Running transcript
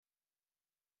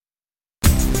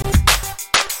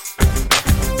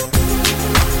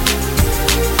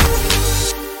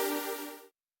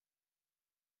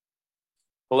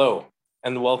Hello,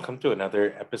 and welcome to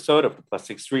another episode of the Plus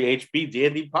 63 HP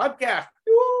D&D podcast.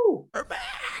 Woo! We're back.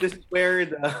 This is where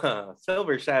the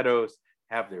Silver Shadows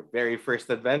have their very first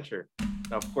adventure.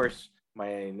 Now, of course,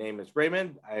 my name is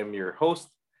Raymond. I am your host.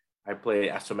 I play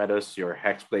Asomedos, your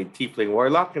Hexblade Tiefling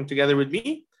Warlock, and together with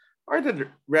me are the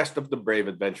rest of the brave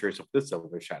adventurers of the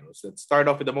Silver Shadows. Let's start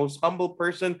off with the most humble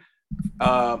person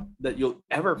that you'll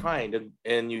ever find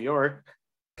in New York.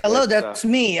 Hello, that's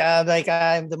me. I'm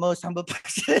the most humble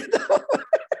person.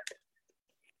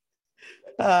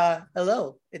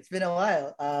 Hello, it's been a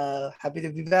while. Happy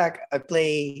to be back. I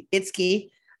play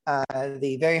Itsuki,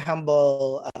 the very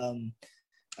humble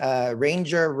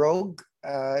ranger rogue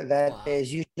that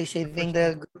is usually saving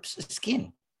the group's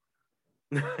skin.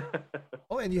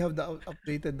 Oh, and you have the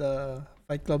updated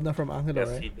Fight Club na from Angelo, Yes,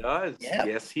 right? he does. Yep.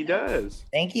 Yes, he does.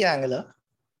 Thank you, Angelo.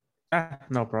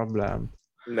 No problem.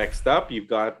 Next up, you've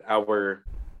got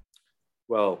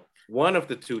one of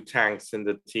the two tanks in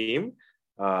the team,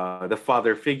 the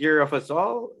father figure of us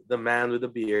all, the man with the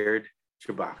beard,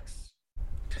 Chubax.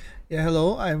 Yeah,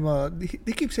 hello. I'm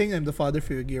they keep saying I'm the father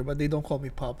figure, but they don't call me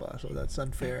Papa, so that's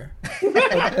unfair.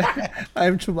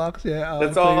 I'm Chubax, yeah.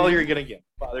 That's all you're gonna get,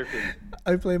 father figure.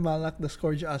 I play Malak, the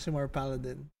Scourge Asimar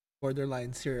Paladin,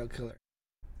 borderline serial killer.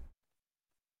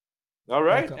 All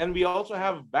right, Welcome. and we also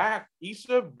have back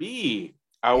Issa B,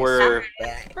 our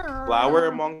flower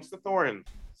amongst the thorns.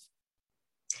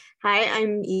 Hi,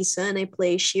 I'm Isa and I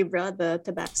play Shivra, the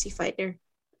Tabaxi fighter.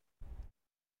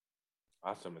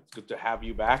 Awesome, it's good to have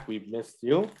you back. We've missed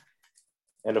you.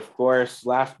 And of course,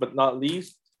 last but not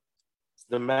least,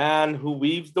 the man who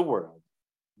weaves the world,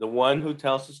 the one who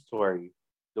tells a story,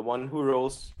 the one who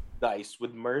rolls dice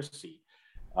with mercy,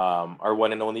 our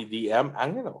one and only DM,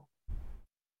 Angelo.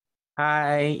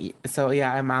 Hi. So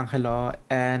yeah, I'm Angelo,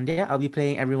 and yeah, I'll be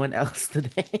playing everyone else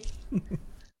today.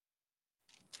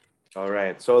 All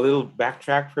right, so a little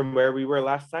backtrack from where we were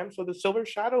last time. So the Silver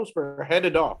Shadows were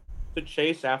headed off to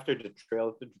chase after the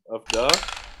trail of the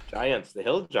giants, the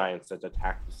hill giants that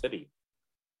attacked the city.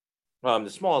 The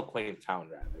small quaint town,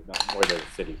 rather, not more than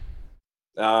a city.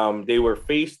 They were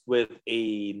faced with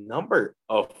a number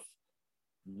of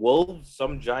wolves,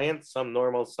 some giants, some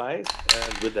normal size,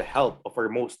 and with the help of our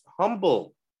most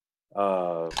humble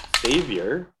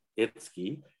savior,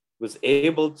 Itsuki, was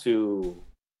able to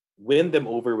win them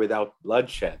over without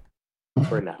bloodshed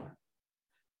for now.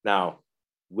 Now,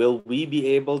 will we be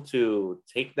able to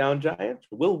take down giants?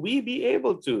 Will we be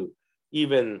able to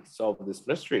even solve this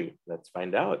mystery? Let's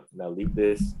find out. Now, leave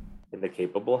this in the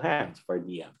capable hands of our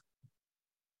DM.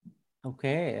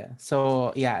 Okay.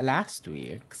 So yeah, last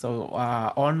week. So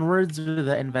onwards with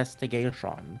the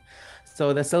investigation.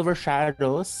 So the Silver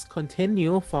Shadows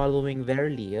continue following their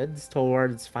leads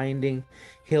towards finding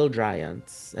hill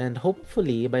giants, and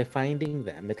hopefully by finding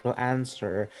them, it will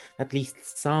answer at least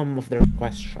some of their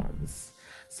questions.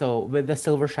 So with the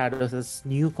Silver Shadows as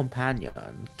new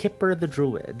companion, Kipper the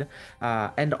Druid,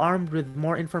 and armed with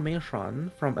more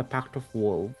information from a pact of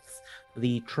wolves,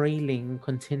 the trailing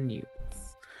continues.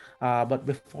 But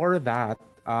before that,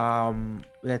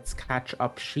 let's catch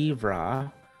up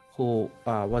Shivra, who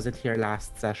wasn't here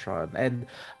last session,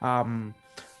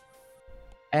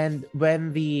 and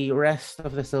when the rest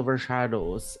of the Silver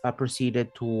Shadows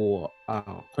proceeded to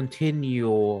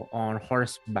continue on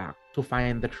horseback to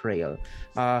find the trail,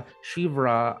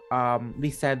 Shivra, we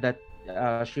said that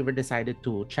Shivra decided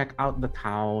to check out the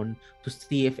town to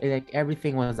see if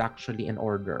everything was actually in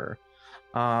order.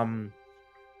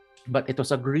 But it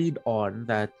was agreed on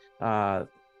that the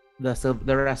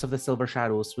rest of the Silver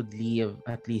Shadows would leave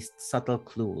at least subtle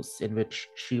clues in which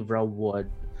Shivra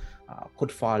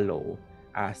could follow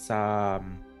as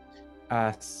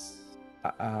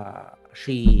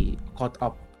she caught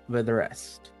up with the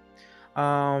rest.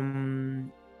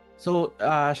 So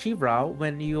Shivra,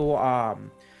 when you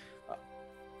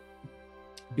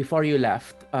before you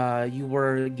left, you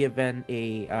were given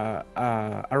a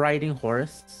riding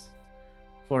horse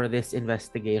for this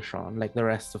investigation, like the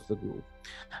rest of the group.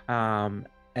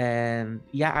 And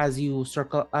yeah,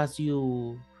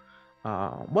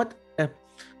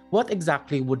 what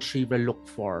exactly would Shiva look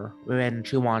for when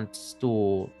she wants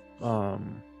to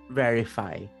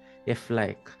verify if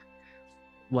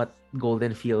what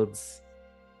Golden Fields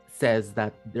says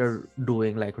that they're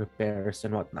doing repairs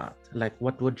and whatnot?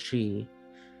 What would she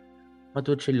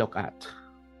look at,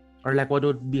 or what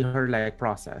would be her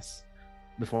process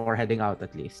before heading out,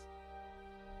 at least?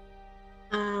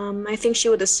 I think she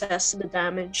would assess the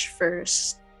damage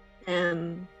first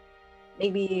and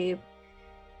maybe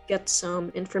get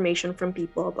some information from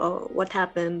people about what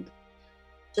happened,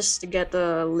 just to get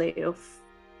a lay of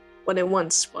what it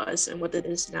once was and what it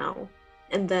is now,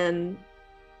 and then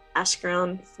ask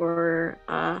around for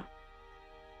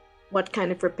what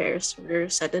kind of repairs were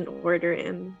set in order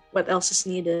and what else is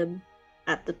needed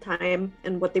at the time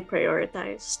and what they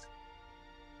prioritized.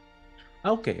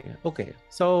 Okay, okay.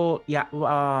 So yeah,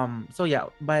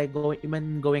 by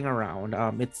going around,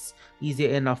 it's easy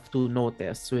enough to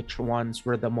notice which ones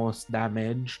were the most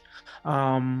damaged.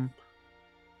 Um,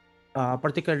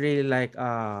 Particularly like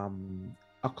a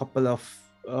couple of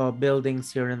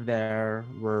buildings here and there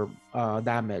were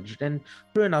damaged, and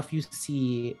true enough, you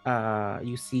see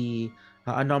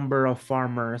a number of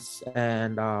farmers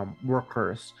and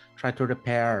workers try to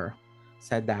repair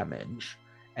said damage.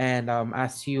 And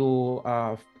as you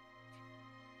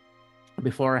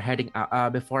before heading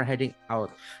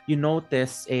out, you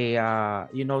notice uh,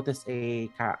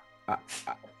 uh,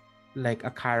 like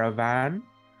a caravan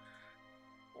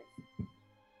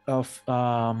of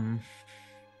where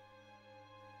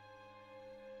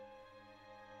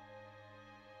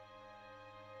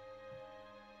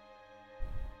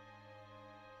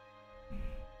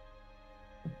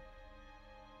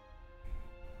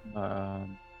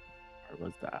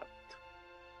was that?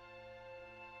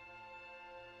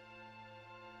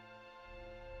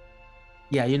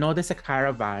 Yeah, you notice a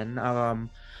caravan. Um,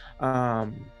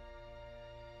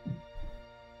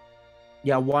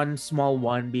 yeah, one small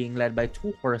one being led by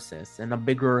 2 horses, and a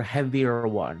bigger, heavier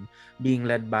one being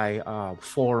led by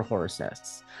 4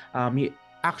 horses.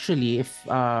 Actually, if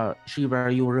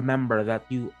Shiva, you remember that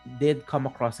you did come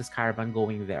across this caravan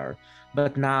going there,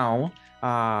 but now,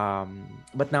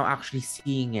 actually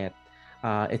seeing it,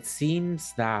 it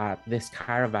seems that this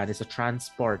caravan is a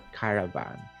transport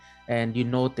caravan, and you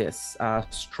notice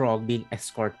Strog being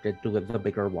escorted to the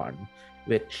bigger one,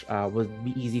 which would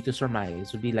be easy to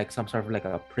surmise would be like some sort of like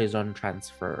a prison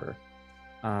transfer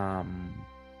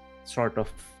sort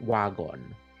of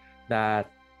wagon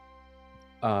that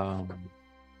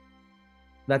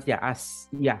as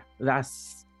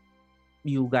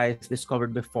you guys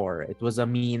discovered before, it was a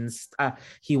means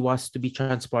he was to be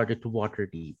transported to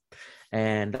Waterdeep,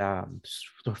 and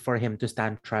for him to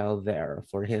stand trial there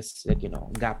for his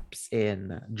gaps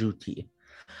in duty.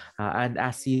 And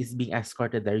as he's being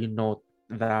escorted there, you note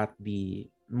that the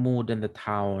mood in the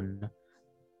town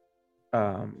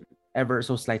ever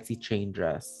so slightly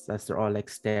changes as they're all like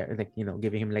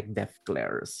giving him like death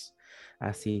glares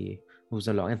as he moves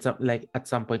along. And so like at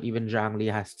some point even Zhang Li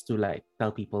has to like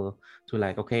tell people to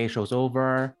like, okay, show's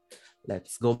over,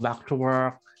 let's go back to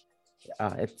work.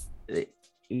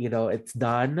 It's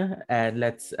done, and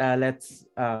let's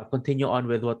continue on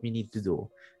with what we need to do.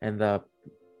 And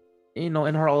in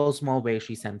her own small way,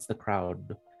 she sends the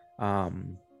crowd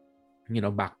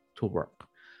back to work.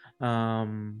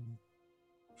 And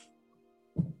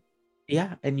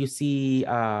you see the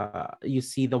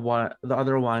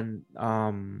other one,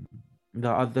 the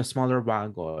other smaller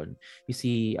wagon. You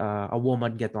see a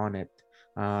woman get on it.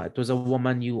 It was a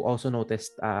woman you also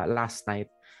noticed last night,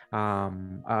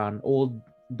 an old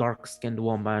dark-skinned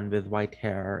woman with white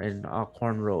hair and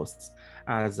cornrows,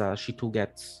 as she too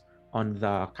gets on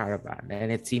the caravan,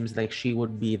 and it seems like she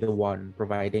would be the one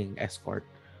providing escort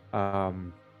for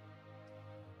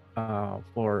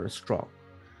Strog.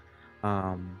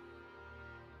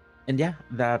 And yeah,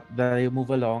 that they move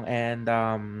along. And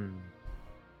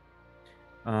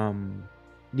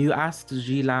do you ask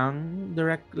Jilang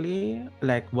directly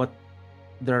like what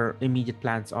their immediate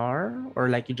plans are, or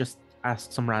like you just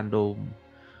ask some random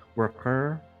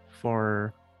worker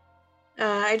for?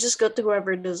 I just go to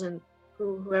whoever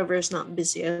is not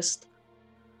busiest.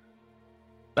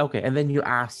 Okay, and then you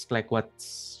ask like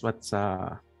what's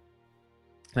the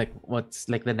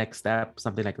next step,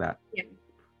 something like that. Yeah.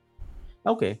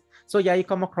 Okay, so yeah, you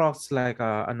come across like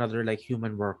another like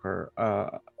human worker,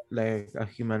 like a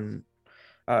human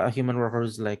worker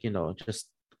who's like just,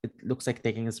 it looks like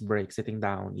taking his break, sitting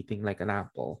down, eating like an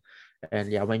apple.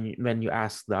 And yeah, when you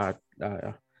ask that,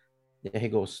 he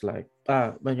goes like,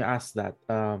 when you ask that,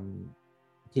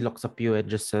 he looks up you and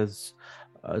just says,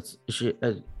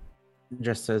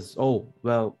 oh,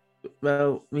 well,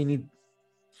 we need.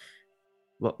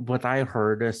 What I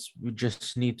heard is we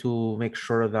just need to make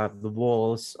sure that the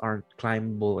walls aren't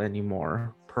climbable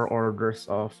anymore, per orders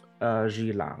of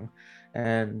Jilang.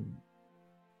 And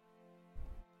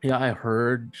yeah, I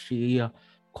heard she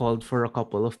called for a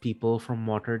couple of people from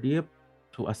Waterdeep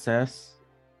to assess,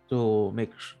 to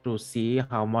see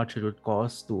how much it would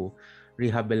cost to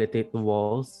rehabilitate the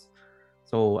walls.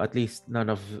 So at least no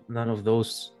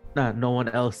one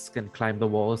else can climb the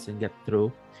walls and get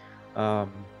through.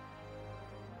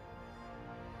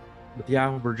 But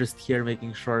yeah, we're just here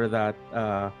making sure that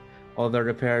all the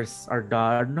repairs are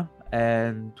done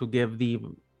and to give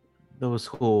those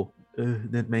who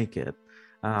didn't make it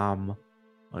a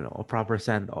proper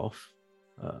send off.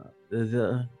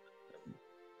 The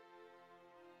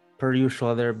per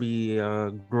usual, there be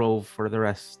a grove for the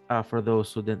rest for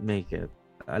those who didn't make it,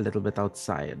 a little bit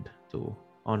outside to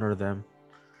honor them.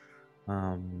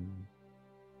 And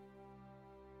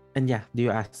yeah, do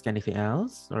you ask anything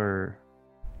else or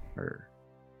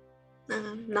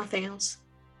Nothing else.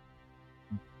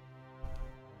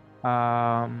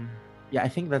 yeah, I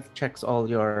think that checks all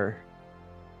your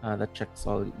that checks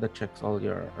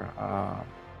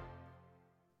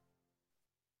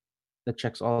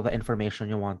all the information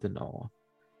you want to know.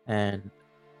 And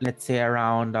let's say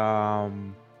around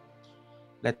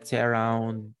like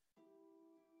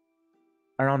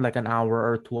an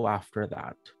hour or two after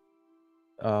that,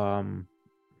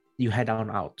 you head on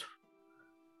out.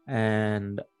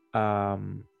 And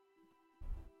to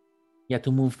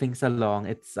move things along,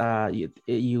 it's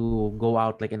you go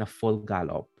out like in a full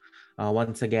gallop.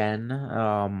 Once again,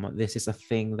 this is a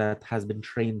thing that has been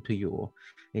trained to you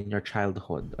in your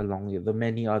childhood, along with the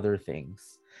many other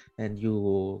things, and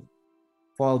you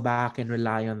fall back and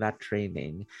rely on that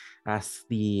training as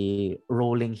the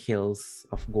rolling hills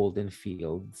of Golden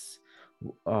Fields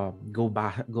go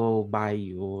by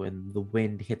you, and the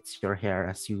wind hits your hair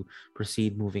as you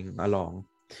proceed moving along.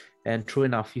 And true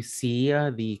enough, you see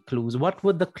the clues. What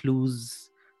would the clues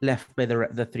left by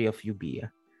the three of you be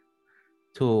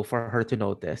for her to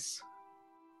notice?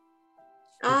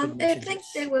 I think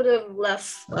they would have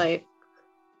left like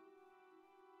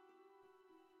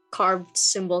carved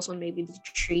symbols on maybe the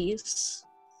trees,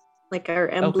 like our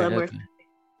emblem.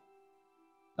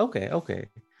 Okay.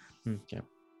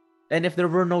 And if there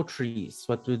were no trees,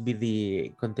 what would be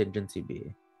the contingency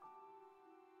be?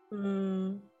 I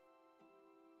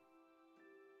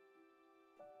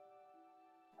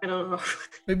don't know.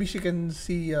 Maybe she can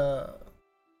see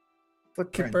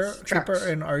Kipper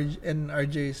and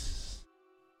RJ's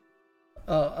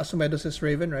Asomedus'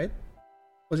 raven, right?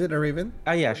 Was it a raven?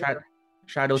 Yeah,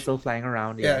 Shadow still flying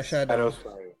around. Yeah, yes. Shadow's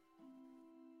flying.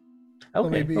 Okay, so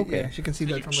maybe, okay. She can see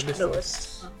that from a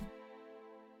distance.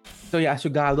 So yeah, as you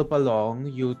gallop along,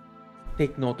 you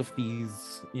take note of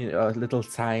these little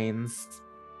signs.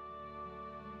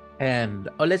 And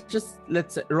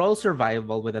let's roll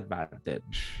survival with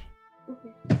advantage.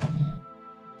 Okay.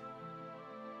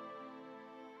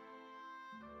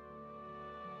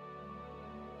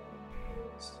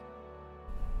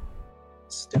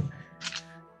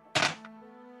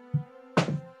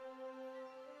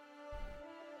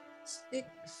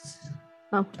 Six.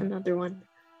 Oh, another one.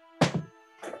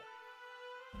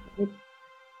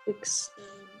 6,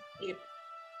 8.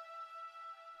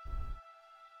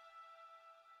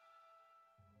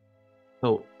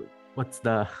 So, what's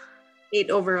the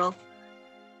 8 overall?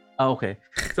 Oh, okay.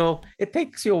 So it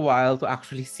takes you a while to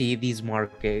actually see these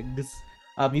markings.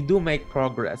 You do make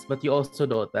progress, but you also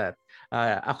note that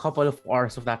a couple of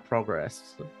hours of that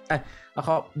progress,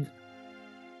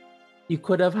 you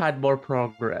could have had more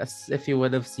progress if you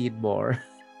would have seen more,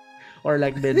 or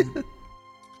like been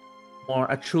more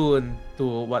attuned to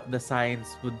what the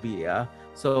signs would be.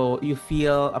 So you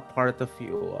feel a part of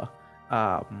you.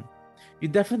 You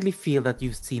definitely feel that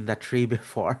you've seen that tree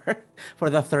before for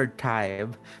the third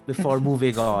time before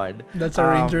moving on. That's a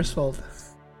ranger's fault.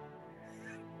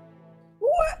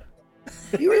 What?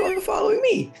 You were the one following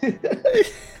me.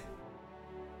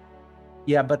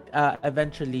 Yeah, but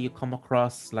eventually you come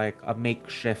across like a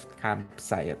makeshift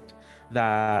campsite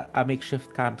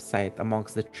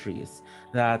amongst the trees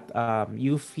that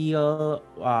you feel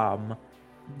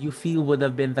would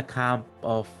have been the camp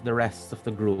of the rest of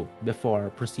the group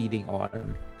before proceeding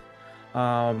on.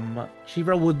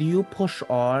 Shiva, would you push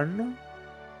on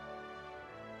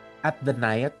at the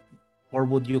night, or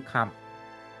would you camp?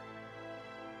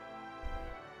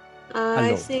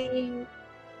 I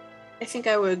think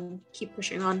I would keep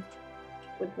pushing on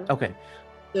with Okay.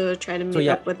 To try to meet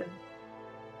up with them.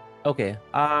 Okay.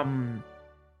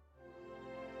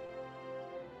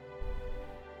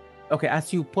 Okay,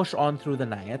 as you push on through the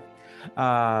night,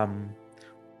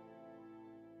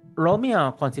 roll me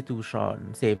a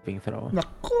Constitution saving throw.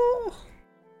 Nako!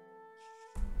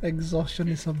 Exhaustion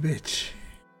is a bitch.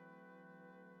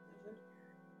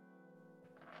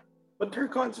 But her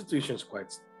constitution's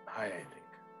quite high, I think.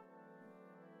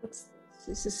 This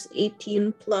is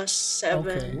 18 plus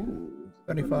 7.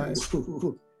 Okay. 25.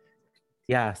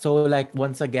 Yeah, so like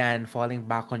once again, falling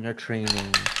back on your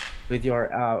training with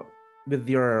your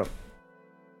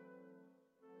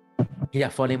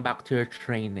falling back to your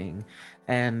training,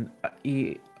 and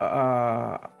a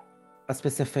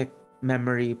specific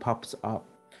memory pops up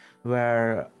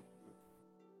where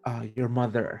your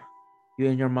mother. You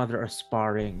and your mother are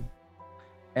sparring.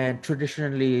 And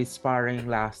traditionally, sparring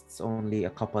lasts only a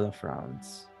couple of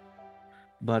rounds.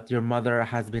 But your mother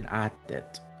has been at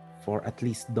it for at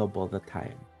least double the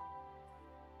time.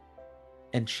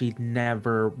 And she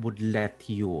never would let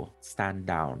you stand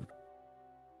down,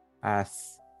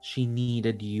 as she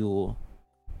needed you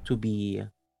to be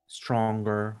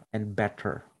stronger and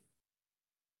better,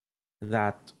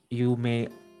 that you may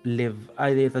live,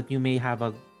 that you may have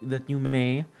a, that you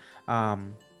may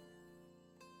um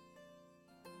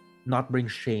not bring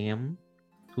shame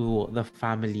to the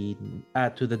family,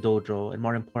 to the dojo, and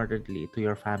more importantly to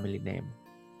your family name.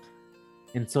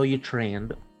 And so you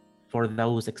trained for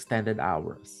those extended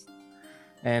hours,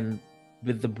 and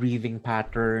with the breathing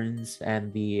patterns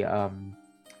and the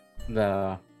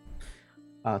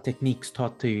techniques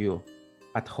taught to you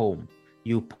at home,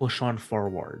 you push on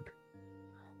forward.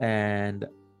 And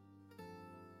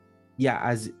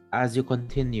yeah, as you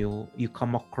continue, you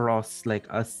come across like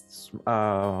you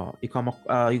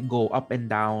go up and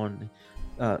down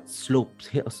slopes,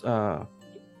 hills, the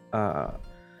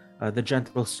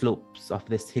gentle slopes of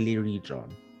this hilly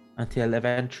region, until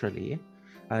eventually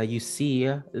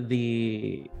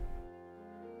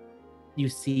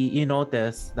you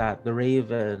notice that the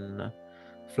raven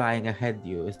flying ahead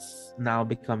you is now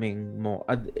becoming more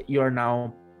you're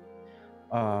now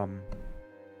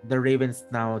the raven's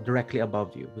now directly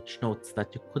above you, which notes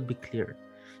that you could be cleared.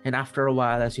 And after a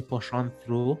while, as you push on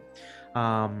through,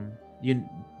 you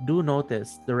do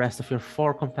notice the rest of your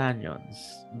 4 companions,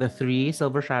 the 3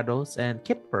 silver shadows, and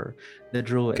Kipper, the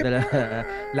druid, the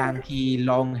lanky,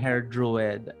 long-haired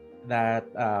druid that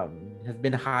has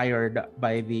been hired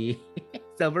by the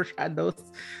silver shadows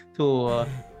to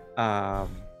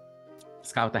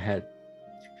scout ahead.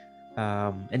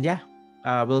 And yeah,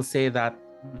 we'll say that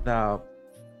the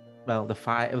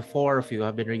 4 of you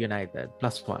have been reunited,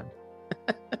 +1.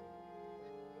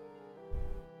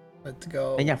 Let's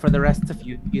go. And yeah, for the rest of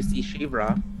you, you see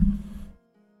Shivra.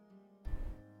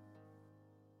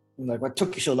 I'm like, what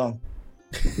took you so long?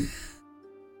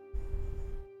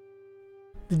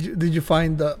 Did you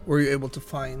find were you able to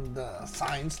find the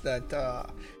signs that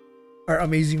our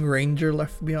amazing ranger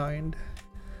left behind?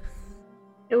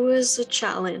 It was a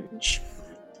challenge.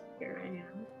 Here I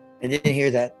am. I didn't hear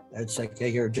that. It's like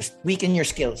you're just weak in your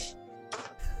skills.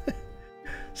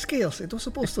 Scales. It was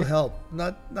supposed to help,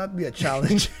 not be a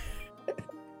challenge.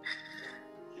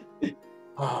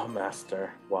 Oh,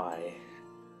 master, why?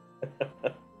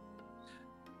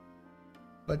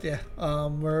 But yeah,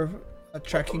 we're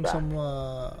tracking Welcome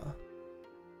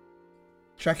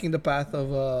tracking the path of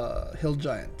hill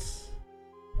giants.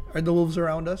 Are the wolves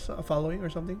around us following or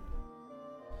something?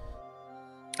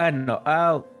 I don't know.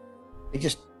 They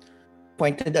just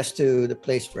pointed us to the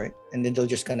place, right? And then they'll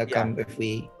just kind of Yeah. come if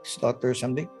we slaughter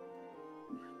something.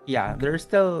 Yeah, there's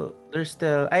still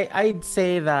I'd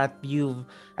say that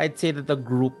the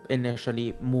group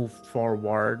initially moved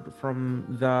forward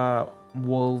from the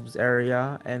wolves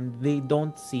area, and they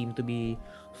don't seem to be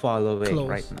following Close.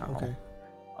 right now. Okay.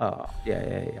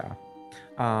 Yeah.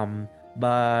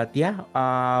 But yeah,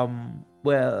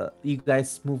 well, you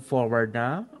guys move forward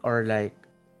now, or like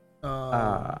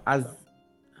as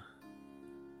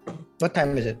What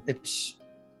time is it? It's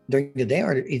during the day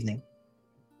or the evening?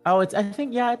 it's, I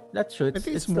think, yeah, that's true. I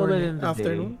think it's still within morning, the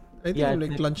afternoon. I think Yeah,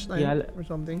 like it's lunchtime yeah, or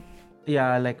something. day.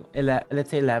 Yeah, like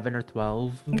let's say 11 or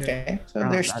 12. Okay. So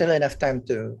Around there's that. still enough time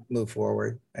to move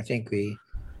forward. I think we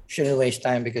shouldn't waste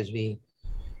time because we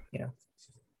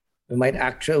might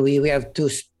actually we have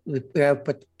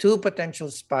two potential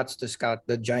spots to scout: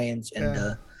 the giants and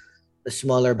Yeah. the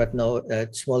smaller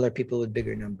smaller people with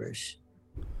bigger numbers.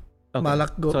 Okay.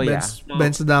 Malak So, yeah.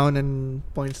 bends down and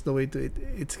points the way to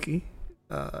Itsuki.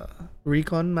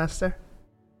 Recon master.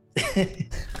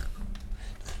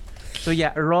 So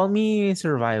yeah, roll me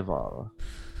survival.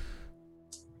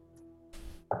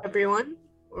 Everyone?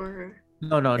 Or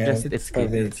No, Yeah, just it's it's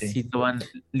probability. he's the one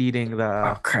leading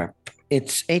the Crap!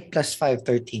 It's 8 + 5,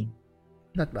 13.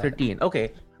 Not bad. 13.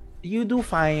 Okay. You do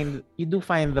find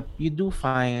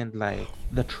like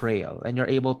the trail, and you're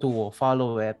able to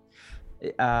follow it.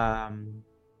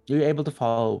 You're able to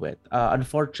follow it.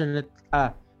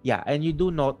 Yeah, and you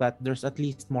do note that there's at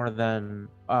least more than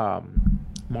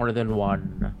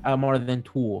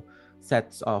two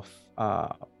sets of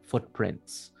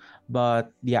footprints. But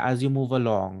yeah, as you move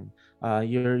along,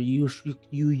 you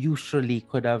usually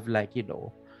could have, like,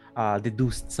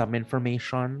 deduced some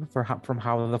information from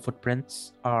how the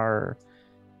footprints are,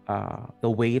 the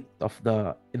weight of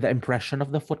the impression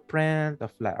of the footprint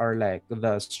or like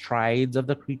the strides of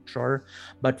the creature.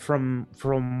 But from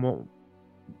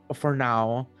for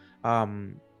now,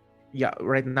 yeah,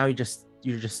 right now you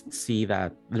just see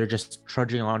that they're just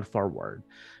trudging on forward,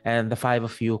 and the five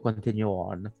of you continue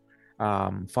on,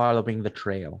 following the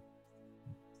trail.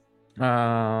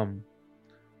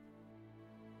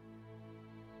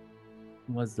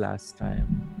 Was last time?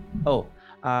 Oh,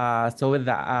 so with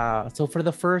that, so for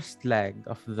the first leg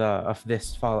of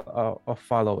this of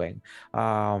following,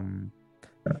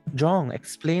 Jong,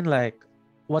 explain like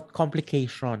what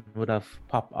complication would have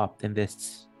popped up in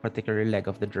this particular leg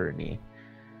of the journey.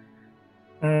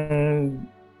 How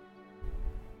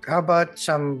about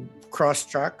some cross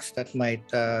tracks that might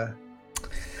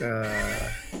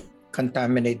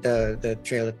contaminate the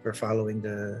trail that we're following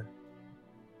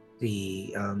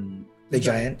the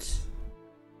giants?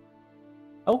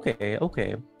 Okay.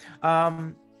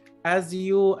 As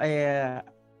you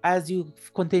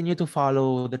continue to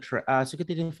follow the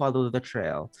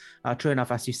trail, true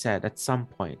enough, as you said, at some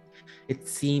point, it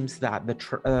seems that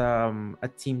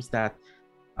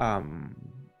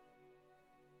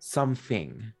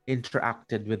something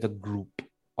interacted with a group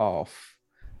of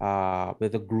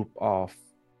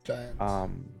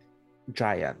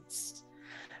giants,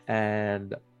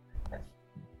 and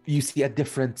you see a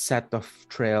different set of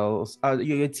trails.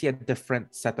 You'd see a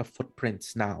different set of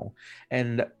footprints now,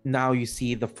 and now you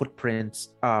see the footprints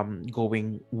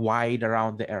going wide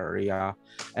around the area.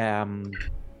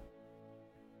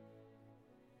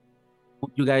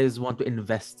 Would you guys want to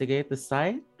investigate the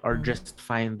site or just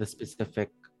find the specific?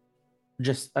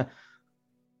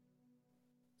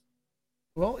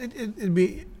 Well, it'd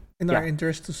be in our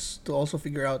interest to also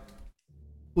figure out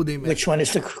who they met. Which one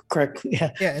is the correct?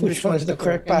 Yeah. And which one is the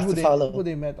correct path to follow? Who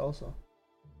they met also.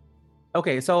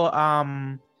 Okay, so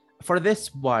for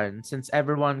this one, since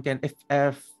everyone can,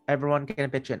 if everyone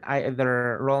can pitch in,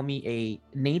 either roll me a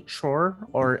nature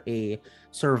or a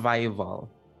survival.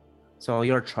 So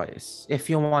your choice. If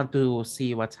you want to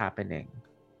see what's happening.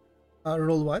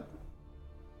 Roll what?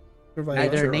 Survival.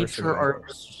 Either nature or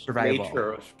survival.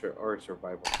 Nature or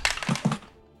survival.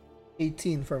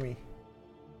 18 for me.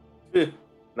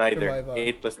 Neither. Survival.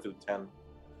 8 plus 2, 10.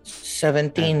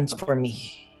 17 for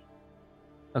me.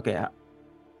 Okay.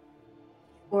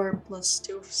 4 plus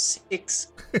 2,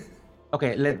 6.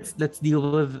 Okay, let's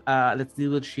deal with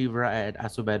Shivra and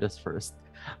Asubedos first.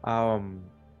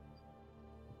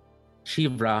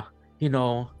 Shivra,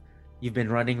 you've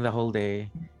been running the whole day.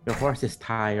 Your horse is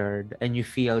tired, and you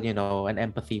feel, an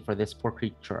empathy for this poor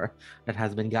creature that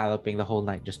has been galloping the whole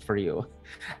night just for you.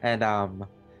 And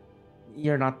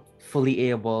you're not fully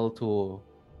able to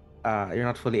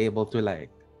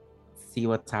like see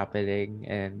what's happening,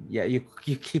 and yeah, you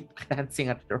keep glancing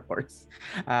at your horse.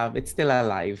 It's still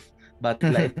alive, but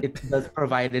like, it does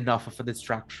provide enough of a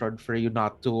distraction for you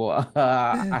not to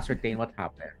ascertain what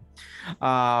happened.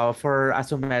 For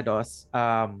Asumedos,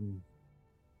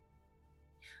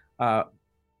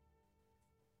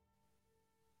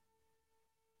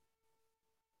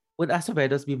 would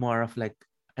Asumedos be more of like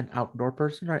an outdoor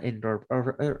person or indoor,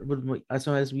 or would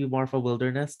Asumedos be more of a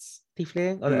wilderness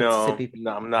tiefling? Or No,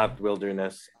 I'm not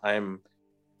wilderness. I'm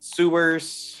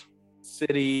sewers,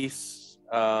 cities,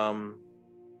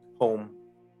 home.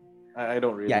 I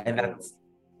don't really. Yeah,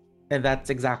 and that's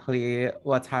exactly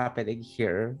what's happening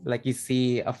here. Like, you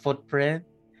see a footprint,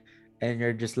 and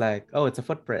you're just like, oh, it's a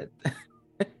footprint.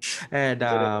 and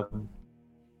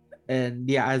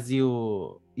yeah,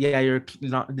 you're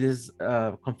not this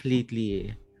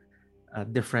completely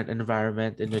different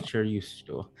environment in which you're used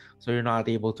to, so you're not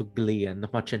able to glean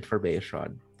much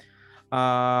information.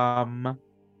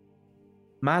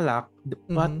 Malak,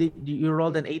 what did you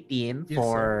rolled an 18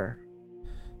 for?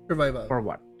 Survival. For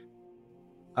what?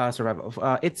 Survival.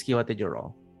 Itsuki, what did you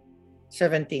roll?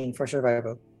 17 for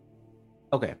survival.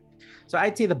 Okay, so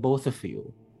I'd say the both of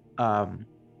you,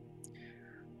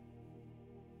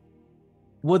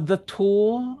 would the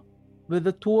two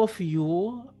of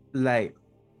you like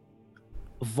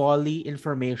volley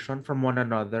information from one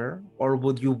another, or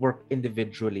would you work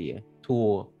individually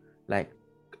to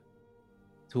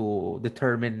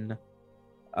determine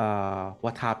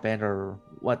what happened or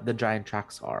what the giant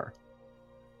tracks are?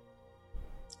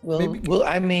 We'll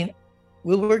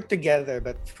work together,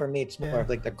 but for me, it's more of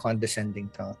like the condescending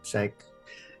tone. It's like,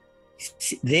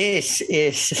 this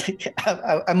is,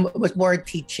 I was more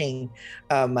teaching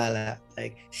Mala.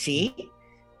 Like, see,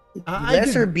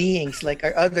 lesser beings like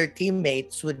our other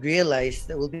teammates would realize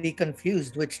that we'll be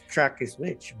confused which track is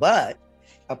which. But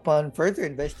upon further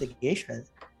investigation,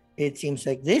 it seems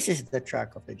like this is the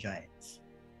track of the giants.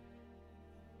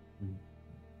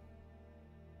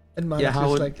 And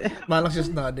Malak's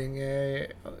just nodding.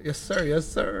 Yes,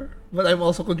 sir. But I'm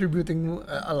also contributing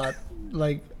a lot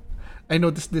like I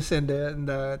noticed this and then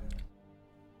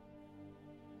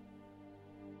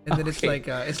it's Okay. like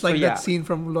it's So, like yeah. that scene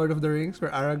from Lord of the Rings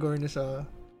where Aragorn is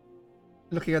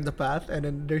looking at the path, and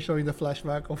then they're showing the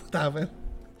flashback of what happened,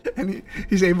 and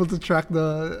he's able to track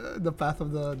the path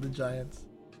of the giants.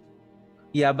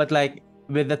 Yeah, but like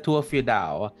with the two of you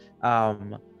now,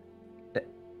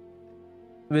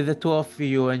 with the two of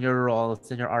you and your roles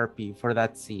and your RP for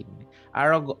that scene,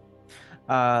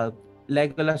 uh,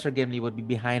 Legolas or Gimli would be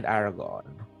behind Aragorn,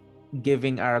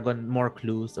 giving Aragorn more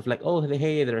clues of like, oh,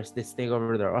 hey, there's this thing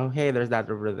over there. Oh, hey, there's that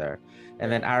over there. And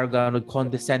then Aragorn would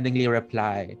condescendingly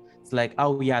reply. It's like,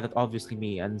 oh, yeah, that obviously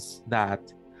means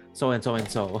that so and so and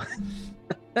so.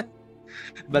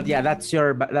 But yeah, that's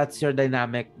your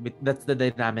dynamic. That's the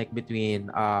dynamic between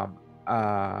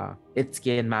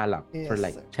Itsuki and Malak for Yes,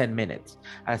 like sir. 10 minutes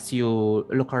as you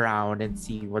look around and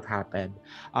see what happened.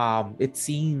 It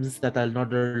seems that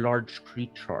another large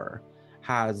creature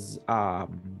has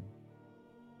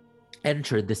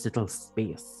entered this little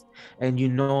space, and you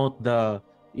note the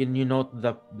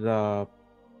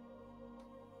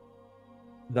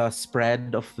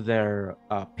spread of their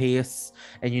pace,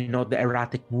 and you know the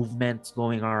erratic movements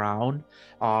going around.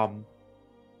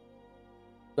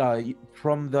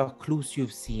 From the clues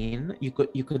you've seen, you could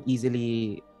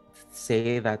easily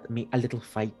say that a little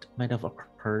fight might have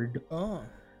occurred Oh,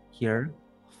 here,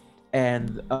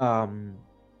 and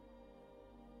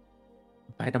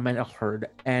might have occurred.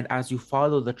 And as you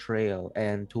follow the trail,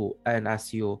 and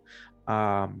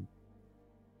um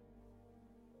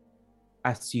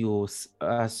as you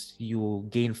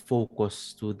gain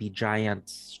focus to the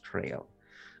giant's trail,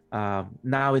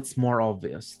 now it's more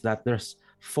obvious that there's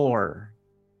four,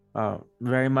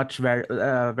 very much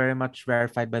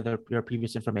verified by your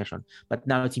previous information, but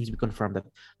now it seems to be confirmed that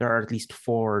there are at least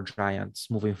four giants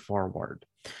moving forward.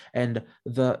 And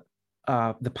the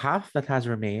path that has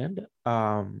remained,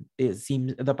 it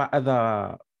seems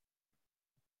the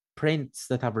prints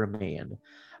that have remained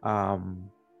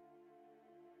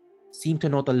seem to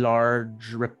note a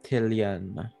large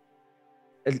reptilian.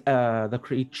 The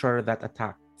creature that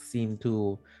attacked seemed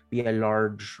to be a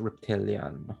large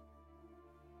reptilian,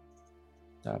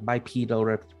 bipedal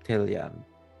reptilian.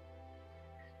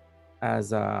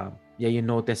 As you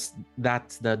notice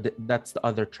that's the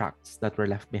other tracks that were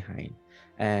left behind,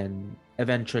 and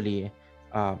eventually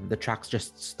the tracks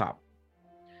just stop.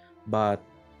 But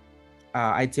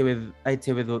I'd say with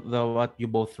the what you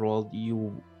both rolled,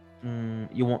 you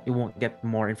won't get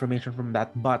more information from that,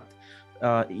 but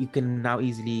you can now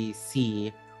easily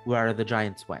see where the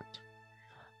giants went.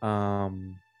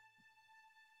 And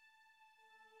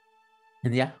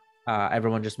yeah,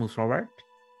 everyone just moves forward.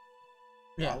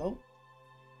 yeah. Follow?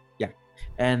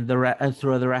 And and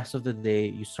through the rest of the day,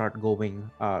 you start going,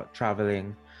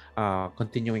 traveling,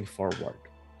 continuing forward.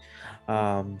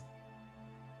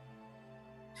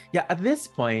 Yeah, at this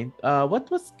point, what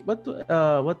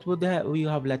would you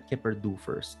have let Kipper do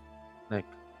first? Like,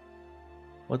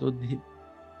 what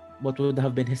would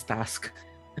have been his task?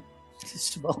 To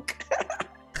smoke.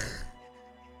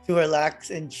 To relax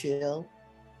and chill.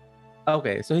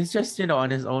 Okay, so he's just on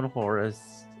his own horse,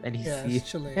 and Yeah, he's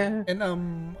it's chilling. yeah.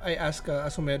 And I ask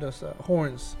Asumedo's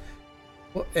horns.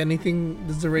 Well, anything?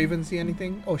 Does the Raven see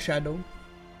anything? Oh, Shadow.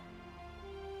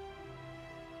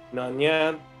 None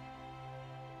yet.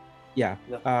 Yeah.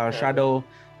 No. Shadow,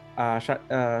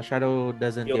 Shadow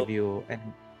doesn't You'll- give you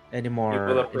any He will more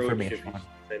approach if he information.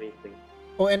 sees anything.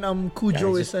 Oh, and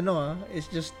Cujo Yeah, is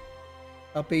just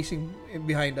pacing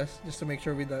behind us just to make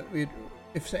sure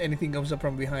if anything comes up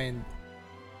from behind,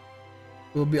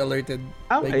 we'll be alerted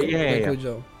Oh, by yeah.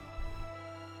 Cujo.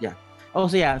 Oh,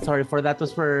 so yeah, sorry for that.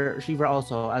 Was for Shiva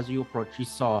also. As you approach, she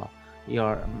saw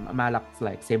your Malak's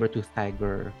like saber-toothed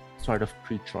tiger sort of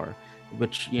creature,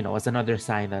 which was another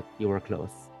sign that you were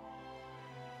close.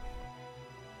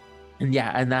 And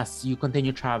yeah, and as you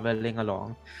continue traveling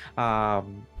along,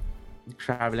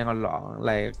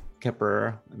 like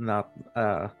Kipper, not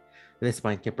at this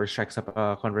point, Kipper strikes up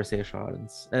a conversation,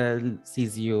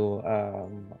 sees you,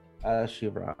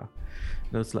 Shiva.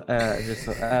 Goes,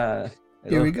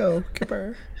 Here we go,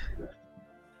 Kipper.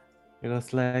 It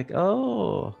was like,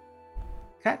 oh,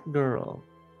 cat girl.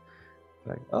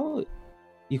 Like, oh,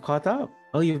 you caught up.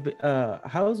 Oh, you've been,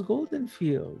 how's Golden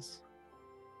Fields?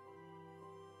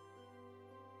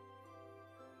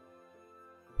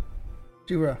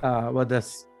 Shira. What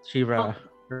does Shira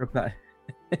reply?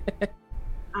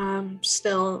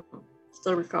 Still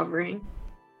recovering.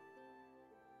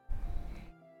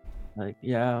 Like,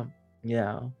 yeah.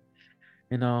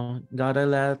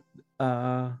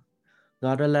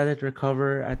 Gotta let it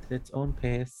recover at its own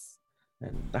pace.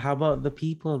 And how about the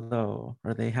people though?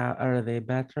 Are they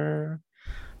better?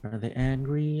 Are they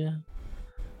angry?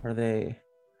 Are they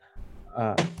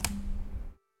uh are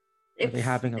they If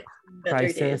having a better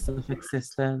days, crisis of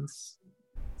existence?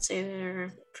 say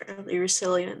they're fairly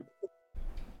resilient.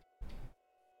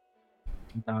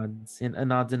 Nods in a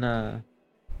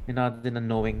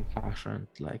knowing fashion.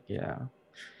 Like yeah,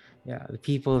 the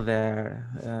people there,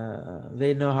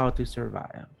 they know how to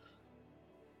survive.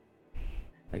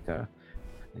 Like a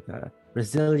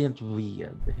resilient weed,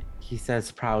 he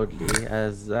says proudly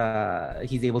as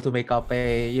he's able to make up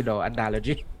a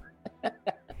analogy.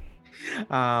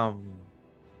 um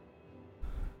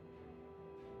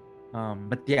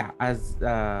but yeah, as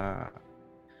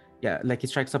yeah, like he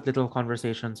strikes up little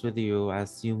conversations with you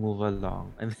as you move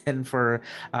along. And then for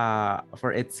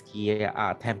Itsuki,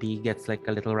 Tempe gets like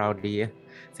a little rowdy.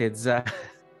 Since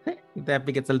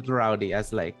Tempe gets a little rowdy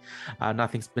as like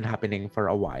nothing's been happening for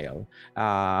a while.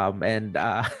 And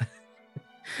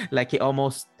like he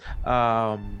almost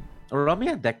roll me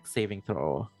a deck saving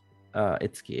throw,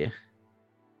 Itsuki.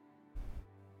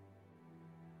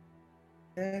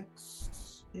 X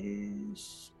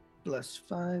is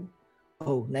 +5.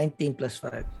 Oh, 19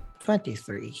 +5.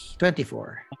 23.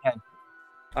 24.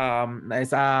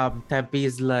 Nice. Tempe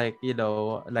is like,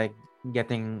 like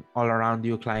getting all around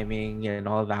you, climbing and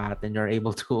all that, and you're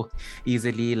able to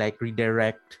easily like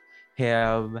redirect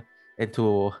him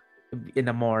in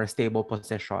a more stable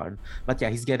position. But yeah,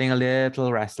 he's getting a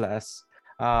little restless.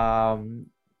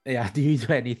 Yeah, do you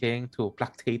do anything to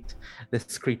placate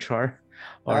this creature?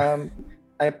 Or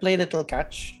I play little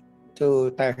catch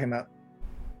to tire him out.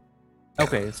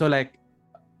 okay, so like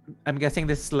I'm guessing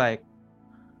this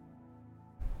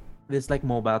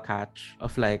mobile catch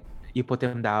of like you put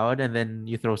him down and then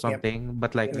you throw something,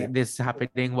 but like Yep. this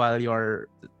happening while you're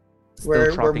still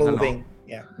We're trotting moving.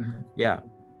 along. Yeah.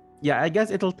 Yeah, I guess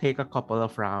it'll take a couple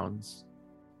of rounds.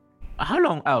 How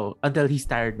long? Oh, until he's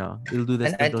tired now. You'll do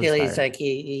this And until until he's he's tired.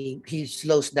 like he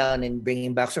slows down and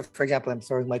bringing back. So for example, I'm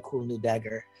throwing my cool new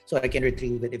dagger so I can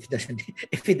retrieve it if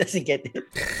he doesn't get it,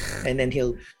 and then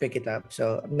he'll pick it up.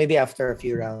 So maybe after a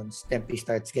few rounds, Tempe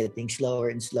starts getting slower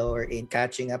and slower in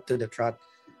catching up to the trot,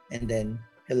 and then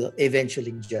he'll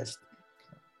eventually just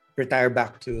retire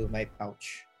back to my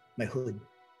pouch, my hood.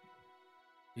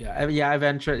 Yeah,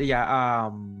 eventually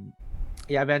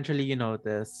you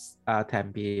notice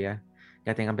Tempe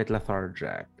getting a bit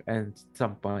lethargic, and at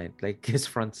some point like his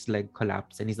front leg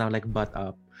collapsed and he's now like butt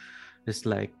up, just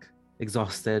like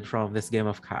exhausted from this game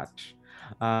of catch.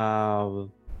 And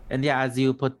yeah, as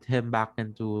you put him back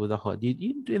into the hood,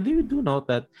 you do note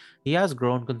that he has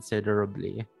grown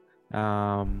considerably.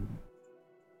 And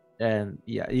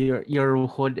yeah, your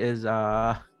hood is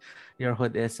Getting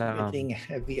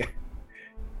heavier.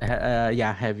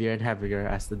 yeah, heavier and heavier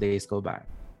as the days go by.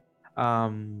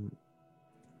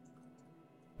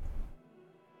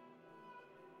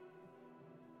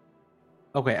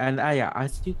 Okay, and yeah,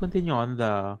 as you continue on,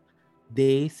 the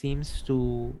day seems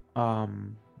to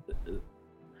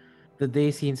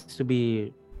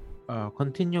be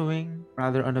continuing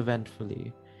rather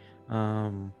uneventfully.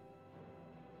 And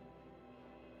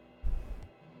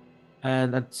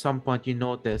at some point you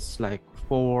notice like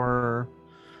four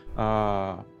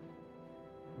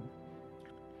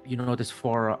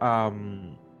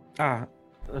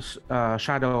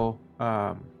Shadow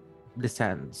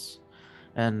descends,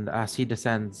 and as he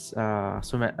descends,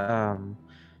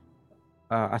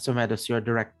 Asomedus, you're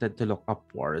directed to look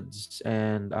upwards,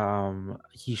 and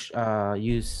you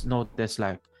notice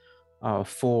like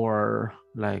four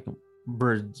like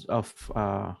birds of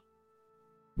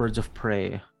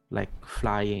prey like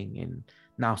flying and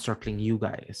now circling you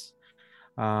guys.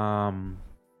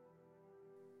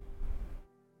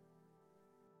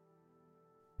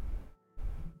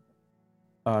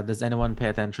 Does anyone pay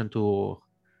attention to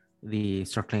the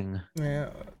circling?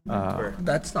 Yeah, Sure.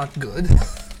 that's not good.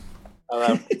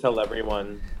 I'll tell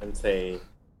everyone and say,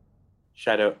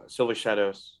 silver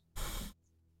shadows,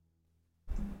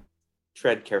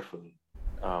 tread carefully.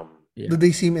 Yeah. Do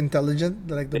they seem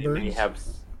intelligent, like the birds?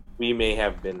 We may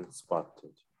have been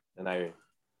spotted, and I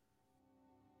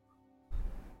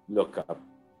look up.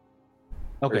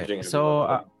 Okay, urging so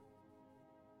everyone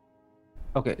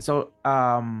to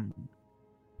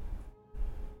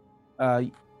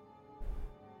look.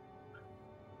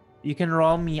 You can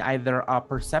roll me either a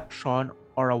perception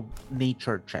or a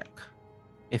nature check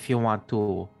if you want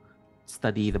to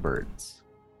study the birds.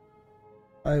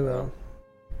 I will.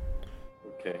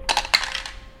 Okay.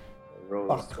 Roll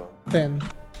Fuck. this one. 10.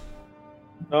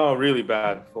 Oh, really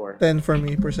bad. 4. 10 for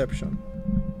me, perception.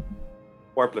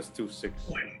 4 + 2,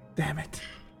 6. Damn it.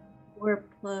 4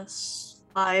 plus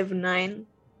 5, 9.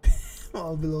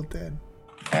 All below 10.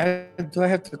 Do I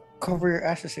have to cover your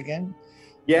asses again?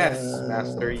 Yes,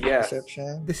 Master, yes.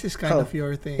 Perception. This is kind of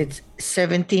your thing. It's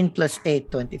 17 plus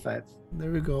 8, 25. There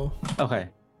we go. Okay.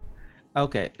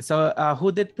 Okay. So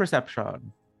who did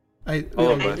perception?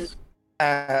 All of I us.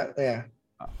 Yeah.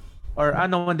 Or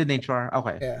no one did nature?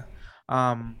 Okay. Yeah.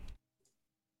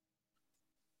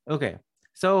 Okay.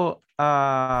 So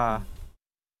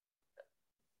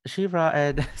Shira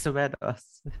and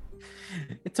Sumedos.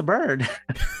 It's a bird.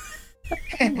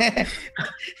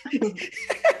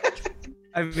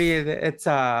 I mean, it's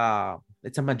a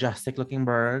majestic looking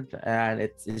bird, and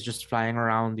it's just flying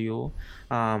around you.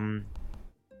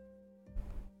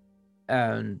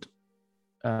 And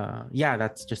yeah,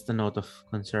 that's just a note of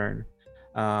concern.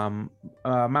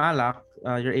 Malak,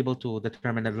 you're able to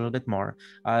determine a little bit more.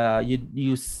 As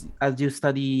you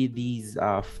study these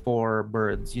 4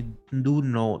 birds, you do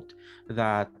note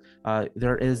that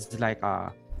there is like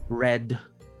a red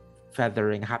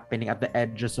feathering happening at the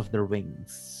edges of their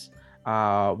wings,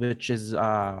 which is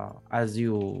as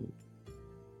you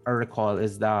recall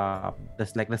is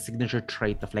that's like the signature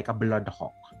trait of like a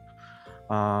bloodhawk.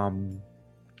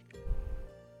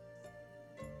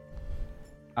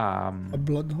 A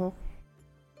bloodhawk?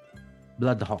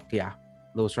 Bloodhawk, yeah.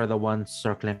 Those are the ones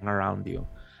circling around you.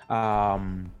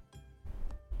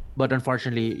 But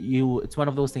unfortunately, it's one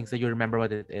of those things that you remember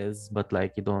what it is, but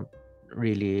like you don't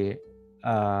really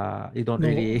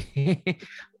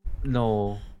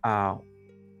know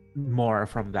more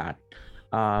from that.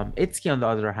 Itsuki, on the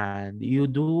other hand, you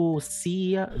do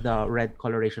see the red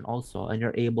coloration also, and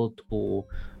you're able to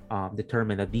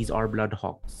determine that these are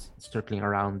bloodhawks circling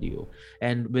around you.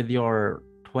 And with your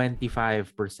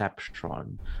 25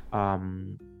 perception,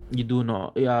 you do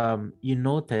know you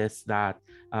notice that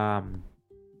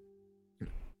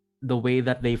the way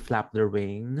that they flap their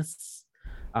wings,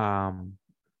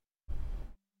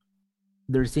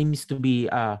 there seems to be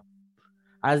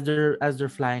as they're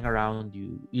flying around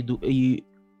you, you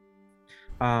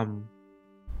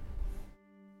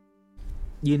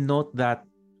note that,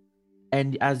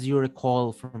 and as you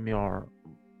recall from your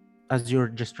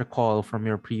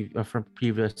from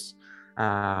previous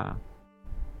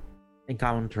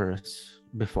encounters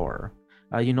before,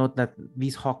 you note that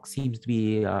these hawks seems to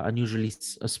be unusually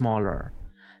smaller,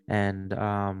 and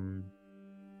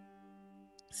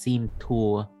seem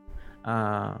to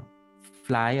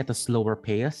fly at a slower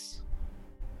pace,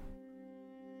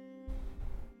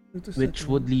 which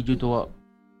would lead you to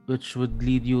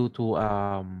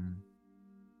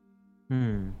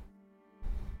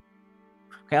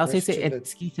Okay, I'll say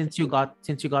Itsuki, since you got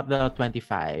the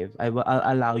 25, I'll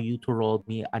allow you to roll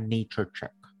me a nature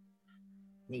check.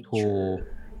 Nature.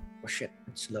 Oh shit,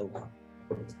 it's low.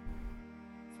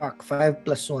 Fuck, 5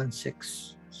 plus 1,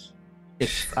 6.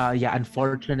 Yeah,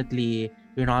 unfortunately,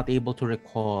 you're not able to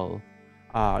recall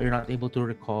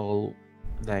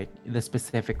like the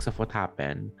specifics of what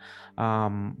happened.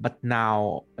 But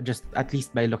now, just at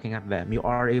least by looking at them,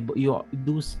 you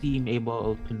do seem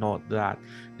able to note that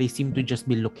they seem to just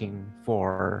be looking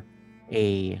for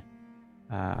a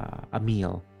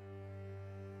meal.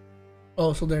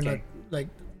 Oh, so they're not like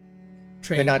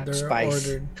trained. They're not spies.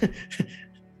 Ordered.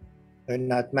 They're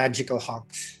not magical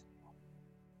hawks.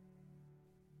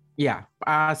 Yeah,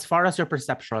 as far as your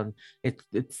perception, it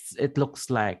looks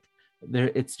like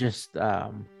it's just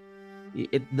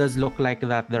it does look like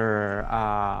that they're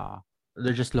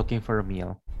just looking for a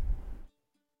meal.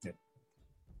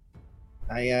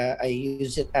 I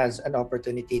use it as an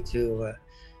opportunity to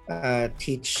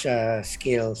teach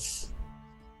skills.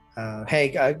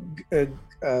 Hey,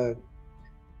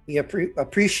 we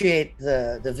appreciate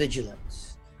the vigilance.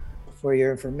 For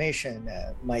your information,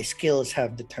 my skills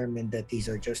have determined that these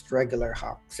are just regular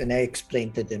hawks, and I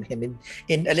explained to him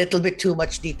in a little bit too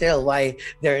much detail why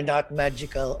they're not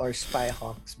magical or spy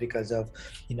hawks, because of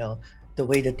the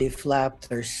way that they flap,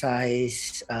 their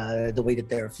size, the way that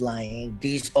they're flying.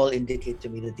 These all indicate to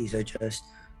me that these are just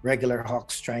regular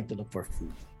hawks trying to look for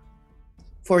food.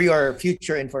 For your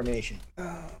future information.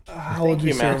 How would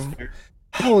we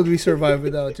survive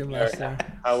without you, Master?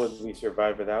 How would we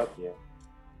survive without you?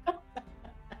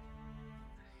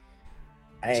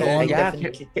 So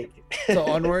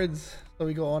onwards. So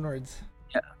we go onwards.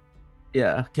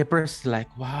 Yeah. Kipper's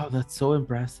like, wow, that's so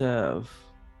impressive.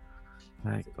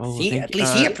 Like, see, at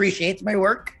least he appreciates my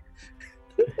work.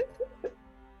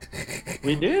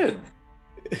 We did.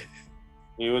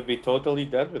 We would be totally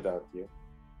dead without you.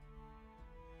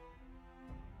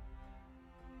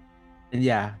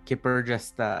 Yeah, Kipper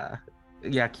just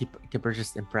Kipper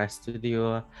just impressed with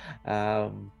you.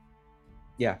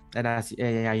 Yeah, and as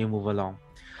you move along,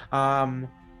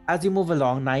 as you move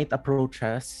along, night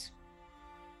approaches,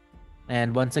 and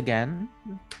once again,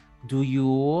 do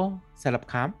you set up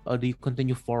camp or do you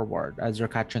continue forward as you're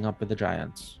catching up with the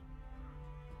giants?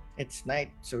 It's night,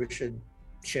 so we should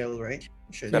chill, right?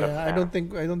 Should. Set up Yeah, camp.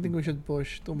 I don't think we should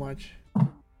push too much.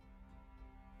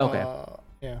 Okay.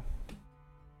 Yeah.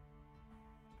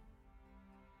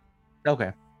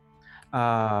 Okay.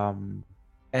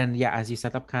 And yeah, as you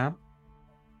set up camp,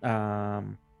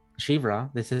 Shivra,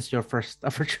 this is your first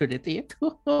opportunity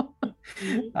to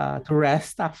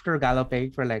rest after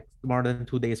galloping for like more than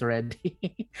 2 days already.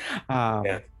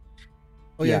 Yeah.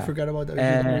 Oh yeah, I Yeah. forgot about that. Uh,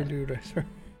 We should really rest.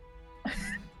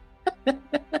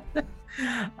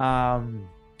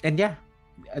 And yeah,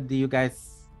 do you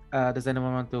guys does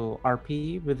anyone want to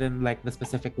RP within like the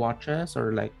specific watches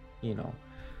or like, you know,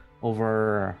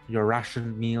 over your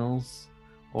rationed meals,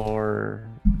 or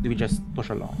do we just push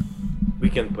along? We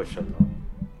can push along.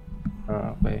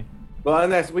 Okay. Well,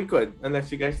 unless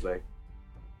you guys like.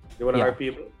 You want to Yeah.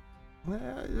 RP?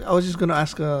 I was just gonna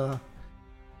ask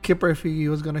Kipper if he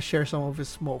was gonna share some of his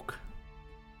smoke.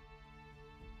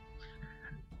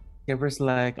 Kipper's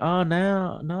like, oh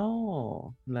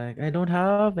no, like I don't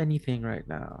have anything right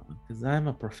now because I'm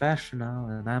a professional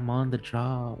and I'm on the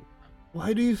job.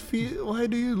 Why do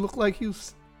you look like you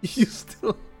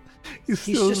still He's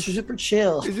just super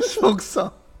chill. you just smoke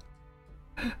some?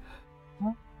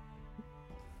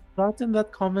 Gotten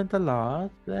that comment a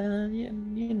lot,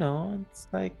 and you know,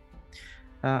 it's like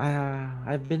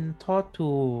I've been taught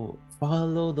to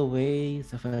follow the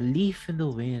ways of a leaf in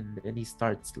the wind, and he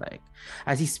starts like,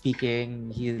 as he's speaking,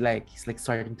 he's like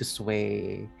starting to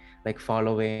sway, like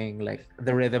following like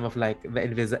the rhythm of like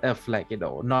you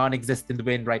know, non-existent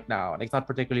wind right now. Like it's not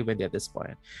particularly windy at this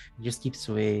point. He just keeps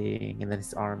swaying, and then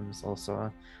his arms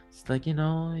also. It's like, you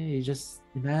know, you just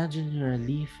imagine you're a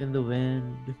leaf in the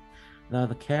wind, without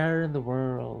the care in the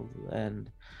world, and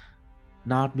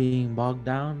not being bogged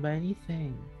down by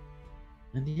anything.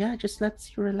 And yeah, just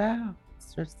lets you relax.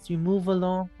 Just you move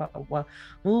along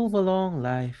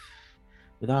life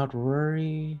without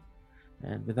worry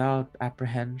and without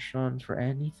apprehension for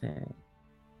anything.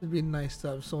 It'd be nice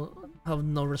to have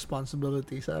no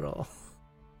responsibilities at all.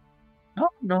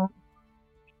 No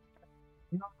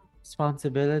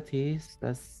responsibilities.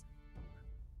 That's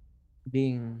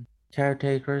being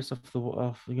caretakers of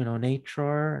you know,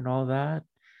 nature and all that.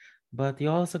 But you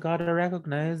also gotta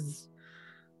recognize,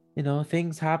 you know,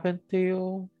 things happen to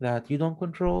you that you don't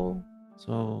control.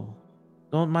 So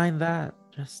don't mind that.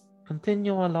 Just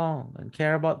continue along and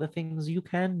care about the things you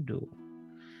can do.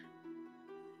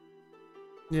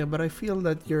 Yeah, but I feel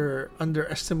that you're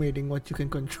underestimating what you can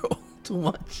control too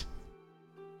much.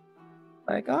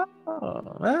 Like, oh,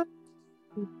 well,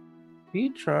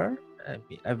 future.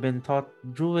 I've been taught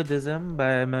Druidism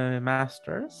by my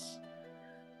masters.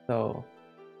 So,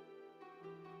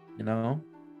 you know.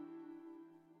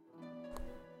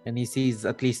 And he sees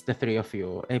at least the three of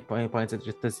you. He points at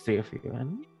just the three of you.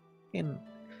 And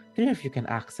three of you can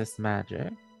access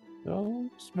magic. So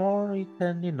it's more you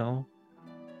can, you know,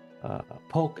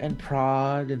 poke and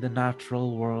prod in the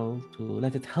natural world to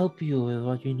let it help you with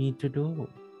what you need to do.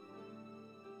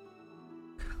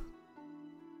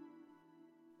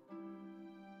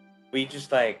 We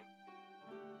just like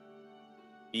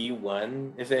be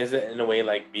one. Is it in a way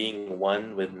like being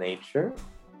one with nature?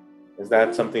 Is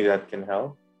that something that can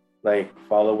help? Like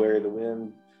follow where the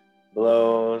wind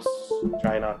blows,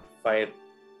 try not to fight,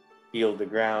 feel the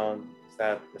ground. Is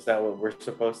that what we're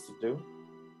supposed to do?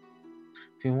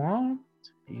 If you want,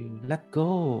 you let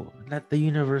go. Let the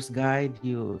universe guide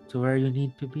you to where you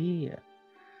need to be.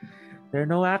 There are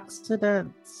no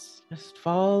accidents. Just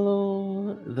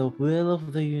follow the will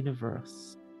of the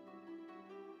universe.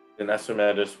 Then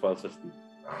Asuna just falls asleep.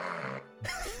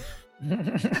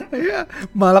 Yeah,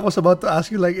 Malak was about to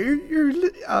ask you like,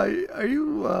 are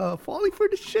you falling for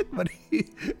this shit,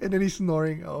 buddy? And then he's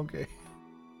snoring. Oh, okay.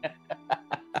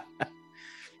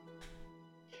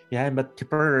 Yeah, but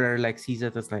Kipper like sees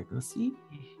it as like, oh, see,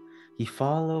 he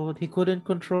followed. He couldn't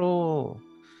control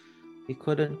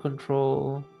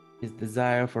his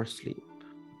desire for sleep.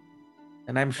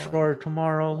 And I'm sure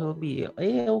tomorrow he'll be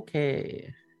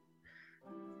okay.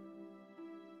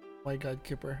 My God,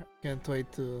 Kipper, can't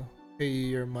wait to pay you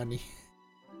your money.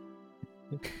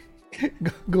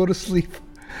 Go to sleep.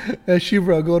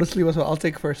 Shivra, go to sleep as well. I'll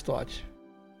take first watch.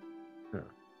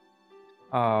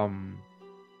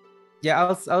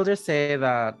 Yeah, I'll just say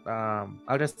that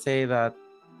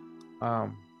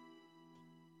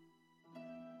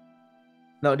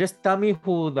no, just tell me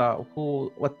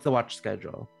what's the watch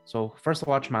schedule. So first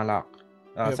watch Malak.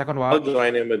 Yep. Second I'll watch.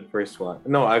 join him with first one.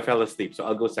 No, I fell asleep, so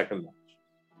I'll go second watch.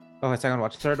 Okay, second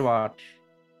watch. Third watch.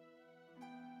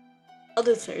 I'll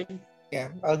do third. Yeah,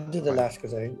 I'll do the Fine. last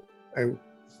because I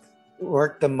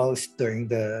worked the most during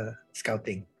the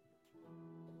scouting.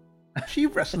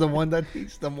 She-Ra's the one that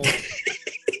hates the most.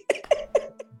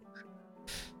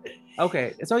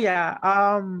 Okay, so yeah,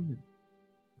 I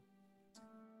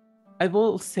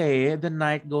will say the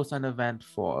night goes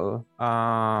uneventful.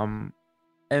 And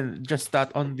just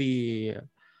that on the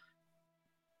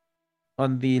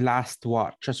last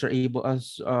watch, as you're able,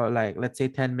 as like let's say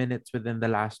 10 minutes within the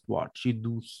last watch, you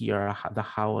do hear the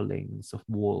howlings of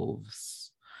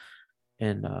wolves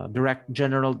in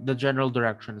the general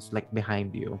direction is like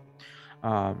behind you.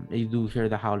 You do hear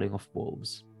the howling of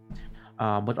wolves.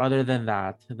 But other than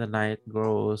that, the night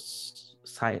grows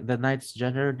the night's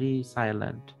generally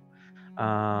silent.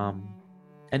 And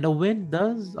a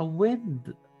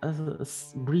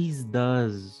breeze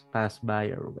does pass by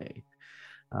your way.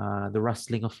 The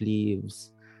rustling of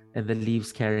leaves and the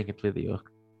leaves carrying it with you.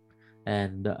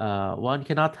 And one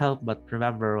cannot help but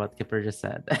remember what Kipper just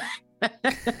said.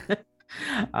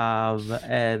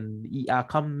 And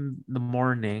come the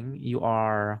morning, you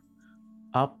are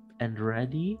up and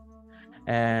ready,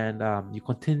 and you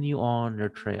continue on your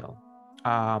trail.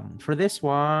 For this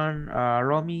one,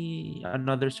 roll me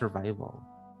another survival.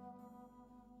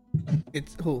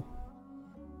 It's who?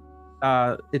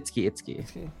 Itsuki, Okay.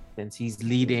 since he's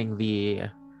leading the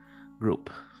group.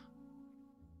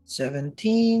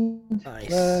 17 Nice.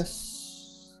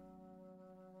 plus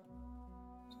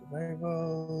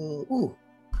survival. Ooh,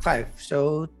 5.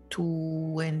 So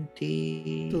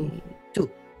 22.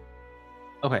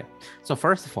 Okay, so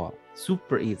first of all,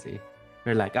 super easy.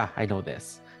 You're like, I know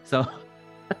this. So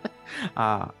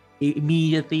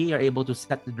immediately you're able to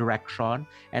set the direction,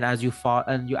 and as you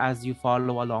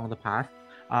follow along the path,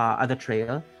 the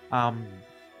trail,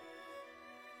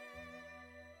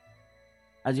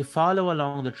 as you follow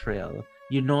along the trail,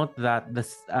 you note that the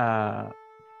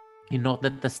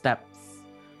steps,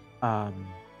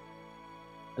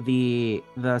 the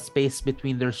space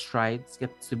between their strides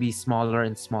gets to be smaller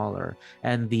and smaller,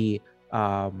 and the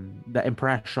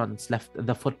impressions left,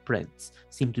 the footprints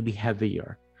seem to be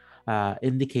heavier,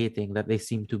 indicating that they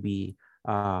seem to be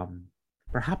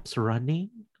perhaps running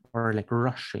or like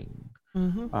rushing.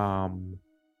 Mm-hmm.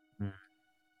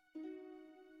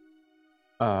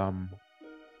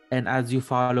 And as you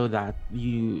follow that,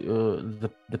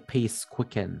 the pace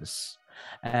quickens.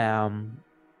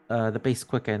 The pace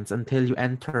quickens until you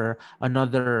enter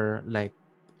another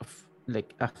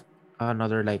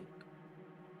another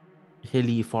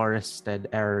hilly forested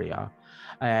area.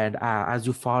 And as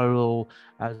you follow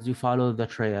the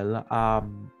trail,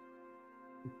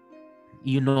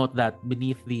 you note that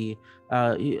beneath the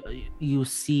you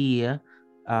see,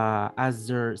 as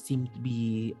there seem to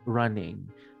be running,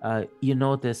 you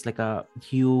notice like a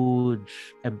huge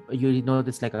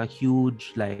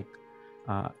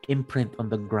imprint on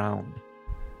the ground,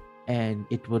 and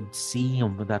it would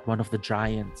seem that one of the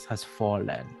giants has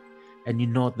fallen. And you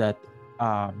note that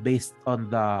based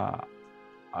on the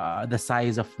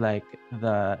size of like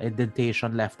the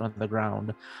indentation left on the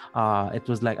ground, it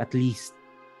was like at least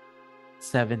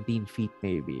 17 feet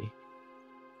maybe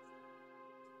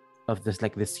of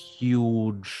this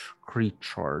huge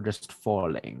creature just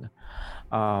falling.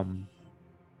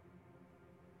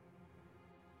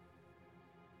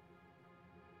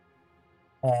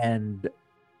 And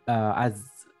as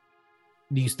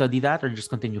do you study that or just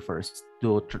continue first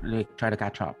to try to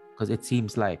catch up? Because it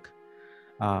seems like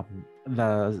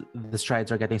the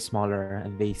strides are getting smaller,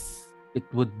 and it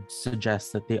would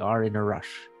suggest that they are in a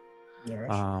rush.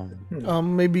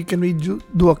 Maybe can we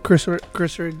do a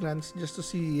cursory glance just to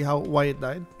see why it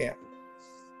died?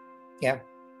 Yeah.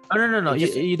 Oh, no.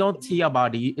 You don't see a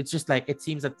body. It's just like it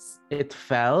seems that it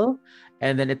fell,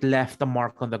 and then it left a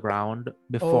mark on the ground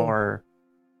before.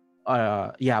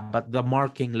 But the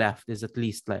marking left is at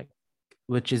least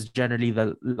which is generally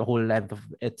the whole length of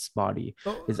its body,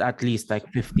 is at least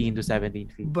 15 to 17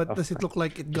 feet. But does it look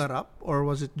like it got up, or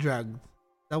was it dragged?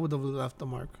 That would have left a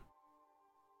mark.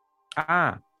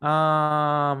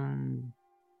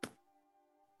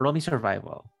 Roll me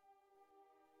survival.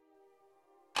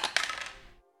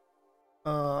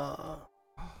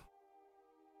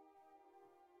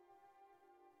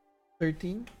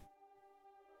 13.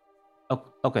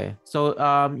 Okay,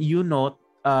 so you note,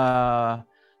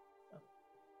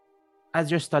 as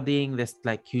you're studying this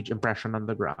huge impression on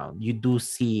the ground, you do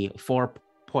see four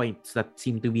points that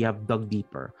seem to be have dug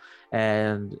deeper,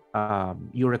 and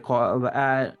you recall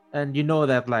and you know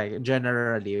that like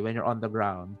generally when you're on the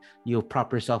ground you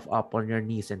prop yourself up on your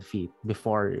knees and feet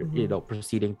before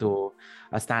proceeding to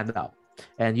stand up,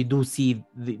 and you do see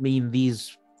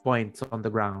these points on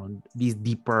the ground, these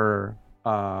deeper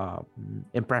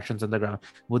impressions on the ground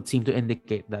would seem to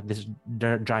indicate that this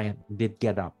giant did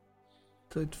get up.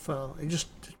 So it fell. It just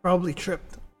probably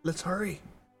tripped. Let's hurry.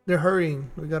 They're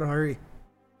hurrying. We gotta hurry.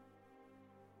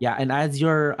 Yeah, and as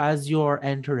you're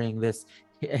entering this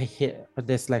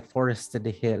like forested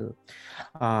hill,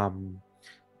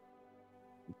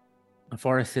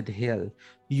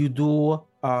 you do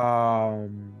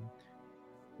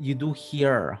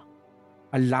hear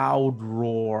a loud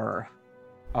roar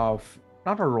of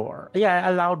not a roar, yeah,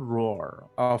 a loud roar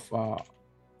of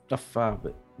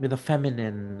with a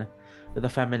feminine, a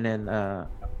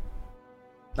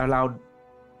loud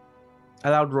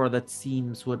roar that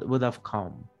seems would have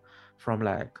come from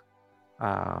like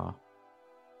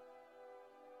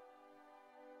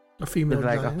A female with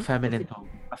like giant. a feminine tone,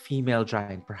 a female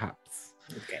giant perhaps.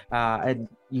 Okay. And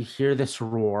you hear this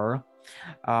roar,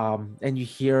 and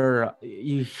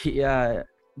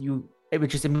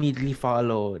which is immediately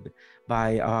followed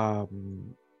by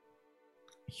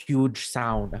huge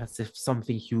sound as if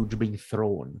something huge being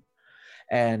thrown.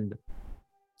 And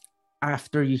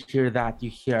after you hear that,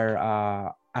 you hear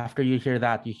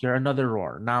another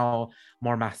roar, now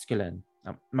more masculine,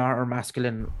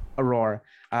 roar.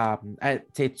 I'd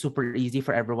say it's super easy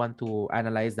for everyone to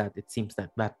analyze that. It seems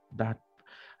that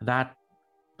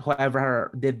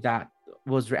whoever did that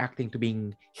was reacting to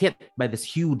being hit by this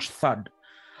huge thud.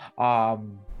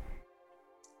 And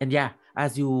yeah,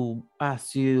 as you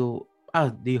do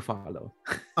you follow?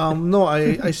 No,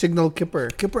 I signal Kipper.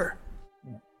 Kipper.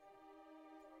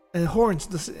 And horns.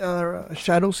 Does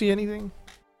Shadow see anything?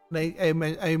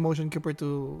 And I motion Kipper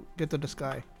to get to the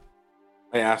sky.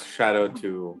 I asked Shadow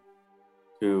to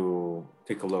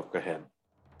take a look ahead.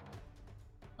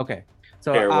 Okay,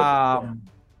 so Fair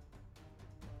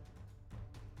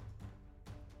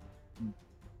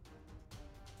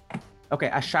okay,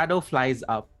 a Shadow flies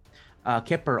up.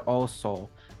 Kipper also,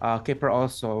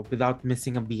 without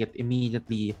missing a beat,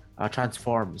 immediately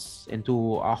transforms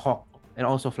into a hawk and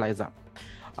also flies up.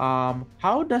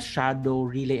 How does Shadow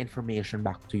relay information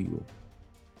back to you?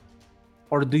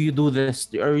 Or do you do this,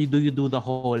 or do you do the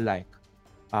whole like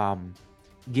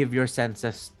give your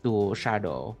senses to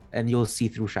Shadow and you'll see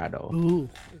through Shadow? Ooh,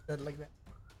 is that like that?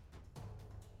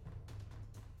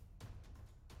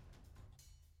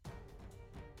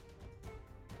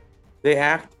 They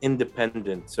act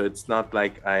independent, so it's not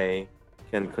like I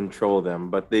can control them,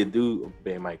 but they do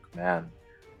obey my command.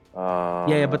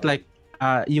 Yeah, but like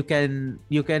you can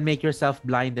make yourself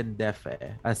blind and deaf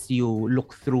as you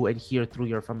look through and hear through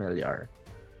your familiar.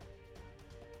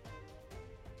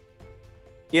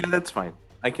 Yeah, that's fine.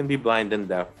 I can be blind and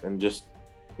deaf and just,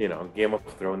 Game of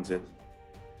Thrones it.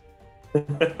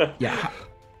 Yeah.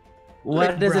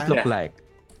 What Like does it Bran. look like?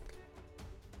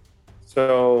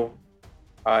 So,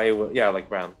 I will, like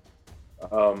Brown.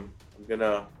 I'm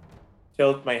gonna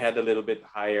tilt my head a little bit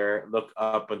higher, look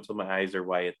up until my eyes are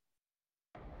white,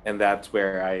 and that's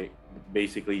where I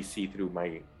basically see through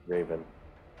my raven.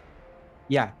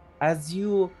 Yeah, as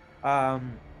you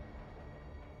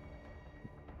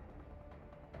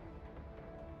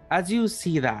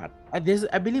see that, I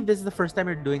believe this is the first time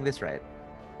you're doing this, right?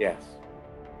 Yes.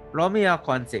 Roll me a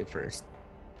con save first.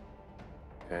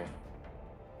 Okay.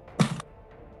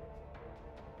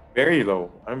 Very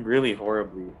low. I'm really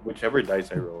horribly, whichever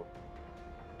dice I roll.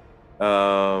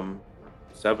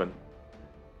 7.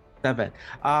 7.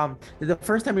 The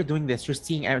first time you're doing this, you're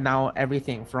seeing now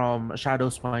everything from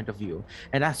Shadow's point of view,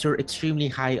 and as you're extremely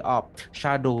high up,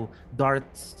 Shadow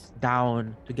darts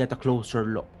down to get a closer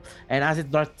look, and as it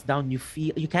darts down, you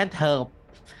can't help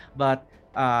but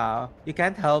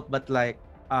like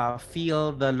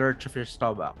feel the lurch of your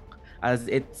stomach, as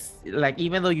it's like,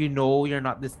 even though you're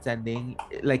not descending,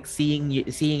 like seeing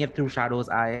it through Shadow's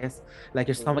eyes, like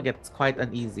your stomach gets quite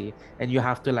uneasy, and you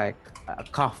have to like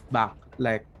cough back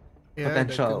like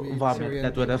potential vomit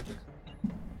that would have.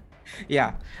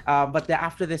 Yeah, but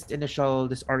after this initial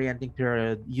disorienting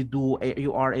period,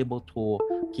 you are able to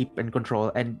keep in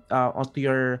control, and onto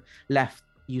your left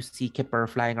you see Kipper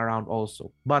flying around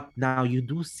also, but now you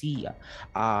do see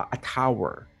a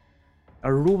tower,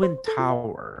 a ruined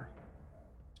tower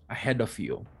ahead of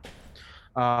you,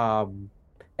 and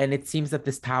it seems that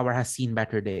this tower has seen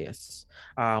better days.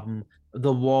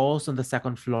 The walls on the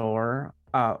second floor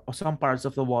some parts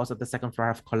of the walls at the second floor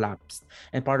have collapsed,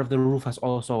 and part of the roof has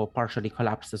also partially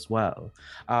collapsed as well.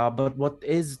 But what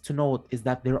is to note is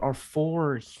that there are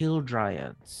four hill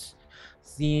giants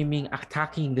seeming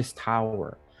attacking this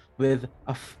tower with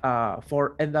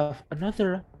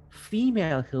another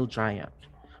female hill giant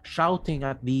shouting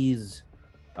at these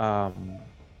um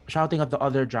shouting at the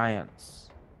other giants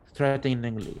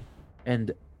threateningly,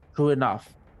 and true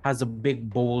enough has a big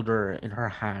boulder in her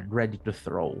hand ready to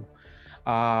throw.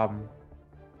 um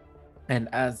and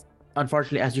as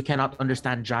unfortunately, as you cannot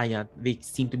understand giant, they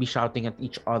seem to be shouting at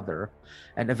each other,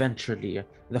 and eventually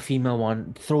the female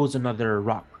one throws another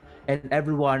rock, and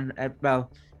everyone well,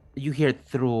 you hear it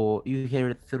through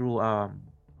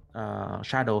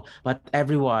shadow, but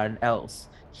everyone else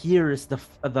hears the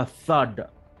thud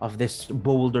of this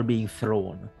boulder being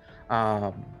thrown.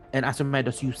 And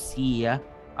Asomedos, you see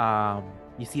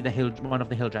one of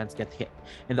the hill giants get hit,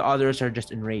 and the others are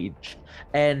just enraged.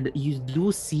 And you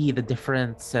do see the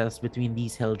differences between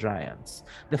these hill giants.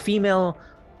 The female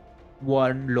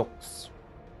one looks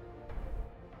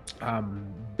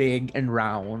big and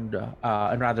round,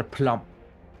 and rather plump,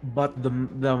 but the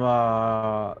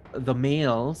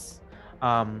males,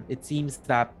 it seems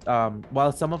that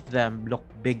while some of them look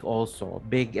big, also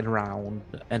big and round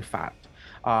and fat,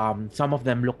 some of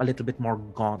them look a little bit more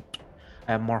gaunt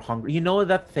and more hungry. You know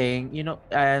that thing,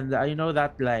 and you know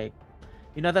that, like,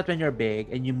 when you're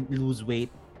big and you lose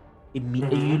weight, you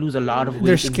lose a lot of weight.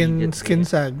 Their skin immediately.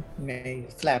 sag. May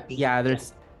flappy. Yeah,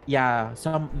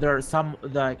 there are some,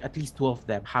 like at least two of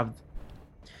them have.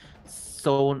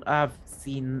 So I've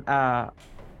seen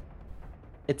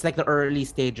it's like the early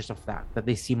stages of that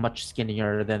they seem much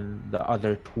skinnier than the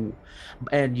other two.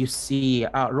 And you see,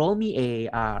 roll me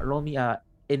a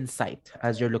insight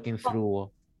as you're looking through.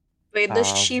 Wait,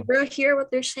 does Shibra hear what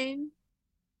they're saying?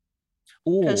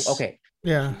 Ooh, 'Cause- okay.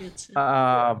 Yeah.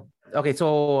 Okay,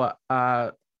 so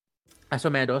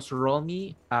Asomedos, roll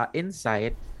me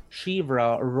insight.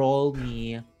 Shivra, roll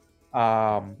me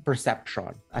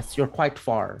perception, as you're quite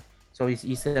far, so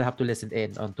you still have to listen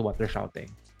in on to what they're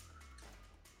shouting.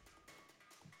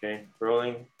 Okay,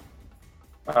 rolling.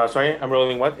 Sorry, I'm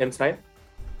rolling what? Insight?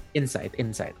 Insight.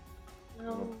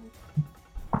 No.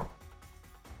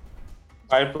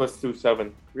 5 + 2,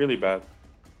 7. Really bad.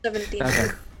 17.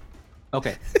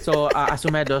 Okay. So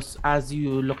Asomedos, as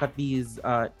you look at these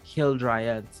hill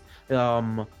giants,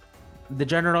 the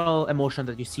general emotion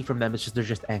that you see from them is just they're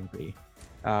just angry.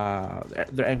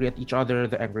 They're angry at each other.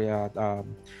 They're angry at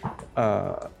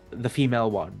the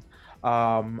female one.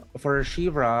 For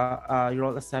Shivra, you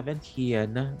roll a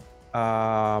 17.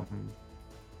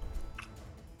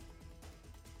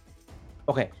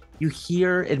 Okay, you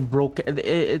hear in broken.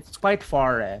 It's quite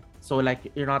far, so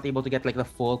like you're not able to get like the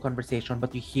full conversation,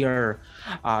 but you hear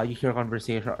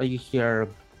conversation.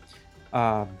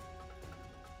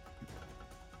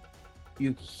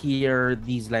 You hear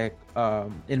these, like,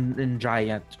 in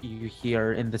giant. You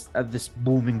hear in this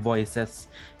booming voices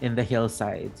in the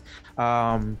hillsides.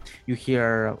 You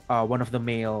hear one of the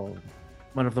male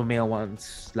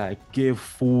ones, like, give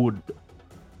food,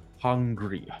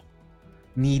 hungry,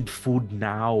 need food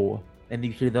now. And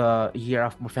you hear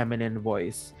a feminine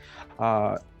voice.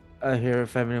 I hear a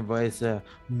feminine voice.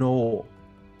 No,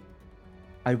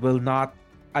 I will not.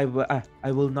 I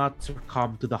will not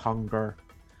succumb to the hunger.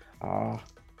 I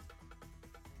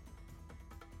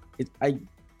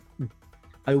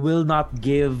will not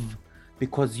give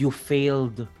because you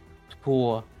failed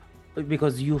to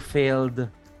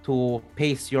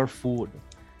pace your food.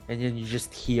 And then you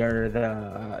just hear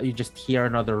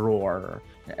another roar.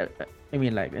 I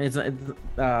mean, like, you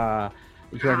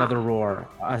hear another roar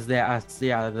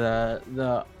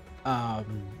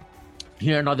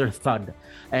hear another thud.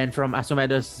 And from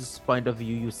Asomedos' point of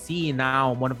view, you see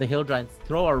now one of the hill giants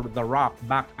throw the rock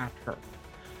back at her.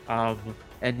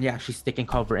 And yeah, she's taking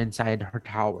cover inside her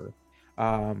tower.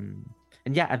 And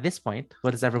yeah, at this point,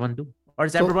 what does everyone do? Or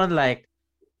is everyone like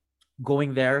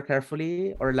going there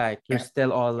carefully, or like you're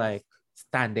still all like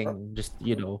standing, just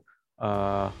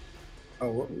we're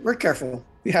careful.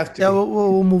 We have to. Yeah,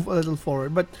 we'll move a little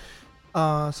forward, but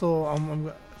I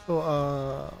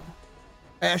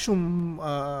assume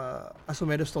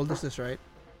Asomedos told us this, right?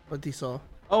 What he saw.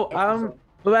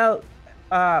 Well,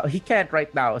 he can't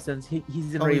right now since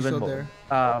he's in Raven mode.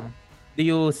 Do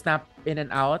you snap in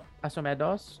and out,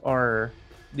 Asomedos, or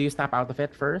do you snap out of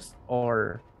it first,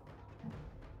 or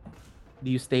do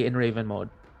you stay in Raven mode?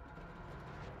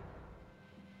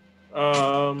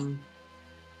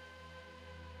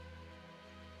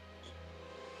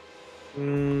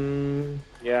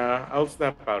 Yeah, I'll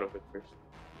snap out of it first,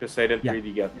 because I didn't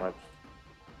really get much.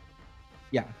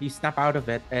 yeah, you snap out of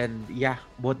it, and yeah,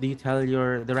 what do you tell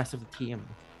the rest of the team?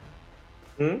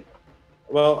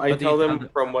 Well, I What do you tell tell them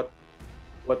from what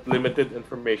limited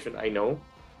information I know.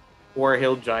 4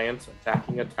 hill giants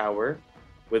attacking a tower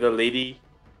with a lady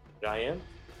giant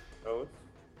host,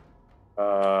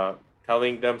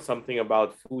 telling them something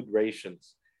about food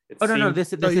rations. It Oh no, seems.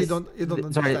 this No, you is don't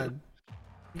sorry. understand.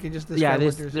 You can just Yeah, describe what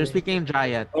you're they're saying. speaking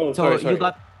giant. Oh, So sorry.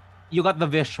 you got the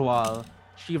visual.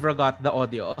 Shivra got the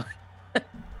audio.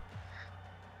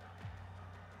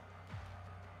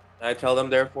 I tell them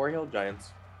there are 4 hill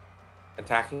giants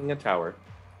attacking a tower,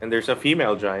 and there's a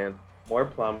female giant, more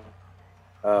plump,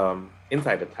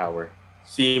 inside the tower,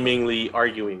 seemingly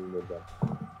arguing with them.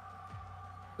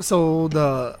 So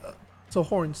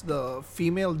Horns, the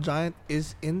female giant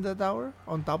is in the tower,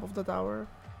 on top of the tower.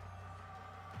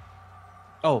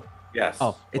 Oh, Yes.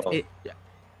 it's well, it. Yeah.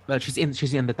 Well, she's in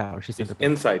the tower. She's in it's the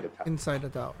tower. inside the tower. Inside the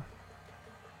tower.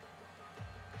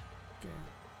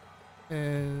 Okay.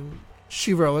 And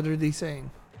Shivra, what are they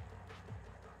saying?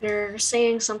 They're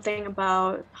saying something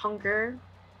about hunger,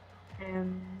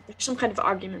 and there's some kind of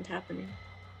argument happening.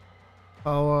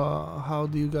 How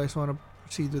do you guys want to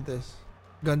proceed with this?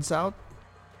 Guns out?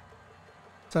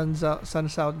 Suns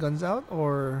out, guns out,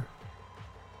 or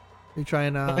you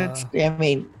trying to? I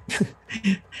mean,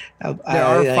 There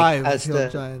are like, 5 as hill the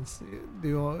giants. Do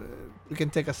you? We can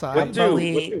take a What side. But do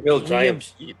we- hill we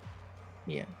giants eat?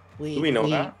 yeah, Do we know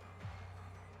that?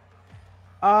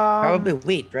 Probably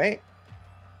wheat, right?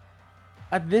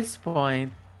 At this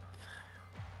point,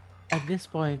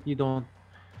 you don't.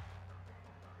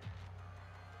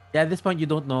 Yeah, at this point, you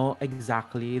don't know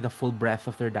exactly the full breadth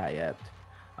of their diet.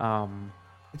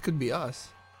 It could be us.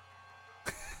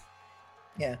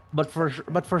 Yeah. But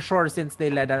for sure, since they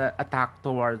led an attack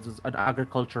towards an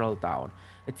agricultural town,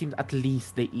 it seems at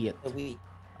least they eat. The wheat.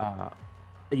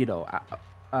 You know,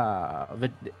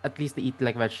 at least they eat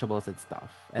like vegetables and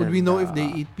stuff. Would we And, know if they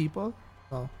eat people?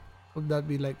 No. Would that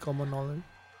be like common knowledge?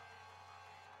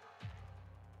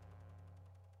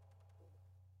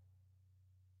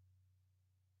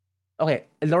 Okay,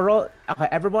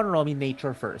 everyone roll me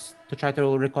nature first to try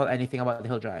to recall anything about the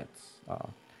hill giants. God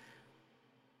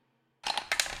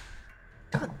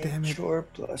damn it. Nature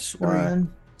plus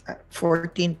 1.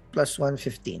 14 plus 1,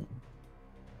 15.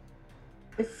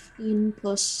 15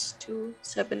 plus 2,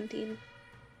 17.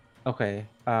 Okay,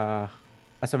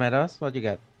 Asomeros, what you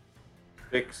get?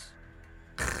 6.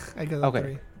 I got a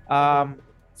Okay. 3.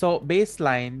 So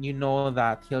baseline, you know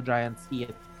that hill giants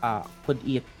could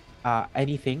eat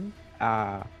anything.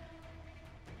 I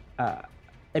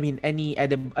mean, any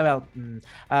edible. Well,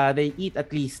 they eat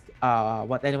at least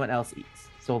what anyone else eats.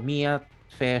 So meat,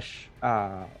 fish,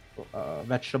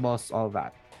 vegetables, all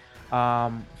that.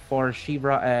 For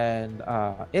Shivra and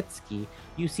Itsuki,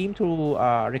 you seem to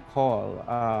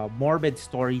recall morbid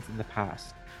stories in the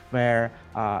past where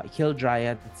hill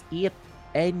giants eat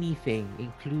anything,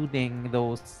 including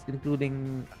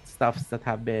stuffs that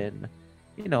have been,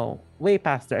 way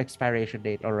past their expiration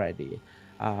date already.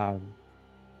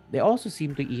 They also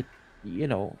seem to eat,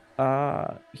 humanoids.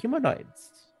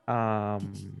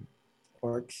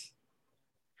 Orcs.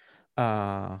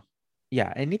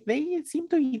 Yeah, and they seem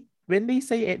to eat, when they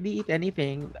say they eat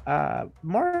anything,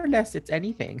 more or less it's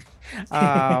anything.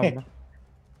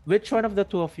 Which one of the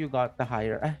two of you got the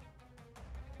higher?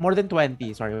 More than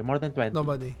 20, sorry, more than 20.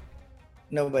 Nobody.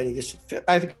 Nobody.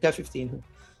 I think that's 15.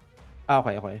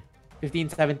 Okay. 15,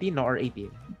 17, no, or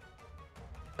 18?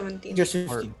 17. Just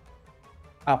 15.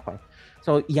 Okay.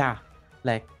 So you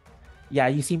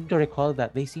seem to recall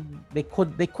that they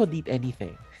could eat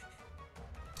anything.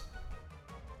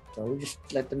 So we just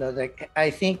let them know. Like,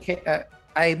 I think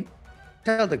I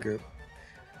tell the group.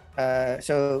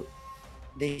 So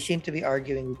they seem to be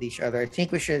arguing with each other. I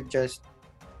think we should just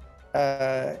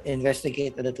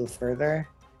investigate a little further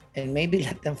and maybe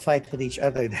let them fight with each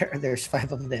other. There's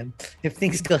 5 of them. If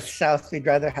things go south, we'd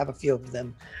rather have a few of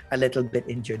them a little bit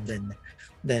injured than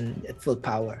at full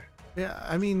power. Yeah,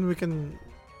 I mean, we can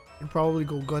probably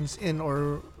go guns in,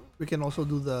 or we can also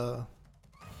do the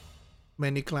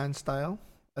many clan style.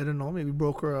 I don't know, maybe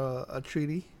broker a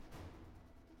treaty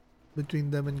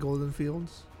between them and Golden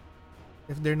Fields.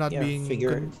 If they're not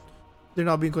they're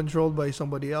not being controlled by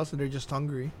somebody else and they're just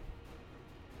hungry.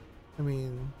 I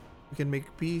mean, we can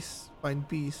make peace, find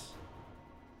peace,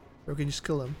 or we can just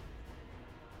kill them.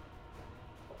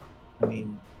 I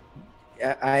mean,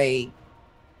 I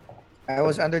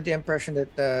was under the impression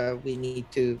that we need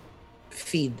to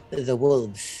feed the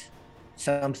wolves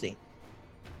something.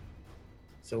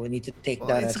 So we need to take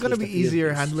that. It's gonna be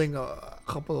easier handling a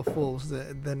couple of wolves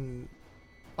than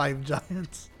 5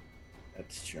 giants.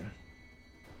 That's true.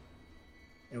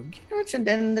 And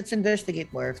then let's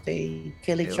investigate more. If they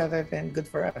kill each Yeah. other, then good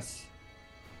for us.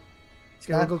 It's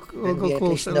Okay, not, we'll then we go at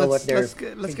least closer. know what they're Let's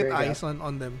get figuring eyes out.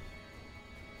 on them.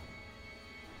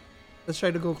 Let's try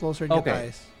to go closer and get Okay.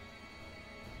 eyes.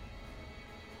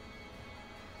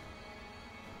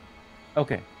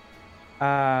 Okay.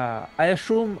 I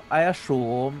assume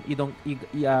you don't you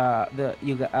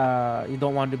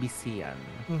don't want to be seen.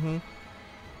 Mm-hmm.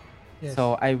 Yes.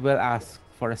 So I will ask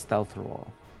for a stealth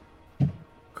roll.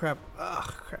 Crap. Ah,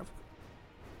 crap.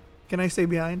 Can I stay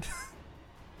behind?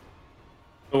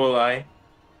 So will I.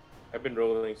 I've been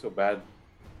rolling so bad.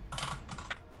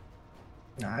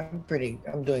 No, I'm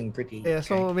doing pretty. Yeah,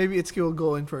 so maybe Itsuki will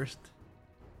go in first.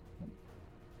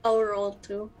 I'll roll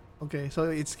too. Okay, so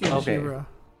Itsuki and Okay. Shivra.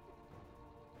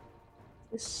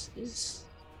 This is.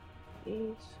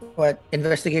 What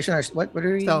investigation or what? What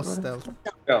are we? Stealth, what- stealth.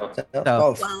 No.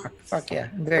 Oh, Wow. fuck yeah.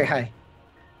 I'm very high.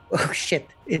 Oh, shit.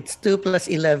 It's 2 plus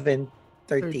 11,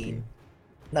 13. 13.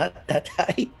 Not that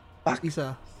high. Fuck.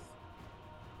 Isa.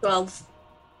 12.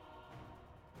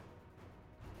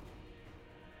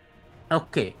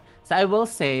 Okay. So I will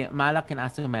say, Malak and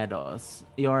Asumedos,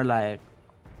 you're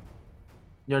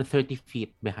 30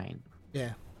 feet behind.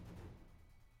 Yeah.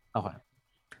 Okay.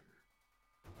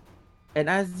 And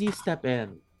as you step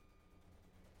in,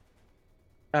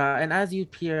 and as you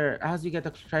try to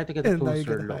get a And now you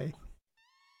closer get look. high.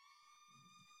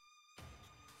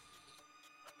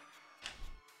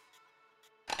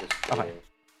 Just Okay. kidding.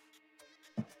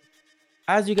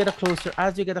 As you get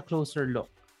a closer look,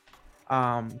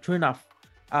 true enough,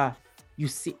 you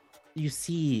see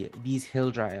these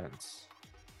hill giants.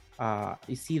 True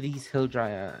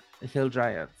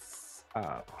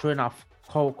enough,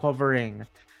 covering,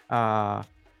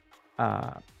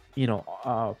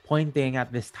 pointing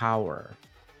at this tower,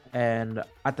 and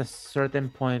at a certain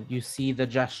point, you see the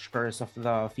gestures of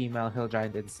the female hill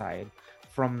giant inside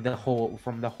from the hole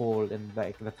in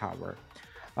the tower.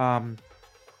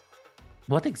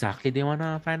 What exactly do you want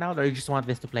to find out, or you just want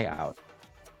this to play out?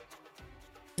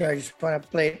 Yeah, I just want to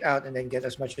play it out and then get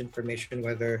as much information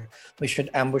whether we should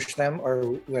ambush them or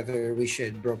whether we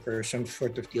should broker some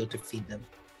sort of deal to feed them.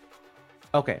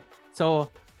 Okay, so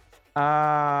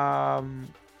they're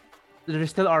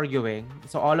still arguing.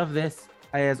 So all of this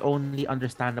is only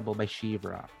understandable by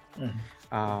Shivra.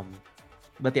 Mhm.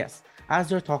 But yes, as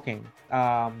they're talking,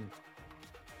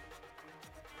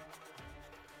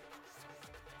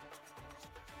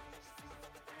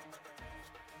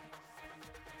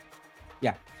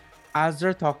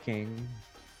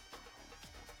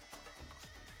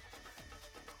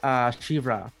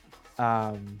 Shivra,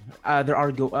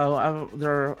 they're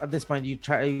they're at this point, the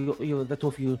two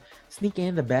of you sneak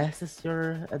in the best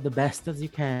as you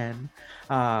can.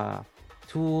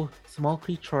 Two small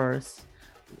creatures,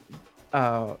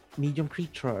 medium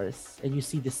creatures, and you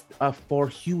see this four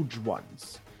huge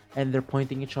ones, and they're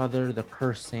pointing each other, they're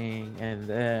cursing, and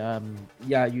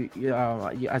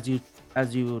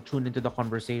as you tune into the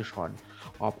conversation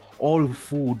of all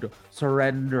food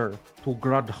surrender to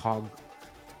Grudhog.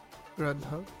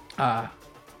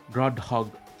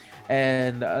 Grudhog,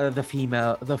 and the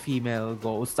female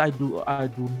goes, I do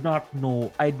not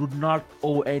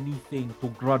owe anything to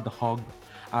Grudhog,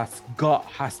 as God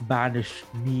has banished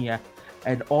me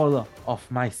and all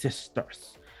of my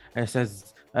sisters. And it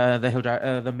says,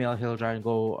 the male hill giant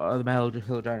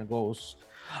goes,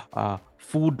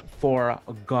 food for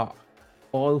God,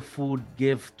 all food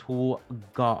give to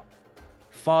God,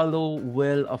 follow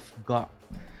will of God.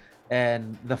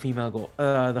 And the female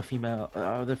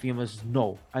says,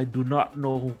 no, I do not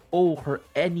owe her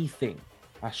anything,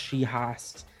 as she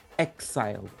has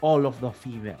exiled all of the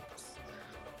females.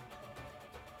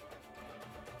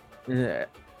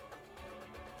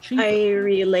 I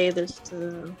relay this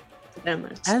to them.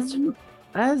 As you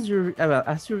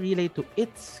relay to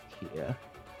Itsuki,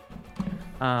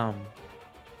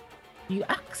 you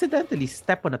accidentally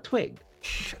step on a twig.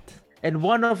 Shit. And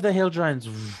one of the hill giants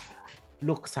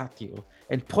looks at you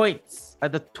and points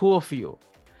at the two of you.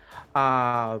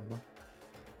 And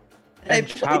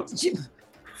shouts,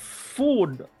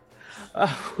 food.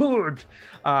 Food.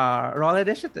 Roll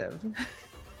initiative.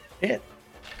 Shit.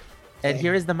 And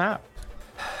here is the map.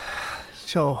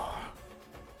 So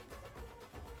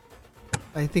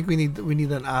I think we need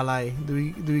an ally. Do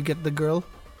we get the girl?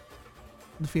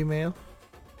 The female?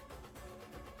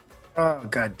 Oh,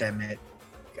 god damn it.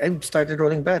 I started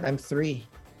rolling bad. I'm 3.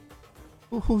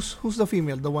 Who's the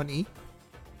female? The 1E?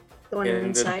 The one And then-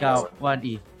 inside. Now,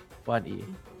 1E.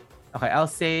 Okay, I'll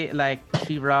say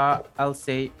Shivra. I'll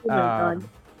say Oh my God.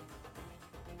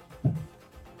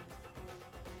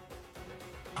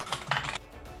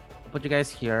 put you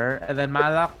guys here, and then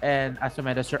Malak and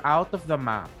Asomedus, you're out of the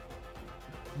map.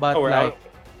 But Oh, we're like, out.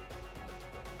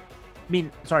 I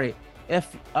mean, sorry.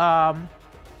 If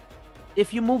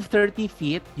you move 30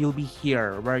 feet, you'll be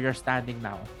here where you're standing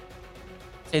now.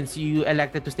 Since you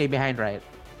elected to stay behind, right?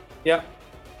 Yeah.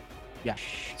 Yeah.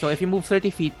 So if you move 30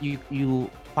 feet, you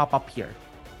pop up here.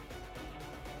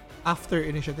 After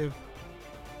initiative.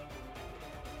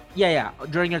 Yeah.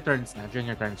 During your turns na.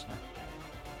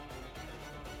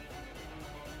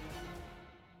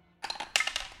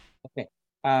 Okay.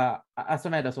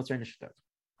 Asomedus, what's your initiative?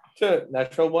 Sure.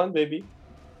 Natural 1, baby.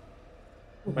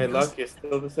 My luck is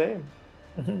still the same.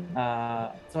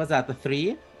 So what's that? The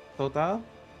 3 total?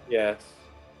 Yes.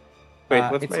 Wait,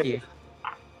 what's it's my... you.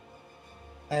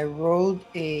 I rolled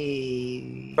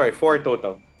a. Sorry, 4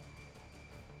 total.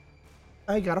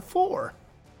 I got a 4.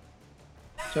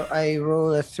 So I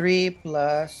roll a 3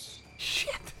 plus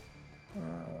Shit.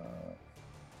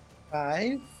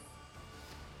 5,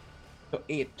 So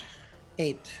 8.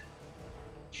 8.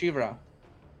 Shivra.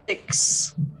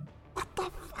 6. What the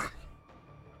fuck?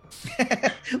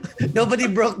 Nobody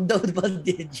broke double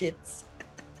digits.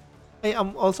 Hey,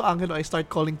 I'm also Angelo. I start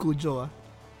calling Kujo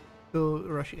to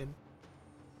rush in.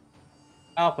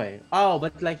 Okay. Oh,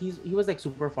 but like he was like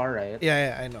super far, right?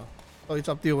 Yeah, I know. So it's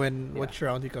up to you when which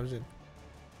round he comes in.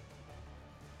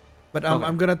 But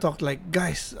I'm gonna talk like,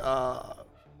 guys. I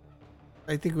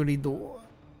think we need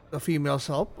the female's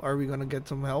help. Are we gonna get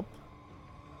some help?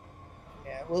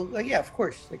 Yeah, well, yeah, of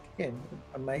course. Like again,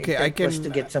 my Okay, I intent was can to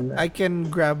get some. I can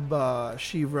grab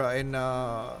Shivra and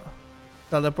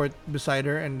teleport beside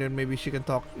her, and then maybe she can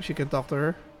talk. She can talk to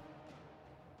her.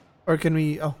 Or can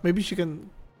we? Oh, maybe she can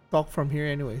talk from here,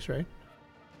 anyways, right?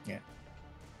 Yeah.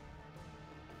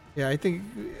 Yeah, I think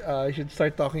I should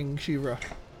start talking Shivra. to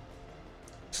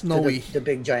Snowy, the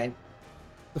big giant.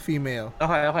 the female.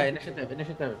 Okay.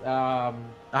 Initiative.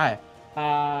 Okay.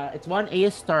 It's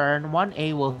 1A's turn.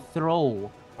 1A will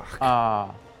throw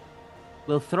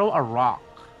a rock.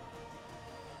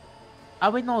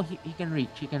 Wait, no, he can reach.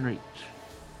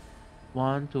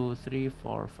 1, 2, 3,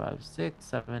 4, 5, 6,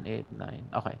 7, 8, 9.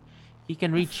 Okay. He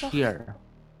can reach here.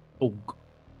 Oh.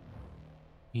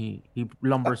 He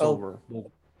lumbers Uh-oh. over.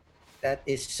 That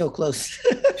is so close.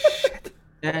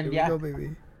 And Here we go,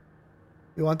 baby.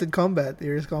 You wanted combat.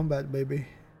 Here's combat, baby.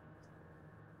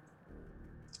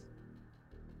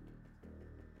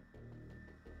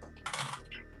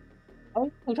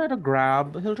 Oh, he'll try to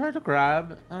grab.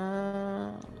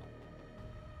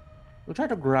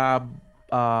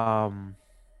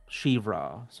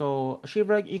 Shivra. So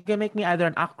Shivra, you can make me either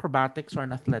an acrobatics or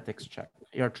an athletics check.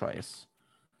 Your choice.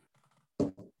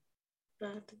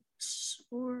 Athletics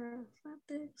or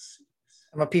athletics.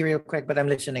 I'm a real quick, but I'm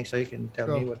listening, so you can tell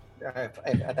me Go. what I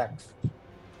attacked.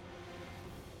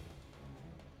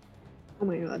 Oh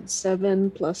my god,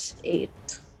 7 plus 8.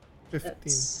 15.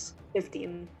 That's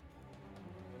 15.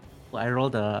 Well, I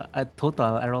rolled a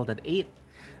total. I rolled an 8.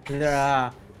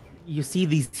 You see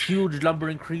these huge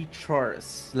lumbering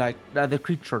creatures. Like the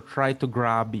creature try to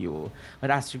grab you,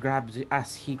 but as he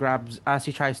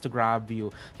tries to grab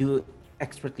you, you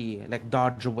expertly like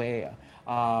dodge away.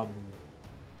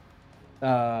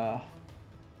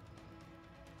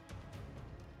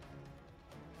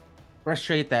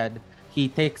 Frustrated, he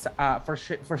takes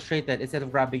frustrated, instead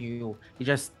of grabbing you, he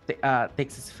just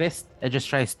takes his fist and just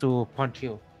tries to punch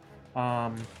you.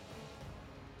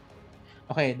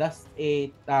 Okay, that's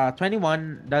a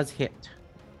 21 does hit.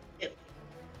 Yep.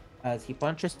 As he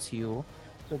punches you.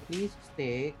 So please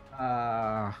take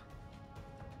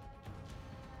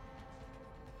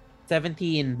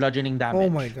 17 bludgeoning damage. Oh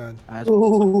my god.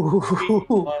 Ooh,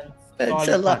 One that's solid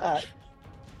a lot.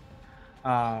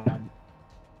 punch.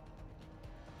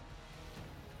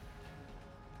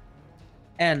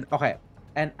 And okay,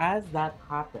 and as that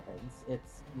happens,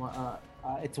 it's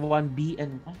 1B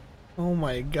and Oh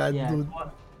my god, yeah, dude.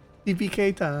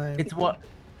 TPK time. it's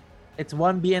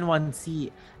 1B and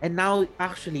 1C. And now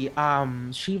actually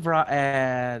Shivra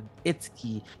and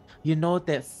Itsuki, you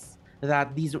notice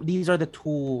that these are the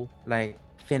two like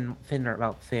thinner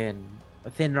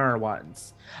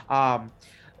ones.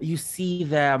 You see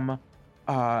them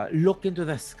look into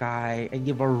the sky and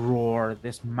give a roar,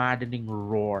 this maddening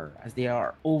roar, as they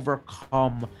are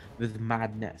overcome with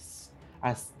madness,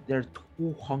 as they're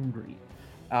too hungry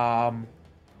to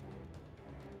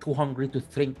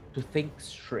think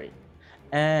straight.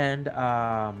 And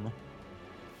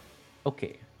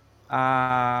okay,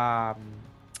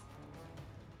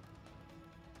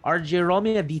 RJ, roll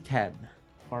me a d10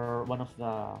 for one of the.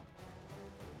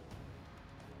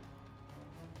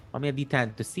 Roll me a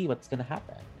d10 to see what's gonna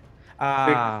happen.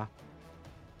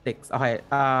 6. Okay.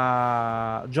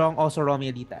 Jong, also roll me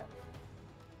a D10.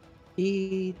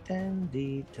 D10,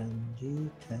 D10,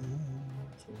 D10.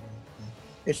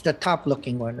 It's the top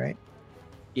looking one, right?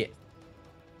 Yeah.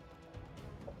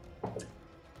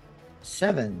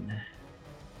 7.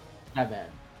 7.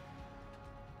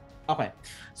 Okay.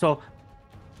 So,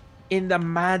 in the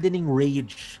maddening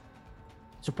rage,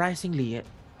 surprisingly,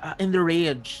 in the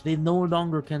rage, they no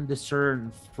longer can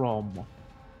discern from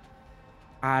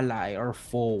ally or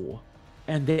foe,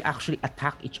 and they actually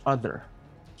attack each other.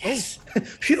 Yes.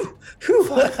 Phew. Phew.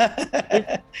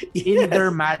 In their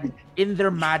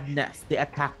Yes. madness, they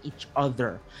attack each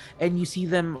other, and you see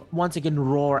them once again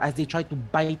roar as they try to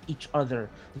bite each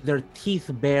other, their teeth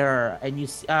bare, and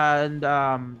it's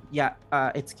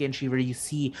Skin Shiver. You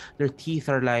see their teeth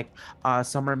are like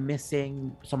some are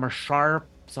missing, some are sharp,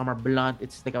 some are blunt.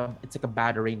 It's like a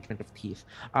bad arrangement of teeth.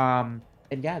 And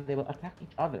yeah, they will attack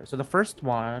each other. So the first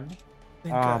one,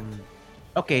 Thank God.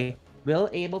 okay, will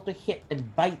able to hit and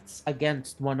bites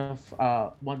against one of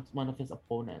his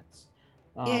opponents.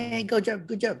 Yay, good job.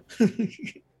 Good job.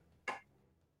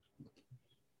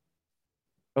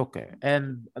 Okay,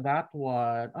 and that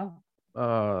one,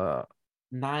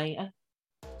 9.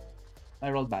 I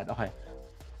rolled bad. Okay,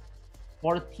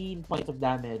 14 points of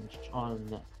damage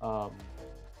on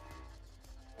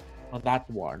that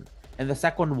one, and the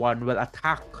second one will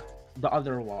attack the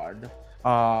other one.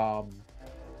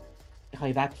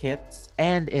 Okay, that hits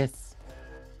and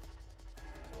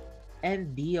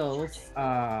deals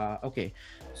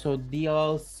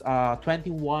deals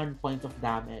 21 points of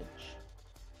damage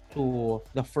to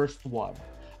the first one.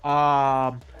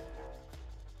 I'd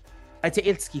say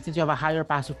Ilski, since you have a higher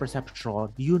passive perception,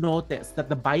 you notice that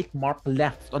the bite mark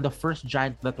left on the first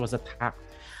giant that was attacked.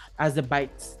 As the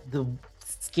bites, the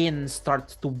skin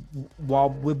starts to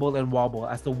wibble and wobble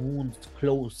as the wounds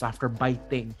close after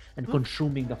biting and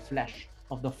consuming the flesh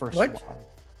of the first What? one.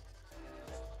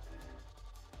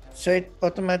 So it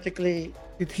automatically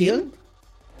It healed?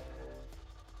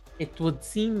 It would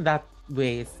seem that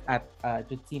way.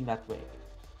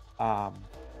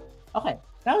 Okay,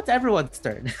 now it's everyone's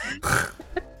turn.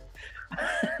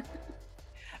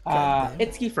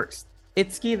 Itsuki first.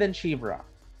 Itsuki, then Shivra.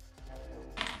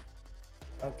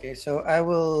 Okay, so I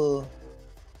will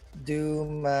do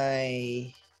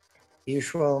my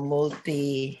usual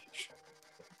multi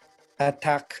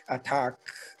attack.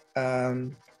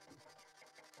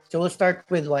 So we'll start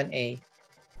with 1A.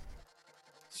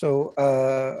 So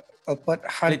I'll put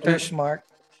Hunter's Mark.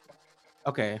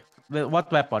 Okay.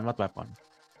 What weapon?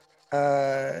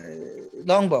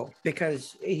 Longbow,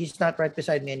 because he's not right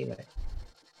beside me anyway.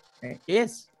 He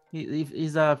is. He's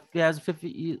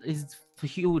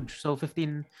huge. So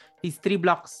 15. He's 3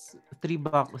 blocks. He's 3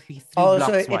 Oh, blocks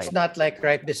so wide. it's not like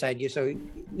right beside you. So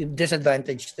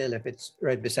disadvantage still if it's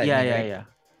right beside me. Right?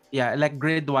 Yeah, like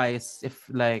grid wise, if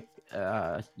like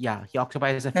he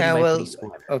occupies a 3 Yeah, by well, 3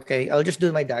 square. okay, I'll just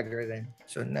do my dagger then.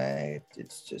 So 9,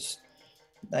 it's just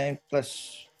 9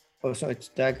 plus. Oh, so it's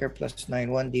dagger plus 9,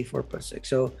 1d4 plus 6.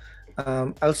 So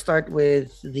I'll start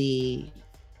with the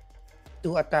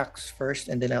 2 attacks first,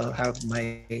 and then I'll have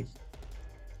my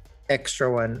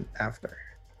extra one after.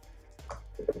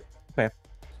 Okay.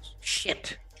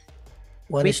 Shit.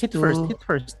 One Wait, is hit 2.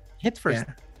 first.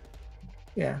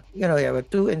 Yeah.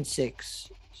 But 2 and 6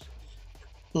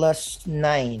 plus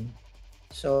 9.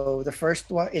 So the first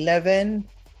one, 11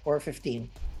 or 15.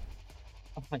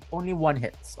 Okay, only one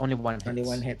hits. Only one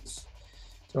hits.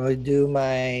 So I'll do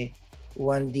my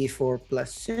 1d4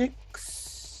 plus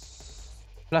 6.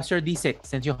 Plus your d6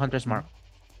 since you Hunter's Mark.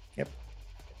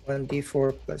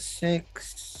 1d4 plus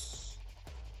 6.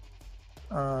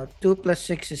 2 plus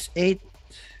 6 is 8.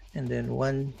 And then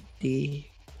 1d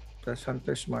plus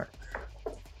Hunter's Mark.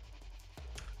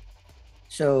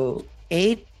 So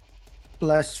 8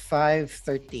 plus 5,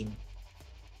 13.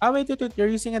 Wait. You're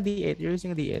using a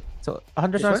d8. So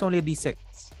Hunter's This Mark is one? only a d6.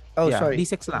 Oh, Yeah, sorry.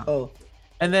 d6 lang. Oh,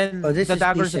 And then this the is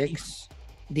dagger's a D6.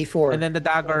 D4. and then the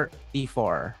dagger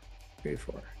d4. 3,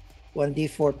 4.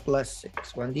 1d4 plus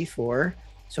 6. 1d4.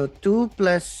 So 2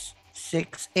 plus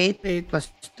 6, 8. 8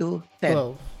 Plus 2, 10.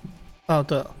 12. Oh,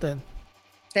 10.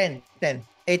 10. 10.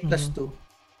 8 plus Mhm. 2.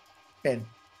 10.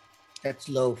 That's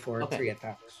low for Okay. 3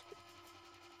 attacks.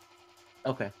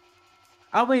 Okay.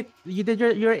 Wait.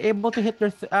 You're able to hit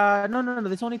your. No.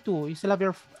 There's only 2. You still have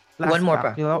your last One more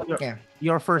attack. pa. Yeah.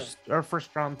 Your first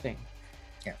round thing.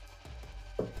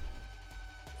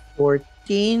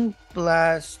 14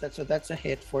 plus, that's a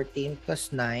hit. 14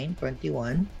 plus 9,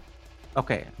 21.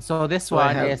 Okay. So this So I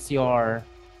one have is your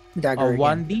Dagger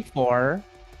again. 1d4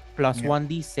 plus Yeah.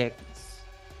 1d6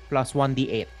 plus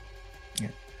 1d8.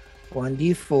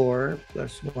 1d4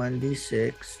 plus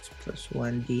 1d6 plus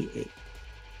 1d8.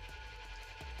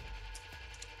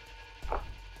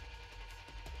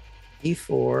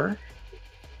 D4.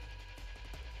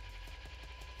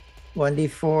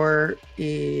 1d4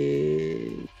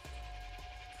 is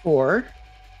 4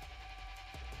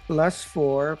 plus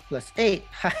 4 plus 8.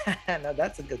 Now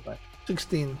that's a good one.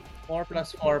 16. 4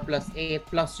 plus 4 plus 8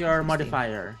 plus your 16.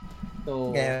 modifier.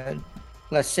 So Yeah,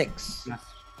 plus 6. plus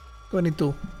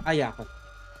 22. yeah.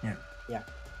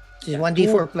 It's Yeah.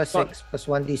 1d4 plus So- 6 plus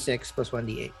 1d6 plus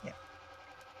 1d8. Yeah.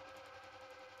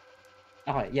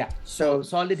 Okay, yeah. So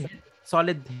Solid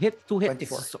hit, 2 hits.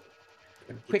 24. So,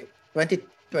 quick. 20,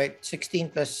 right, 16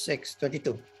 plus 6,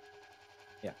 22.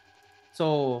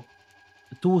 So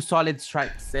 2 solid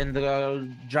strikes and the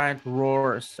giant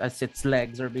roars as its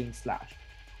legs are being slashed.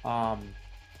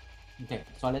 Okay,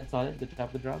 solid. Good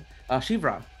job.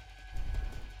 Shivra.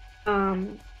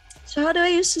 So how do I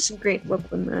use this great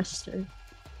weapon master?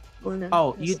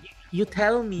 Oh, you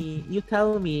tell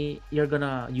me you're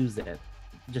gonna use it.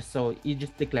 Just so you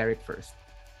just declare it first.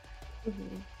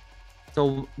 Mhm.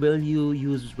 So will you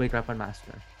use Great Weapon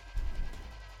Master?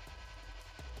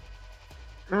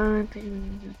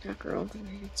 Attack roll.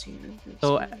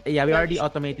 So yeah, we already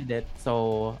automated it.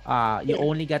 So you Yeah.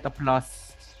 only get a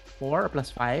 +4 or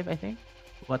 +5, I think.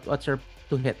 What's your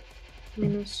to hit?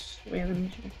 Wait, let me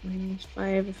check.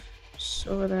 -5.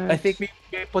 So that I think we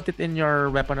put it in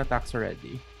your weapon attacks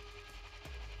already.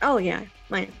 Oh yeah,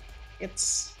 mine.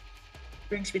 It's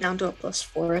brings me down to a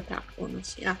 +4 attack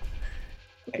bonus. Yeah.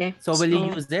 Okay. So will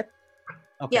you use it?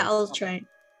 Okay. Yeah, I'll try.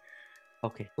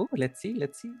 Okay. Oh, let's see.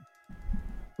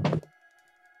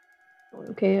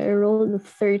 Okay, I rolled a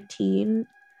 13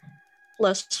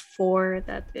 plus 4.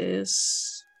 That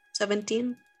is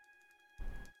 17.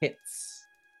 Hits.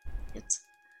 It's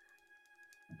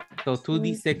So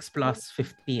 2d6 plus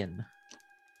 15.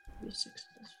 6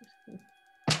 plus 15.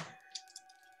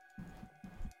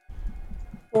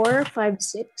 4, 5,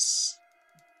 6.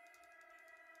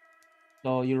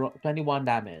 So you roll 21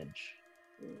 damage.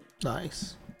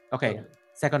 Nice. Okay.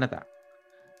 Second attack.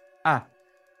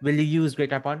 Will you use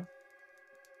Great Weapon?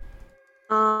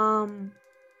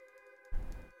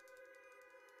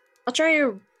 I'll try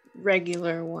a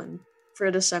regular one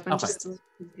for the second, Okay. just to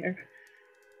compare.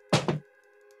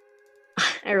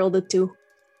 I rolled a 2.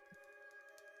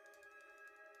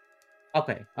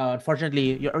 Okay.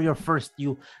 Unfortunately, your first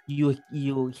you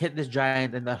hit this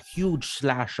giant and a huge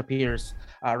slash appears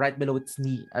right below its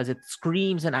knee as it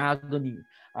screams in agony.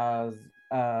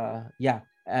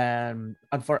 And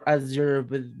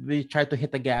we try to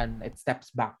hit again, it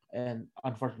steps back and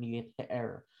unfortunately you hit the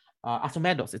air.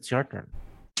 Asomedos, it's your turn.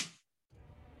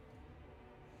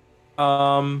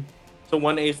 So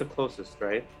 1A is the closest,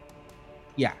 right?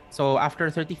 Yeah. So after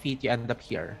 30 feet, you end up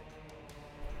here.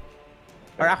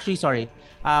 Or actually, sorry.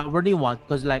 Where do you want?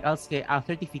 Because like I'll say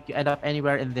 30 feet, you end up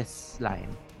anywhere in this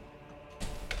line.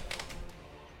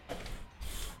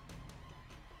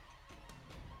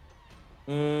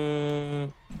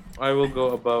 I will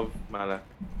go above Malak,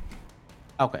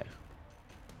 Okay.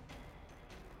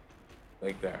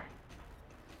 like there.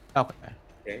 Okay.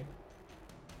 Okay.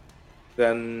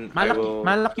 Then I will.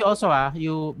 Malak you also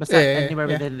you basta anywhere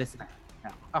within this line.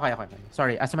 Yeah. Okay.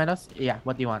 Sorry, Asmenos? Yeah,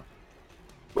 what do you want?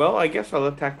 Well, I guess I'll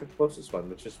attack the closest one,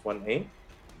 which is 1A.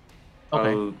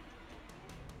 Okay. I'll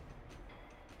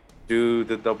do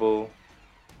the double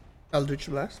Eldritch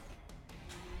Blast.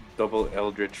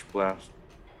 Eldritch Blast.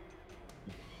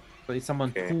 So it's someone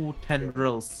Okay. 2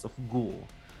 tendrils of ghoul.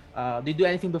 Did you do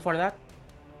anything before that?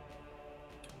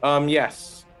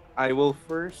 Yes. I will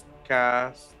first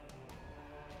cast.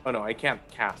 Oh no, I can't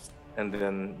cast and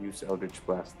then use Eldritch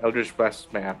Blast. Eldritch Blast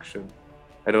is my action.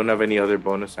 I don't have any other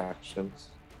bonus actions.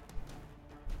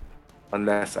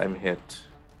 Unless I'm hit.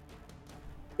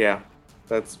 Yeah,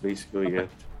 that's basically Okay.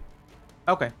 it.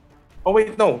 Okay. Oh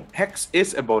wait, no. Hex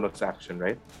is a bonus action,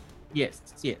 right? Yes.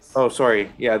 Oh,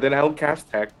 sorry. Yeah, then I'll cast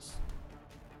Hex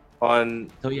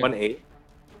on So, yeah. 1A.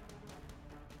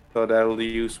 So that'll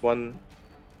use one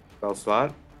spell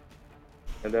slot.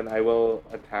 And then I will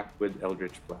attack with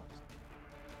Eldritch Blast.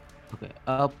 Okay.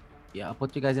 I'll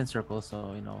put you guys in circles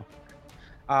so you know.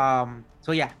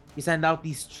 So yeah, you send out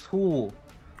these 2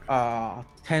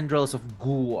 tendrils of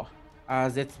goo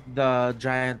as it's the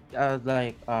giant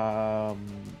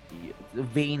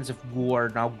veins of goo are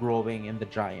now growing in the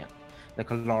giant like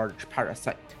a large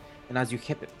parasite, and as you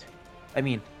hit it,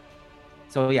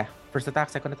 so yeah, first attack,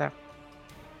 second attack.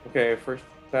 Okay, first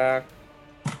attack.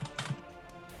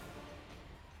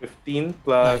 15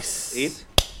 plus Nice. 8,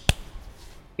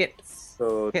 Hits.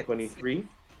 so Hits. 23.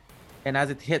 and as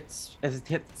it hits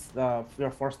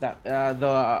your force that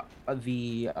the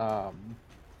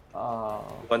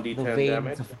 1d10 veins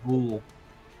damage. of Wu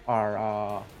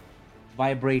are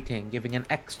vibrating, giving an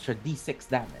extra d6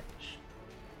 damage.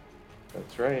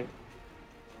 That's right.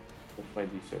 That's my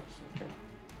d6. Okay.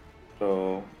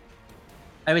 So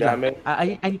I wait lang. damage.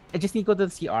 I just need to go to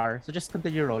the CR, so just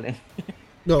continue rolling.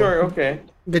 Go. Sure. Okay.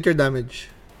 Get your damage.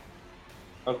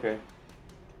 Okay.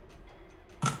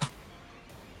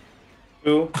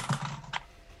 2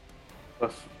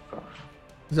 plus. Gosh.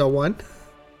 Is that 1?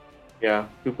 Yeah.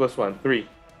 2 plus 1. 3.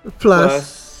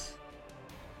 Plus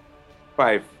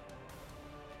 5.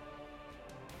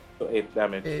 So 8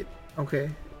 damage. 8.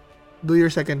 Okay. Do your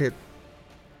second hit.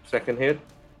 Second hit.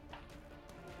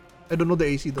 I don't know the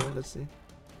AC though. Let's see.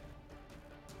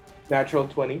 Natural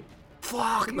 20.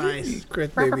 Fuck, nice.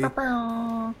 Crit, baby.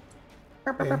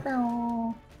 Okay.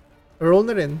 Roll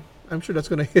na rin. I'm sure that's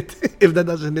gonna hit. If that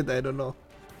doesn't hit, I don't know.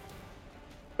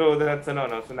 So that's a no.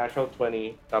 So natural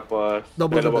 20. Tapos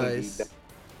Double the dalawang dice. D10.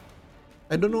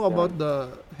 I don't know about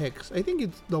the hex. I think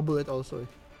it's double it also.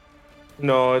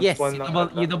 No, it's Yes, one.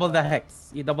 you double the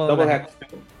hex. You double Double the hex.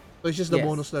 So it's just the Yes.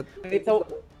 bonus that Wait,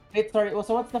 sorry.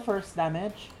 So what's the first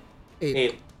damage? 8.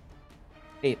 8.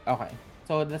 8. Okay.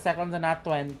 So the second one nat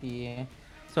 20.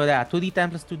 So yeah, 2d10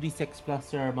 plus 2d6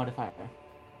 plus your modifier.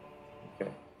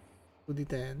 Okay.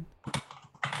 2d10.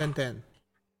 10, 10.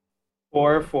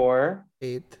 4, 4,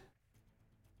 8.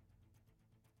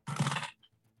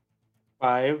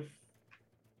 5.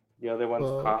 The other one's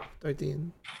 12, cock.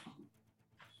 13.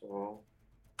 So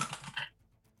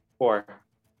 4.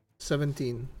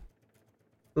 17.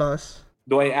 Plus.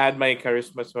 Do I add my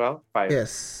charisma as well? 5.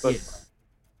 Yes. Plus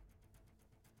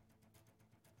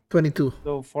 22.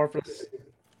 So 4 plus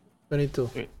 22.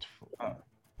 wait.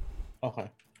 Okay.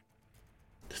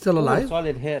 Still Ooh, alive?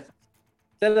 solid hit.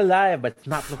 Still alive, but it's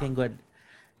not looking good.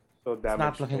 So It's damage.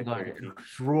 not looking by good. 30.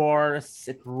 It roars.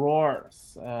 It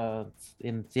roars.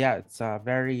 It's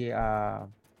very yeah.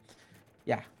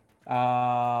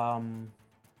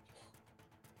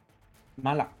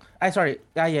 Malak. Sorry.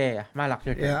 Yeah. Malak,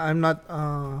 your turn. Yeah, I'm not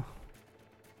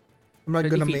 30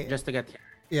 gonna feet make. just to get here.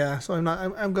 Yeah, so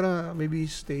I'm gonna maybe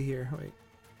stay here. Wait.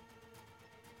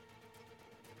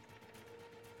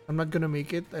 I'm not gonna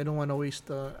make it. I don't want to waste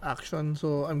the action,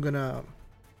 so I'm gonna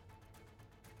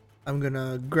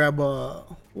grab a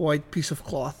white piece of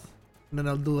cloth, and then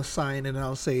I'll do a sign, and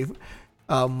I'll say,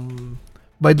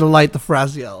 by the light of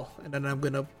Raziel, and then I'm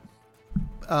gonna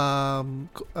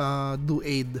do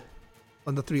aid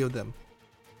on the 3 of them.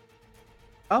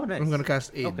 Oh, nice. I'm gonna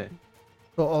cast aid. Okay.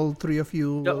 So all 3 of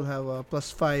you Yep. will have a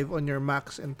 +5 on your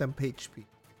max and temp HP.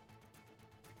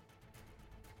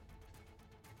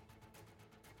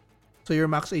 So your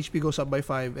max HP goes up by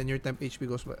 5 and your temp HP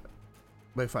goes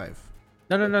by 5.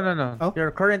 No. Oh?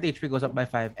 Your current HP goes up by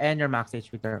 5, and your max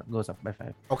HP goes up by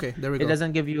 5. Okay, there we It go.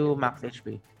 doesn't give you max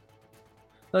HP.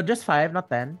 So just 5, not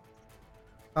 10.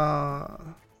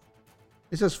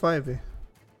 It says 5 eh.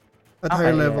 At Okay,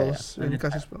 higher yeah. levels when you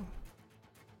cast a spell.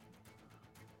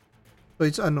 So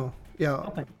it's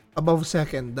Okay. above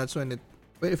second, that's when it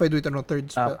if I do it on a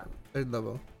third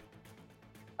level.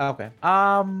 Okay.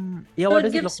 Yeah. So What it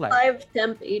does it gives look like? 5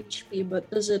 temp HP, but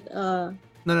does it No.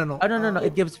 Oh, no.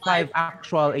 It gives 5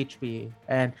 actual HP,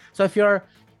 and so if you're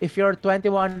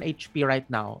 21 HP right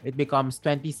now, it becomes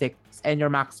 26, and your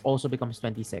max also becomes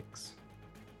 26.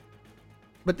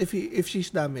 But if she's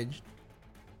damaged,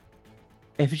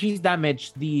 If she's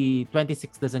damaged, the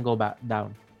 26 doesn't go back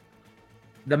down.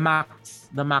 The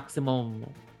maximum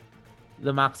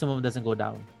doesn't go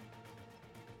down.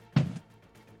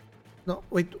 no,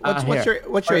 wait, Here.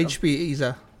 what's your HP,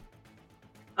 Isa?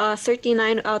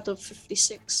 39 out of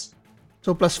 56.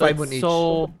 So plus 5 on each,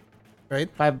 So right?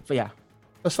 5, yeah.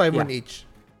 Plus 5 on yeah. each.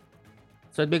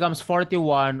 So it becomes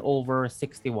 41 over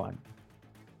 61.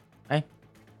 Okay?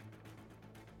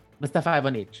 Basta 5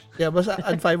 on each. Yeah, but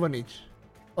add 5 on each.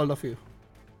 All of you.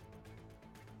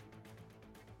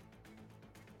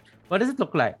 What does it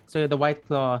look like? So the white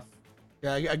cloth.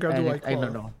 Yeah, I grab the and white I claw.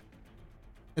 don't know.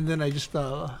 And then I just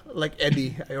like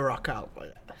Eddie, I rock out.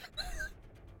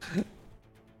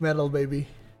 Metal baby.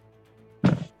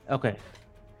 Okay.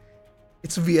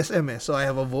 It's VSM, so I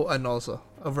have and also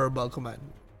a verbal command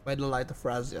by the light of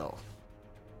Raziel.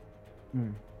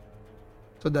 Hmm.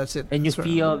 So that's it. And you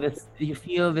That's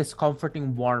feel this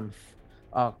comforting warmth.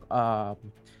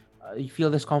 You feel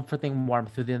this comforting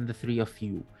warmth within the 3 of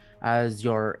you as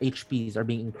your HPs are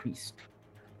being increased.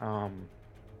 bonus.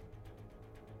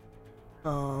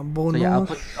 So yeah, I'll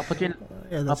put you in.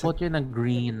 Yeah, I'll that's it. put you in a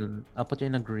green. I'll put you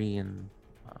in a green.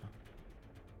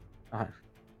 Okay.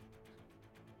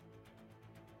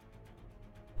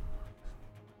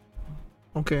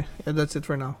 Okay, yeah, that's it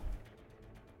for now.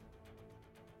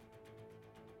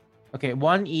 Okay,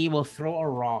 1E will throw a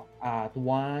rock at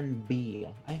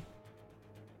 1B.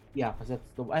 Yeah, because that's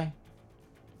the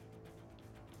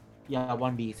yeah,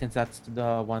 1B, since that's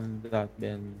the one that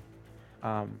been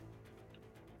um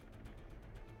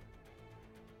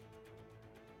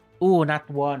ooh, not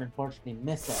one, unfortunately,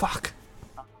 miss it. Fuck.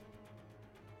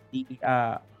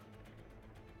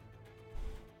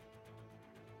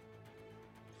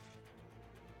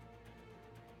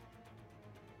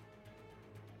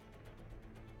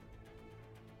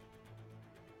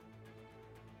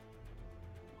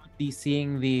 The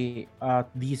seeing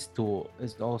these two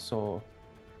is also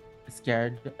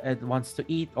scared. It wants to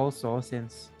eat also,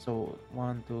 since so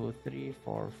 1 2 3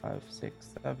 4 5 6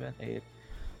 7 8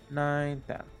 9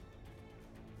 10.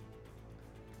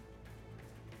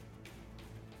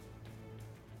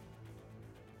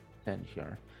 10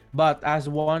 here. But as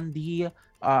 1D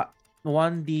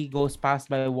 1D goes past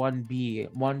by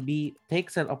 1B, 1B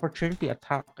takes an opportunity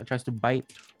attack and tries to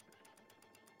bite.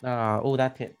 Oh,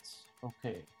 that hits.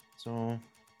 Okay. So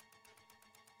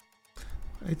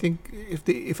I think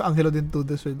if Angelo didn't do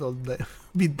this, we'd all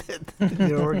be dead.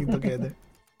 They were working together.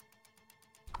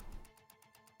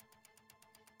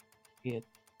 hit.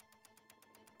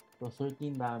 So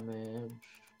 13 damage.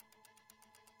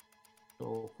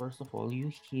 So first of all,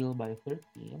 you heal by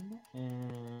 13,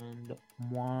 and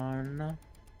 1D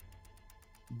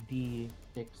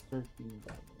takes 13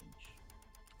 damage.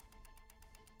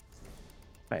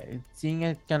 Right. Seeing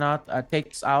it cannot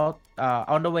takes out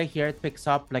on the way here, it picks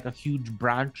up like a huge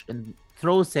branch and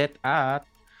throws it at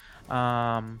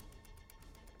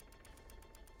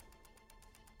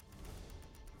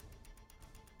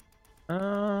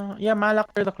yeah, Malak,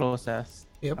 you're the closest.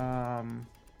 Yep.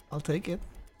 I'll take it.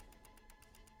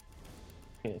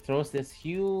 Okay, it throws this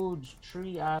huge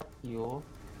tree at you.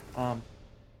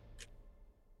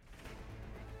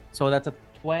 So that's a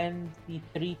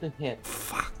 23 to hit.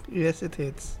 Fuck. Yes, it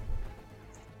hits.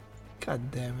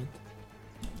 God damn it.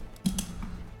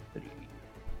 3.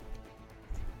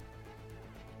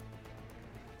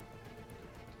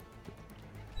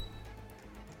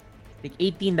 Take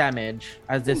 18 damage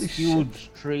as this Holy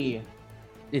huge tree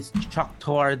is chucked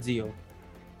towards you.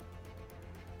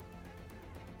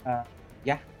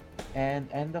 Yeah, and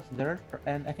end of their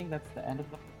and I think that's the end of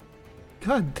the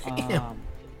God damn.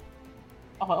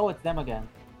 oh, it's them again.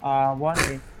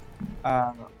 1A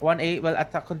 1A will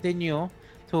attack, continue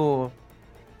to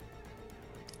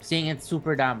seeing it's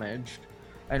super damaged,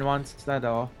 and once that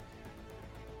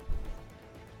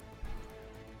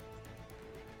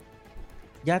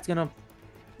yeah, it's gonna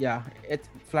it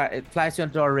flies you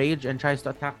into a rage and tries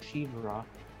to attack Shivra.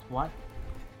 What?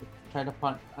 Try to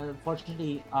punch.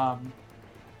 Unfortunately,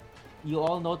 you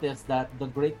all notice that the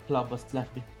Great Club was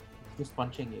left just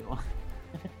punching you.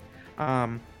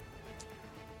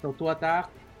 So to attack,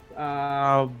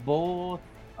 both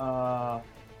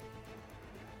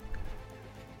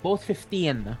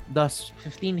 15. Does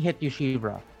 15 hit you,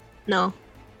 Shivra? No.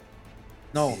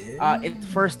 No.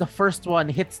 The first one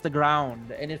hits the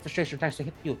ground, and in frustration tries to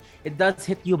hit you. It does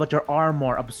hit you, but your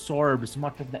armor absorbs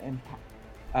much of the impact,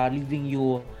 leaving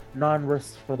you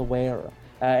non-risk for the wearer.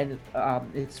 And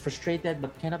it's frustrated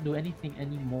but cannot do anything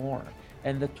anymore.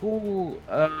 And the two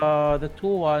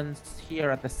ones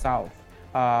here at the south,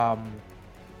 Tubax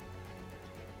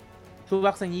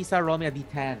and Yisa, roll me a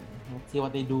D10. Let's see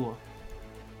what they do.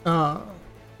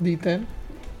 D10.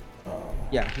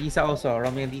 Yeah, Yisa also,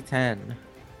 roll me a D10.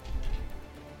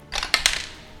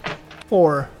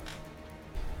 4.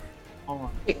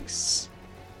 6.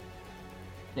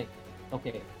 6.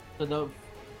 Okay. So the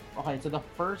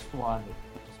first one.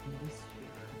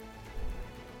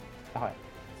 Okay.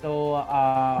 So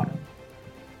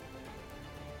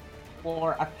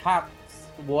for attacks,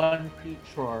 one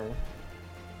creature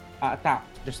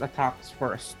attacks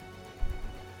first.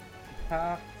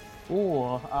 Attack.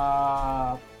 Ooh,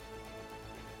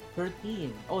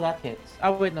 13. Oh, that hits.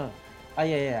 Oh wait, no.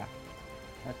 Yeah.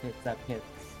 That hits.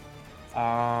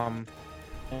 And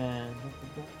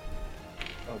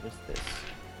just this.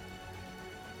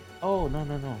 Oh, no.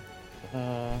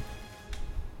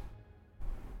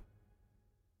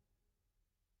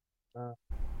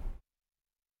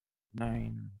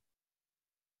 9.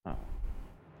 Oh.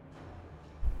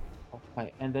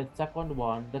 Okay, and the second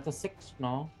one, that's a 6,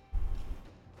 no?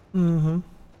 Mm-hmm.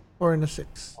 4 and a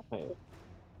 6.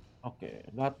 Okay.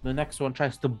 The next one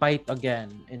tries to bite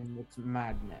again in its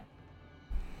madness.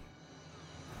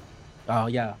 Oh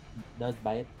yeah, does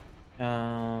bite.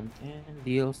 And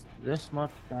deals this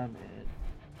much damage.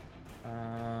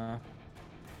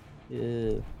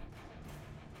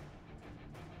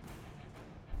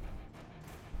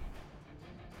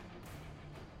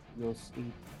 Those 8.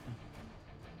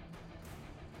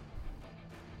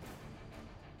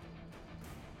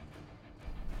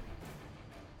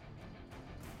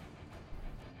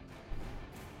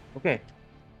 Okay.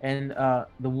 And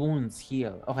the wounds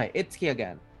heal. Okay, it's here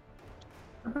again.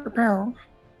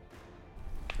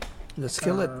 Let's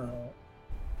kill it.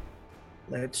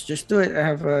 Let's just do it. I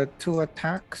have 2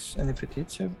 attacks, and if it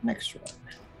hits, I have next one.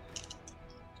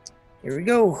 Here we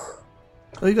go.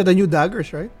 Oh, you got the new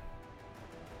daggers, right?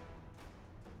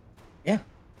 Yeah.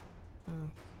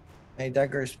 My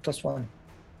dagger is +1.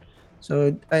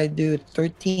 So I do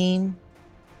 13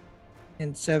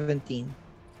 and 17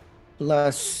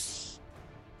 plus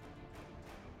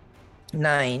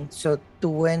 9. So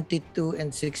 22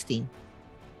 and 16.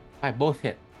 I both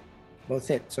hit. Both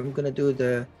hit. So I'm gonna do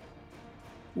the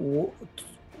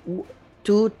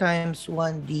 2 times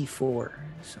 1d4.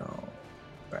 So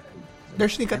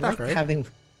There's sneak I attack, like right? having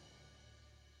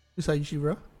Besides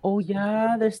Shivra. Oh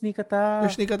yeah, there's sneak attack.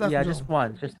 There's sneak attack Yeah, as just well.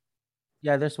 one.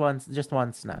 Just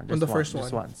once now. Just the one, first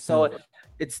just one. once. So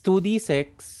it's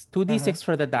 2d6, 2d6 Uh-huh.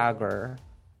 for the dagger.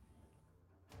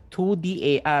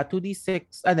 2d8,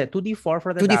 2d6, no, 2d4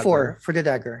 for the 2d4 dagger. for the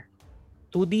dagger.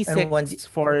 2d6 And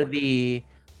 1d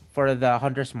for the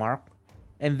hunter's mark,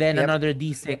 and then Yep. another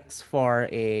d6 for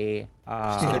a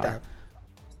Sneak attack.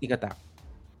 sneak attack.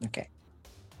 Okay.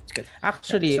 It's good.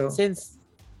 Actually, So- since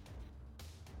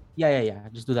yeah,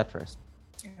 just do that first.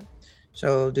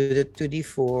 So do the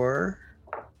 2d4.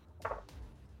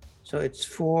 So it's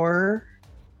 4,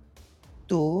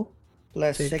 2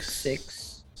 plus 6,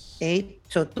 6, 8.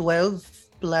 So 12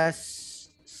 plus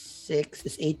 6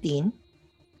 is 18.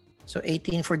 So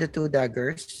 18 for the 2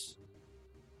 daggers.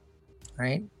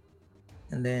 Right?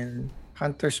 And then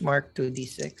Hunter's Mark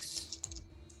 2d6.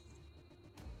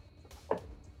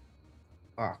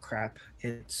 Oh crap.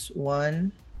 It's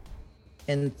 1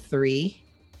 and 3.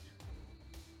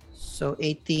 So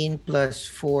 18 plus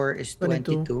 4 is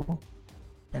 22.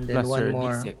 And then Plus one your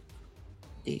more d6.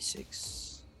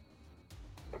 d6.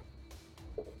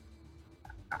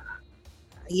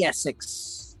 Yeah,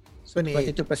 6. 28.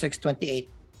 22 plus 6, 28.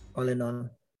 All in all.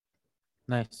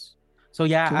 Nice. So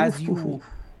yeah, Ooh.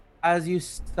 as you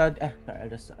study, I'll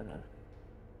just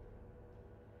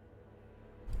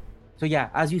So yeah,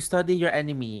 as you study your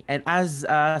enemy, and as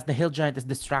the hill giant is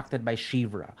distracted by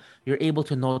Shivra, you're able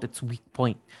to note its weak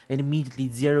point and immediately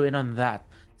zero in on that,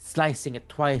 slicing it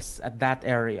twice at that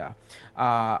area.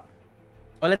 Well,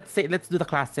 let's do the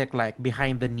classic like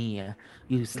behind the knee.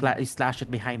 You slash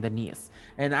it behind the knees,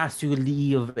 and as you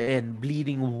leave in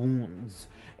bleeding wounds,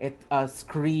 it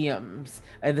screams,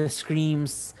 and the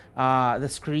screams die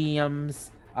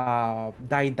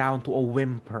down to a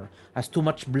whimper as too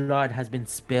much blood has been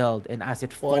spilled, and as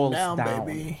it One falls down, down,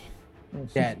 baby.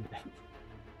 dead.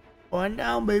 One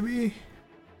down, baby.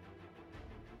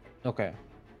 Okay.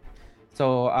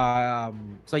 So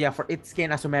yeah, for Itsuki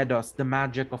and Asumedos, the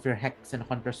magic of your Hex and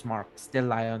Hunter's Mark still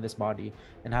lie on this body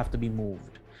and have to be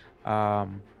moved.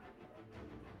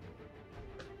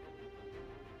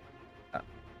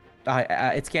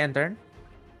 Itsuki and turn.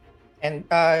 And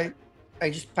I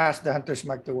just passed the Hunter's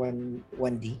Mark to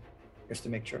 1d just to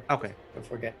make sure. Okay. Don't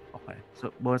forget. Okay.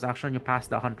 So bonus action, you pass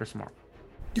the Hunter's Mark.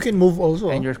 You can move also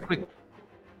And you're quick.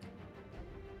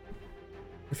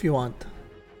 if you want.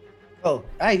 Oh,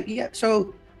 yeah.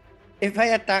 So if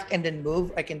I attack and then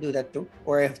move, I can do that too,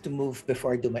 or I have to move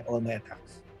before I do all my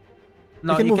attacks.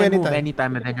 No, can you move can move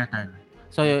anytime. anytime within your turn.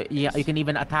 So yeah, you can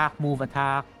even attack,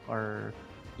 or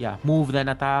move then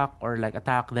attack, or like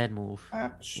attack then move.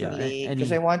 Actually, any-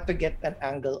 because I want to get an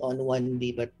angle on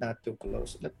 1d, but not too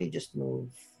close. Let me just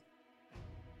move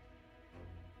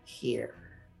here.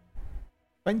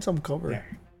 Find some cover.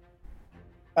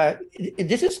 There.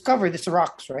 This is covered. This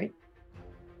rocks, right?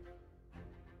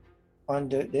 On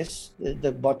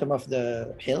the bottom of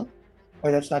the hill,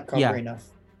 or that's not cover Yeah. enough.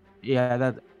 Yeah,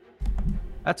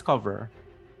 that's cover.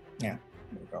 There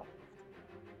we go.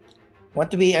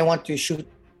 I want to shoot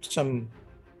some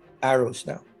arrows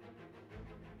now.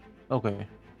 Okay.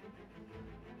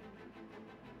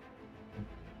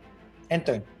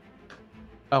 Enter.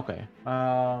 Okay.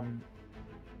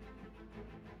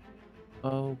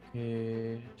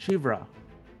 Okay. Shivra.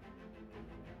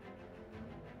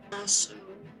 So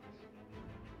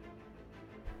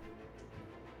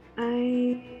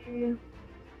I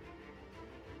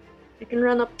can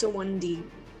run up to 1D.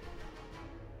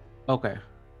 Okay.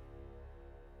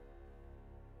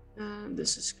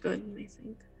 This is good, I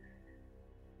think.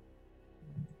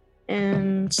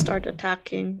 And start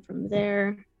attacking from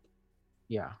there.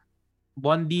 Yeah.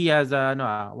 1D has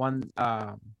one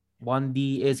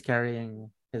 1D is carrying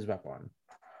his weapon.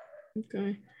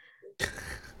 Okay.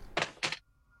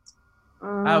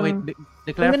 Wait.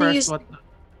 Declare I'm gonna first use- what.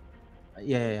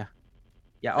 Yeah.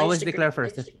 Yeah, I'll always stick declare with-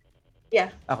 first. Yeah.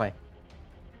 Okay.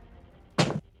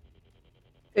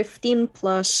 15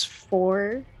 plus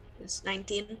 4 is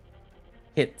 19.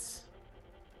 Hits.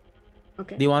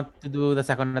 Okay. Do you want to do the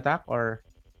second attack or?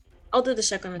 I'll do the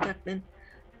second attack then.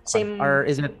 Same. Or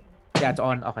is it? Yeah, it's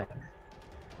on. Okay.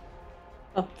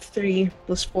 Up 3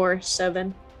 plus 4,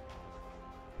 7.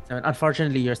 So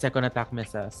unfortunately, your second attack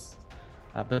misses.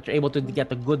 But you're able to get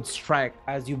a good strike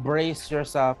as you brace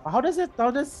yourself. How does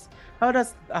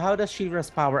Shira's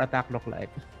power attack look like?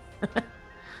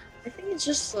 I think it's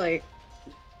just like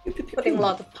putting a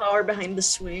lot of power behind the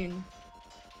swing.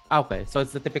 Okay, so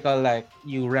it's the typical like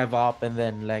you rev up and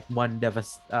then like one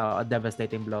a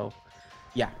devastating blow.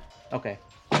 Yeah. Okay.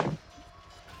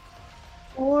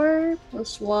 4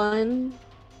 plus 1,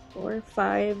 4,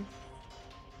 5.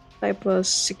 5 plus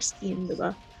 16,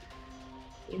 diba?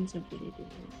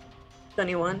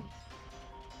 21.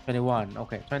 21.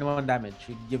 Okay. 21 damage.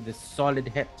 You give this solid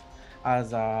hit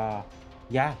as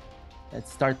yeah, it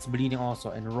starts bleeding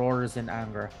also and roars in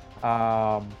anger.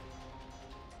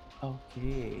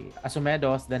 Okay.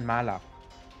 Asumedos, then Malak.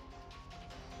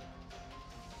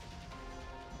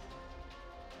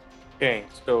 Okay,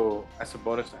 so as a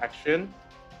bonus action,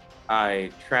 I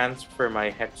transfer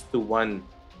my hex to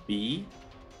 1B.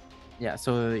 Yeah,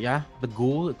 so yeah, the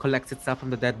ghoul collects itself from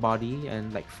the dead body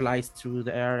and like flies through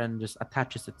the air and just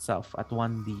attaches itself at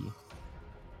 1D.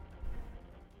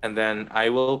 And then I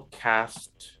will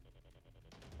cast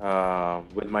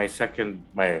with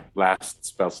my last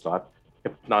spell slot,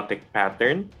 Hypnotic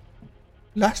Pattern.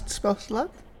 Last spell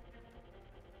slot?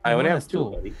 I only Bonus have two. two.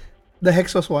 Buddy. The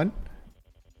hex was one.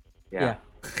 Yeah.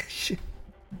 Shit.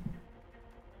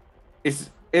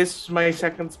 Is my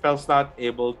second spell slot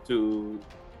able to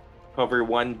cover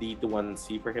 1D to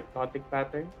 1C for Hypnotic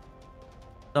Pattern?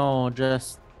 No,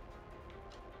 just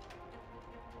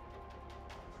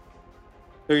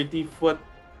 30-foot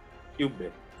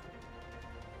cubit.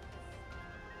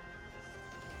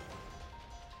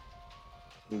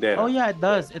 Then, oh yeah, it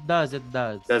does. It does.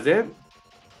 Does it?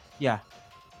 Yeah.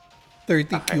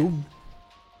 30 Okay. cube.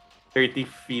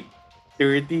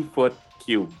 30-foot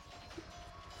cube.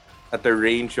 At a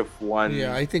range of 120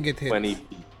 Yeah, I think it hits. feet.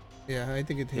 Yeah, I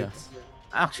think it Yeah. hits.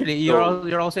 Actually, So-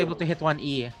 you're also able to hit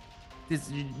 1E.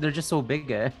 They're just so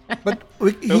big, eh? But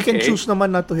he can Okay. choose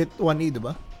naman not to hit 1E,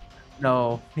 diba?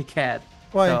 No, he can't.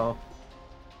 Why? So,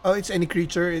 Oh, it's any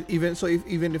creature, even so.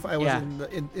 Even if I was Yeah.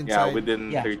 inside. Yeah, within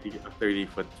Yeah.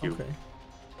 30-foot cube. Okay.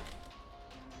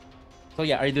 so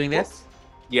yeah, are you doing this?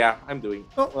 Yeah, I'm doing.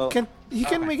 Oh, Well, he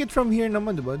can okay. make it from here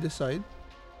naman, diba? This side.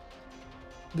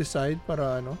 This side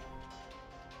para ano?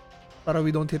 Para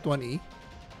we don't hit 1E.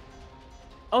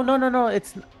 Oh no,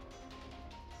 it's.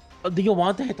 Oh, do you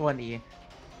want to hit 1E?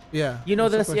 Yeah. You know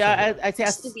that's the this, yeah. question. I'd say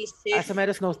Just to be safe.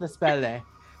 Asomedus knows the spell, eh.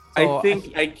 I So,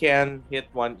 think I can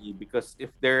hit 1E because if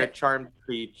they're a Yeah. charmed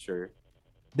creature,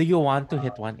 do you want to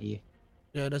hit 1E?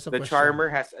 Yeah, that's a the question. charmer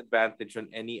has advantage on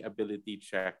any ability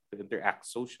check to interact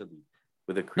socially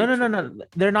with a creature. No.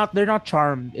 They're not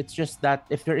charmed. It's just that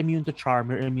if you're immune to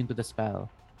charm, you're immune to the spell.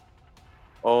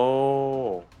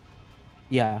 Oh,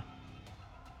 Yeah.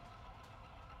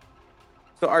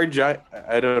 so our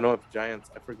I don't know if giants.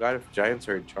 I forgot if giants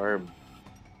are charmable.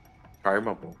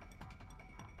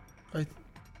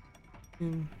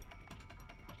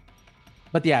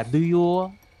 But yeah,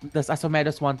 does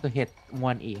Asomedus want to hit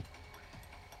 1E?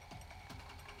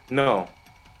 No,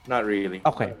 not really.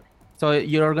 Okay. So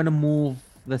you're gonna move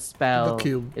the spell. The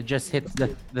cube. It just hits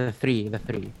the three.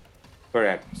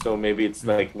 Correct. So maybe it's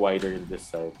like wider in this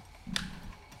side.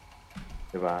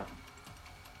 Diba?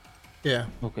 Yeah.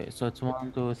 Okay, so it's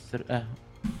 1, 2, 3,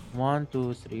 1,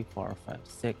 2, 3, 4, 5,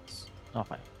 6.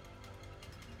 Okay.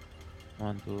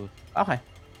 1, 2. Okay.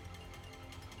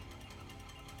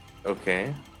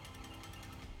 Okay.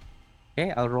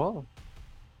 Okay, I'll roll.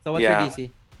 So what's Yeah. your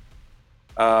DC?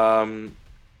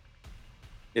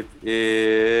 It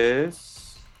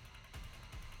is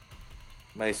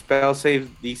my spell save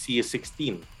DC is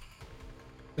 16.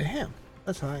 Damn,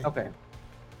 that's high. Okay.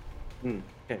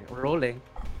 Okay. We're rolling.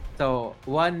 So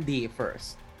 1D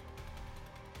first.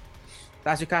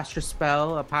 As you cast your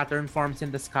spell, a pattern forms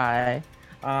in the sky.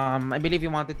 I believe you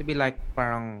want it to be like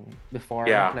parang before.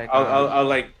 Yeah, Like,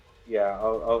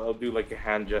 I'll do like a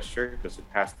hand gesture because it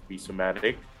has to be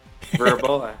somatic.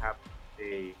 Verbal, I have to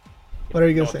say. What are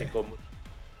you gonna say? nautical mo-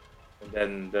 And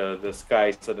then the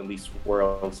sky suddenly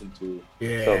swirls into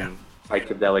Yeah. some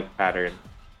psychedelic pattern.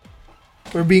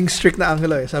 We're being strict na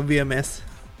Angelo sa VMS.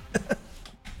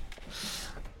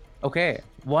 Okay,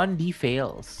 1D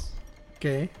fails.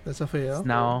 Okay, that's a fail.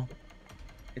 Now,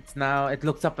 It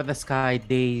looks up at the sky,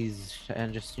 dazed,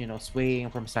 and just, swaying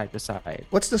from side to side.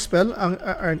 What's the spell,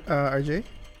 RJ?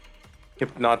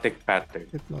 Hypnotic pattern.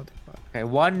 Hypnotic power. Okay,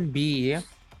 1B.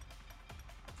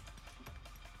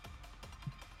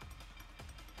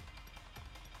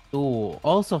 Two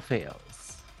also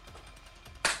fails.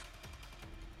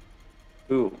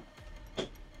 2.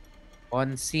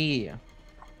 1C.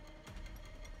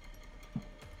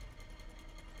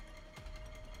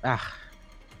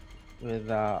 With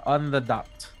on the dot.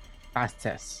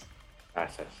 Passes.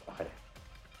 Passes. Okay.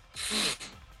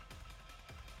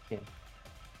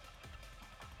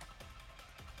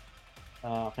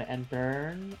 Okay, and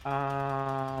turn.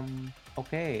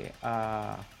 Okay.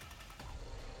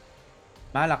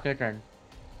 Malak, your turn.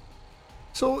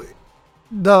 So,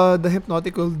 the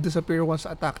hypnotic will disappear once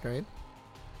attacked, right?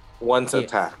 Once Yes.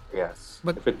 attack, yes.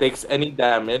 But- if it takes any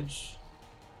damage,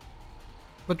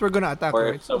 But we're gonna attack,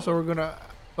 Or right? if So some-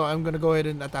 I'm gonna go ahead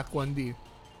and attack 1D.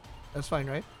 That's fine,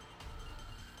 right?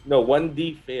 no,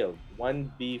 1D failed.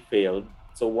 1B failed.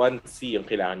 So 1C yung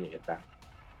kailangan niya attack.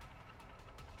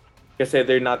 Kasi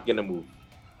they're not gonna move.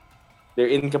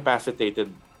 They're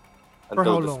incapacitated For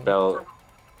until how the long? spell.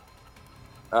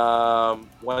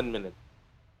 1 minute.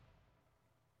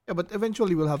 Yeah, but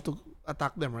eventually we'll have to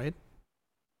attack them, right?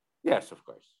 Yes, of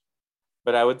course.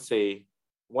 But I would say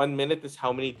 1 minute is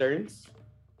how many turns?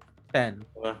 10.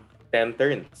 10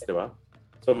 turns, di ba?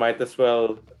 So might as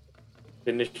well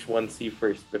finish 1C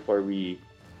first before we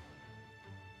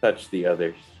touch the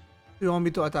others. You want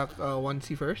me to attack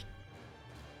 1C first?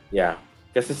 Yeah.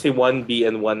 Kasi si 1B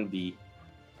and 1D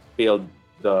failed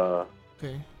the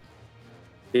Okay.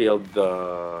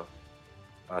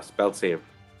 spell save.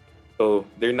 So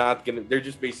they're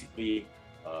just basically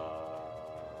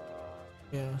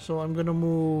Yeah, so I'm gonna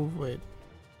move. Wait.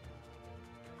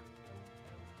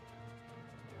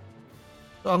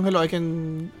 So Angelo, I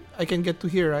can get to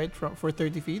here, right? For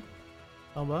 30 feet.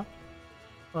 Tama ba?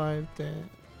 5, 10,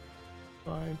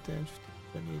 5, 10, 15,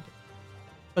 20.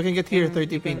 I can get here And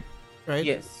 30 you can- feet, right?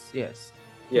 Yes, yes.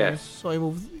 yes. So I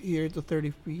move here to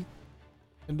 30 feet.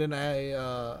 And then I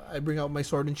bring out my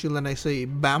sword and shield and I say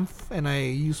Bamf and I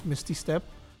use Misty Step.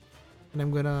 And I'm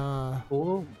gonna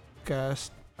Cool.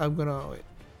 cast. I'm gonna wait.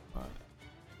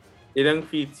 Ilang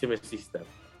feet si Misty Step?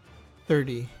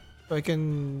 30. So I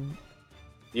can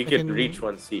You I can can- reach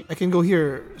 1C. go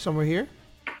here somewhere here.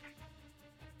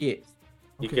 Yes.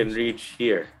 You Okay, can reach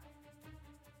here.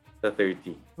 The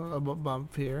 30.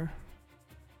 bump here.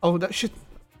 Oh, that shit.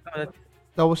 Uh,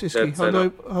 That was escape. That's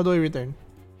enough. How do I return?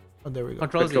 Oh, there we go.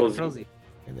 Control Z. Control Z. Control Z.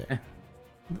 Okay, there.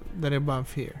 Then I bump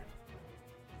here.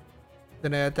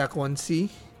 Then I attack 1C.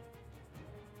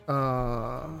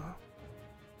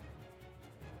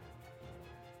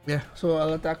 Yeah, so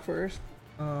I'll attack first.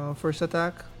 First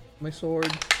attack, my sword.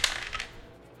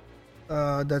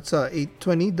 That's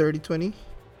 820, dirty 20.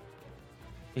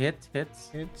 Hits.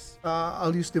 It's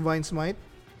I'll use Divine Smite.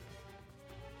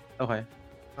 Okay.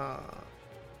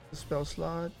 Spell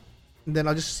slot. And then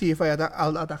I'll just see if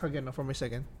I'll attack again for my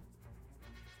second.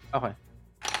 Okay.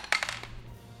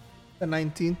 The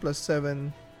 19 plus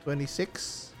 7,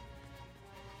 26.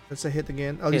 That's a hit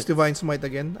again. I'll use Hits. Divine Smite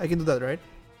again. I can do that, right?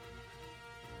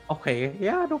 Okay.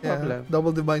 Yeah, no Yeah, problem.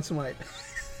 double Divine Smite.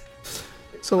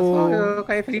 Oh, so,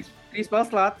 okay, three spell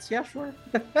slots. Yeah, sure.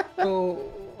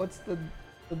 so what's the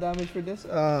damage for this?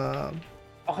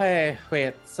 Okay,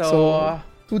 wait. So, So,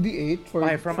 2d8 for,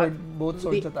 okay, from for a- both 2d-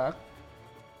 swords attack.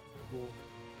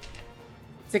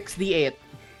 6d8.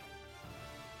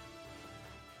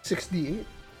 6d8.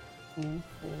 2,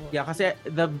 4, Yeah, kasi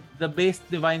the base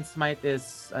divine smite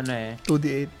is ano eh.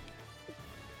 2d8.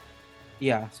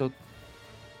 Yeah, so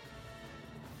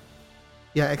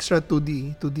Yeah, extra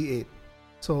 2d8.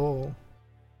 So,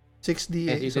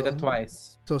 6d8. you so, did it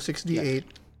twice. So 6d8.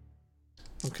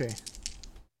 Okay.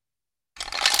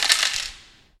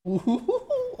 Ooh,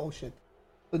 oh shit.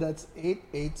 So that's 8,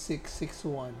 8, 6, 6,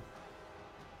 1.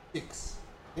 6.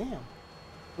 Damn.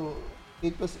 So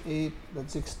 8 plus 8,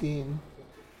 that's 16.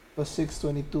 Plus 6,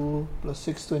 22. Plus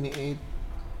 6, 28.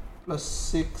 Plus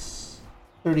 6,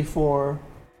 34.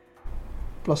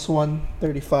 Plus 1,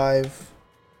 35.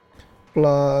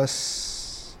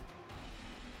 Plus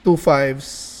 2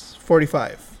 5s,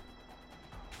 45.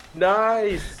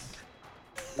 Nice!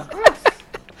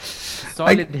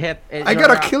 Solid hit. I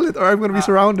gotta kill it or I'm gonna be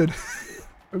surrounded.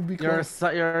 Or be Your close.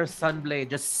 your sunblade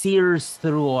just sears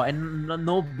through, and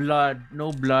no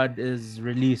blood is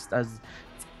released as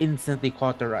it's instantly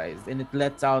cauterized, and it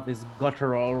lets out this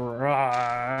guttural roar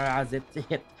as it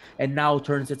hit, and now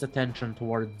turns its attention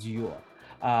towards you.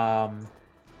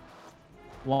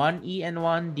 1E and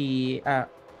 1D.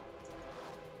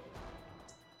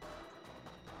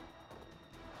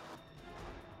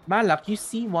 Malak, you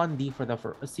see 1D for the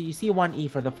first. So you see 1E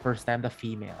for the first time, the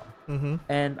female, Mm-hmm.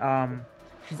 and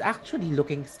she's actually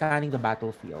scanning the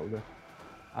battlefield,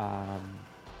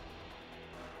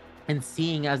 and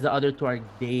seeing as the other two are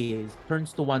dazed,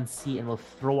 turns to 1C and will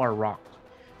throw a rock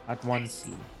at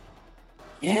 1C.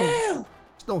 Yeah.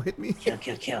 Just don't hit me. Kill.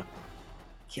 Kill.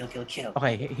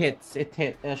 Okay, it hits. It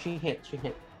hit. She hit.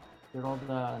 You rolled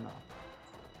I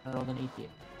rolled an 18.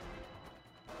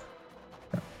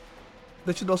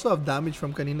 That should also have damage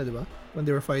from kanina, diba? When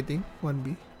they were fighting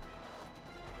 1B.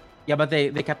 Yeah, but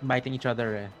they kept biting each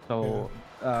other, so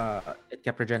it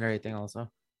kept regenerating also.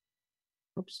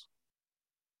 Oops.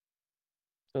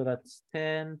 So that's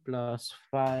 10 plus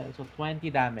 5, so 20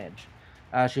 damage.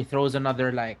 She throws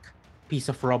another piece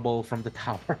of rubble from the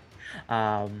tower.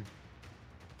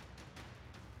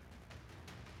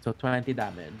 So 20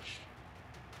 damage.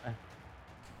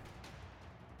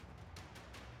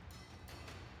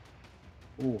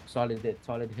 Ooh, solid hit.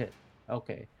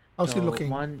 Okay. How's he So looking?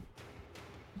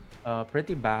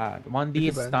 Pretty bad. 1D Pretty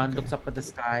is bad, stunned, okay. looks up at the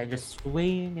sky, just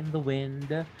swaying in the wind.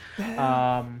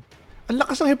 Ang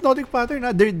lakas ng hypnotic pattern,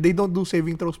 ha? They don't do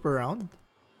saving throws per round.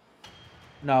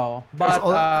 No, That's but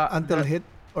all until hit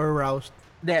or roused.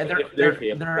 their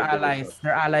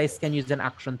allies can use an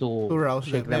action to rouse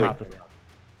shake them. them out of it.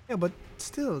 Yeah, but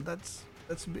still, that's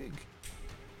big.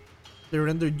 They're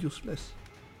rendered useless.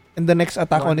 And the next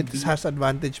attack on it 1B. has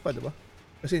advantage pa, diba?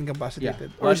 Kasi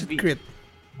incapacitated. Yeah, Or is it 1B. crit?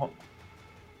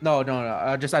 No,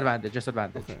 just advantage.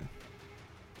 Okay.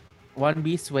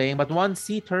 1B swing, but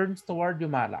 1C turns toward you,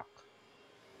 Malak.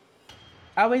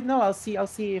 Wait, no, I'll see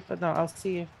if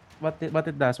what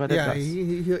it does. What Yeah, it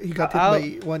does. he got I'll-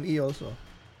 hit by 1E also.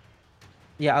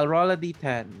 Yeah, I'll roll a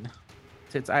D10.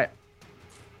 Since I.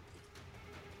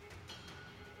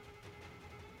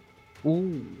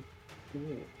 Ooh.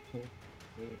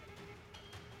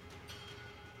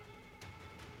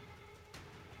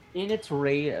 In its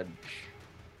rage,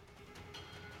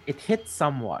 it hits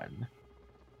someone.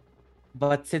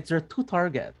 But since there are two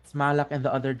targets, Malak and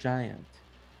the other giant.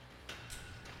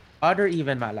 Odd or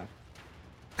even, Malak?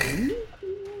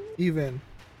 Even.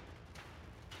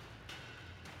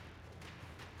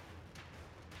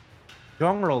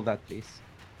 Drum roll that, please.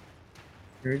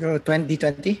 Here we go.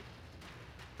 20.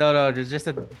 No, just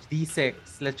a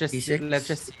D6. Let's just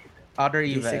D6? see. Odd or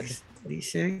even.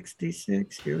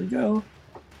 D6. Here we go.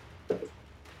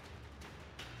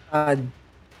 5.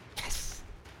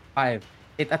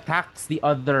 It attacks the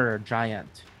other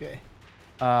giant. Okay.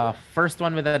 First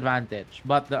one with advantage,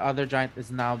 but the other giant has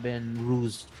now been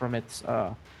rused from its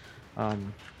Oh,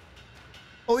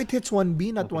 it hits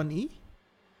 1B, not 1E?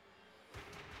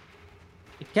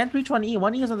 It can't reach 1E.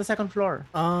 1E is on the second floor.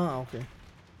 Ah, okay.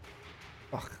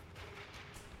 Fuck.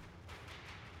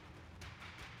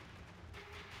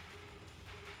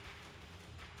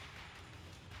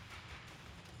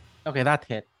 Okay, that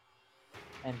hit.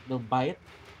 And they'll bite.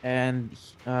 And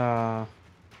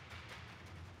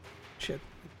Shit.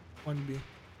 1B.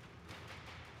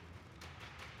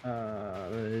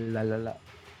 la.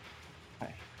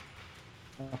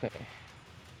 Okay.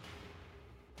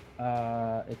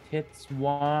 It hits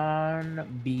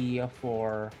 1B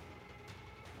for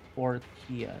 14.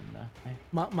 Okay.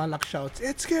 Malak shouts,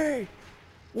 "It's gay!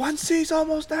 1C's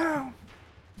almost down!"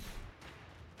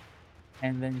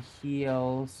 And then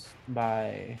heals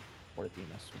by 14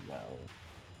 as well.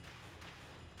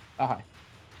 Okay.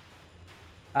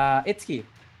 Itsuki.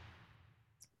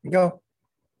 Go.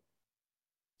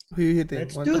 Who you hitting?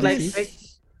 Let's 1 do 1C?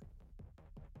 this.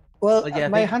 Well, Yeah, I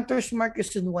my think- hunter's mark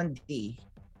is in 1D.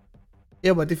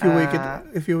 Yeah, but if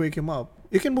you wake him up,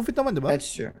 you can move it naman, diba? That's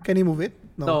true. Can he move it?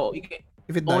 No. So you can,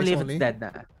 If it dies only only. if it's dead na.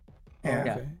 Oh, Yeah.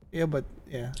 okay. Yeah, but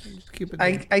yeah, just keep it.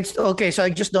 Okay, so I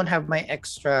just don't have my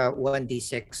extra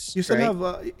 1D6. you still right?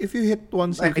 have if you hit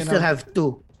 1C, I you can still have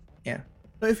 2.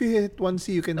 No, if you hit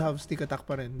 1C, you can have sneak attack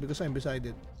pa rin because I'm beside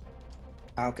it.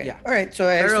 Okay. Yeah. All right, so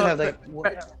I still have like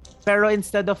Pero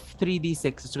instead of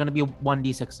 3d6, it's gonna be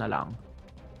 1d6 na lang.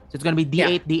 So it's gonna be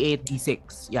d8, d8,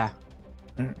 d6. Yeah.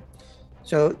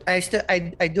 so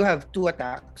I do have 2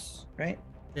 attacks, right?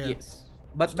 Yeah. Yes.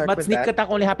 But Start with sneak that. attack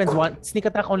only happens once. Sneak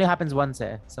attack only happens once,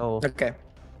 eh. So Okay.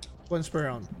 Once per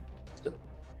round.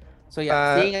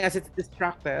 yeah, seeing as it's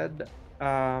distracted,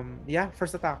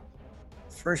 first attack.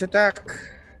 First attack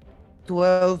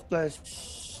 12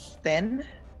 plus 10.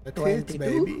 That hits, 22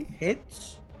 baby.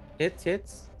 hits.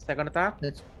 Hits. Second attack.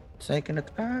 That's second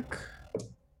attack.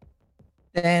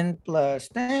 10 plus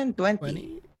 10, 20.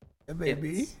 20. Yeah,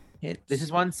 baby. Hits. Hits. This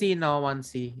is 1C, no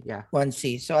 1C. Yeah.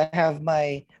 1C. So I have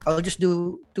I'll just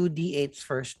do 2d8s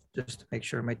first just to make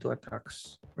sure my 2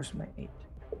 attacks. Where's my 8?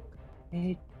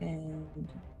 8 and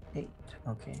 8.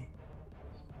 Okay.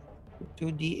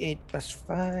 2d8 plus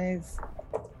 5.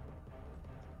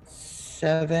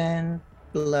 7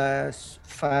 plus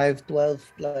 5,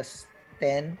 12 plus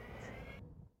 10,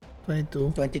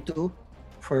 22. 22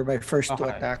 for my first two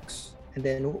Okay. attacks. And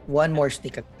then one more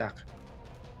sneak attack.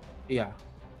 Yeah.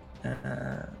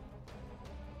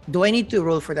 Do I need to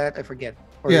roll for that? I forget.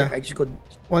 Or Yeah. I just go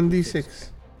 1d6.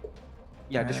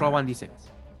 Yeah, just roll 1d6.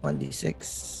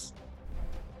 1d6.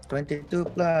 22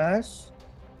 plus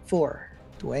 4.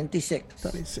 26.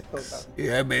 26. Total.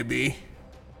 Yeah, baby.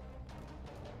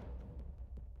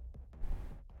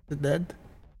 Is it dead?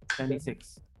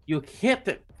 26. You hit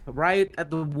it right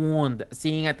at the wound,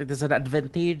 seeing it is an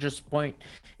advantageous point.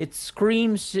 It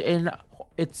screams in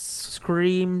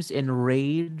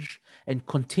rage and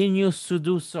continues to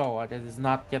do so. It is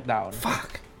not yet down.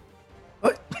 Fuck.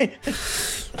 Oh,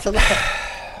 that's a lot.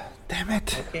 Damn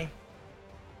it. Okay.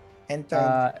 And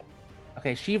turn.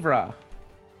 Okay, Shivra.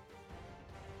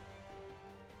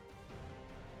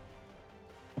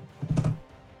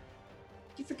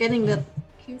 Keep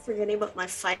forgetting about my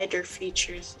fighter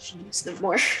features. I should use them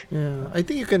more. Yeah, I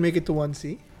think you can make it to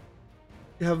 1C.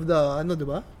 You have the,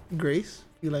 diba? Grace.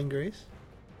 Feline Grace.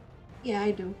 Yeah,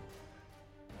 I do.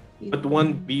 But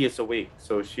 1B is awake,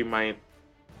 so she might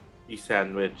be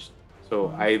sandwiched.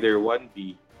 So either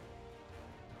 1B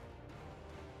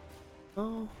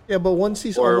Oh. Yeah, but 1C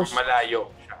is or almost, malayo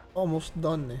siya. almost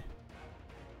done eh.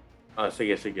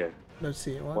 Sige. Let's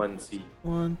see. 1C.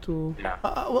 1, 2. Yeah.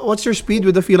 What's your speed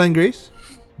with the Feline Grace?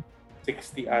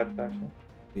 60 ata siya.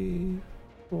 3,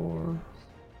 4,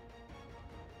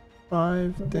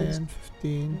 5, 10,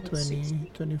 15,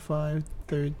 20, 25,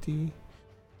 30,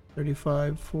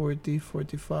 35, 40,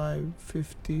 45,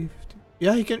 50, 50.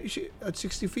 Yeah, at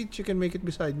 60 feet, she can make it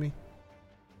beside me.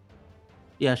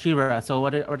 Yeah, Shivra. So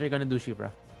what are you gonna do,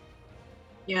 Shivra?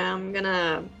 Yeah, I'm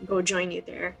gonna go join you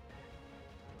there.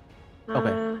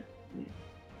 Okay.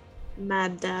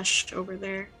 Mad dash over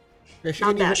there. Yeah,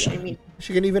 Not dash, I mean.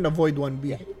 she can even avoid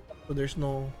 1B. So there's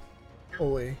no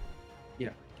OA.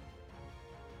 Yeah.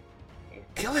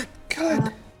 Kill it! Kill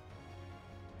it!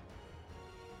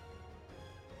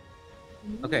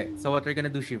 Okay, so what are you gonna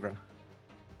do, Shivra?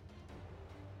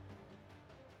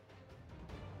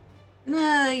 Can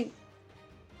I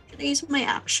use my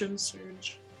action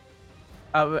surge?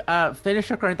 Finish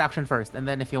your current action first, and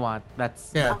then if you want,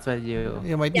 that's what you.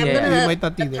 You might, Yeah, I'm you gonna might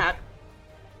not need it. attack.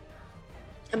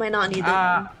 Am I not needed?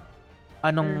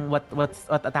 What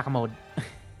attack mode?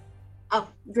 Oh,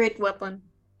 great weapon.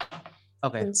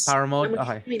 Okay, Since power mode. I'm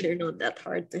Okay. assuming they're not that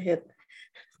hard to hit.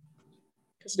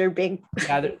 Because they're big.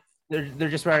 Yeah, they're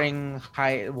just wearing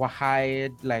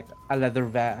hide like a leather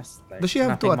vest. Like, Does she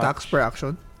have 2 nothing attacks much. per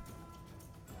action?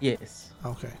 Yes.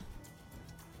 Okay.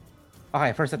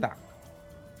 Okay, first attack.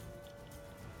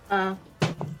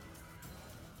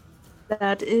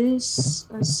 That is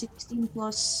 16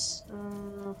 plus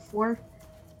 4.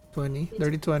 20.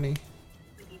 Dirty 20.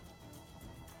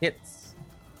 Hits.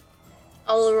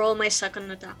 I'll roll my second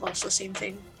attack also, same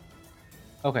thing.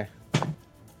 Okay.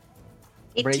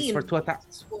 18 Brace for 2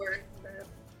 attacks. for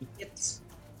hits.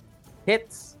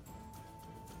 Hits.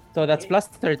 So that's plus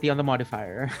 30 on the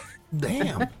modifier.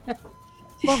 Damn.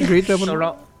 Oh, great weapon. So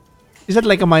roll. Is that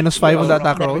like a -5 on the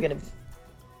attack Never roll? gonna-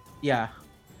 Yeah.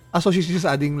 So she's just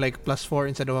adding like +4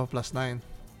 instead of a +9.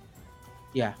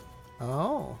 Yeah.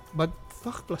 Oh, but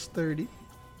fuck, +30.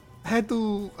 I had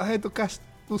to cast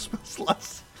 2 spell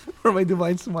slots for my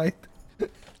Divine Smite.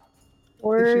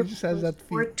 Or She just has that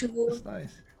or feat. 2, That's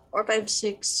nice. 4, 5,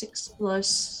 6, 6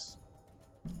 plus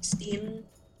 16.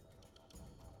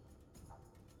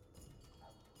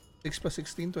 6 plus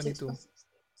 16, 22.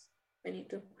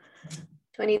 22.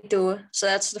 22. So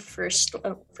that's the first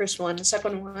one. The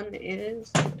second one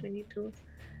is 22.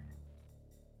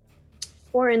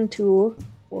 4 and 2.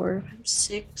 4,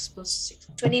 6 plus 6.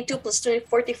 22 plus 20,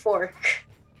 44.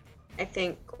 I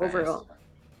think overall.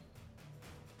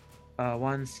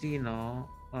 1C, no.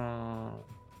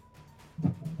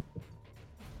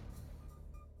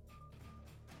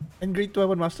 And Great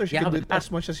Weapon Master, she Yeah, can do but it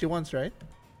as much as she wants, right?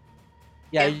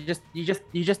 Yeah, Yeah. you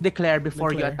just declare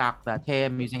before you Declare. attack that, hey,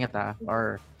 I'm using it,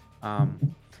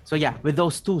 so yeah, with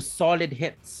those 2 solid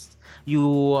hits,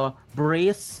 you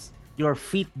brace, your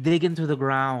feet dig into the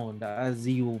ground as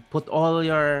you put all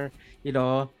your,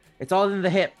 it's all in the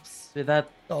hips with that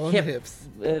All on the hips.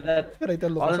 with that Right, I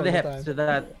look all us in the hips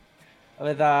time.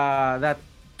 with that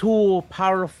 2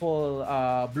 powerful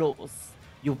blows.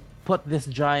 You put this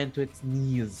giant to its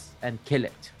knees and kill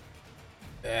it.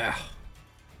 Yeah. I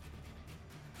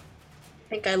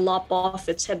think I lop off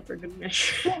its head for good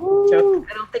measure. Joke.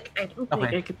 I don't think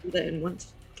Okay. I could do that in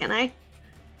once. Can I?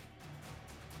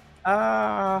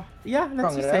 Yeah, let's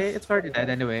Strong just say enough. it's already dead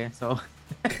anyway. So,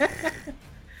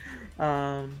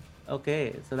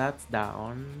 okay, so that's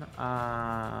down.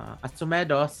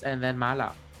 Astumedos and then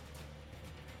Malak.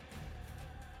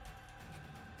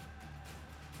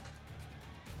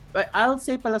 But I'll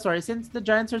say pala, sorry, since the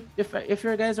giants are, if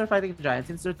your guys are fighting giants,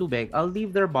 since they're too big, I'll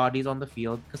leave their bodies on the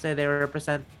field because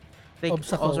they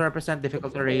Obstacle. also represent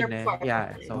difficult terrain. They're Eh. far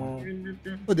Yeah, away. so They're not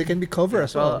the- Oh, they can be cover yeah,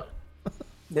 as well.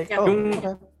 They, Yeah.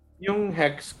 okay. Yung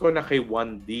hex ko na kay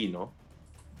 1D, no?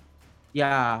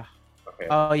 yeah. Okay.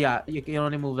 Oh yeah, you can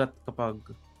only move that kapag.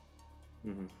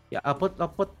 Mhm. Yeah, I'll put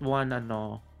one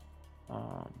it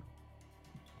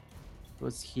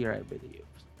was here I believe.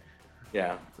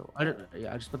 Yeah. So I'll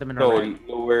just put them in a No, red.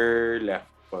 lower left.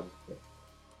 Konti.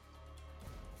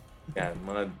 Yan,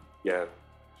 mga, yan.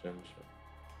 Dyan siya.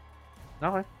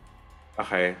 Okay.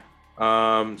 Okay.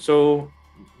 So,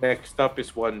 next up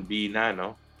is 1B na,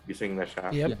 no? Gising na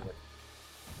siya. Yep. Yeah.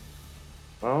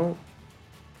 Well,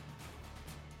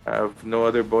 I have no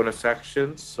other bonus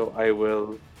actions, so I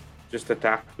will just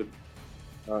attack with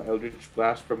Eldritch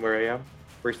Blast from where I am.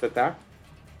 First attack,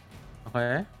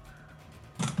 Okay.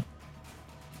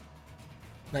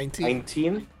 19.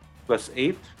 19 plus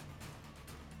 8,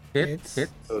 Hits. Hit.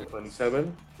 so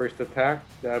 27. First attack,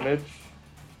 damage.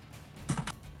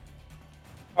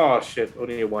 Oh shit,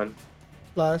 only 1.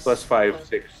 Plus, Plus 5,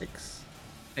 6. 6.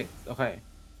 6. Okay.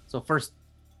 So first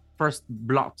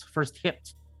blot, first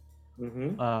hit.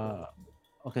 Mm-hmm.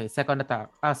 Okay, second attack.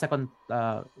 Second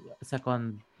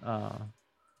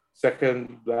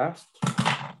Second blast.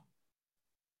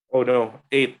 Oh no,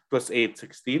 8 plus 8,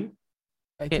 16.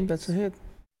 I think that's a hit.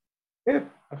 Yeah,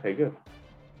 okay, good.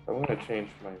 I'm gonna change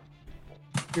my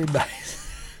Your dice.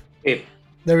 8.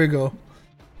 There we go.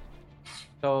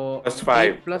 so Plus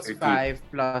 5, 8 plus 13. 5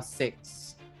 plus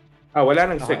 6. Ah, wala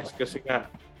nang Okay. 6 kasi nga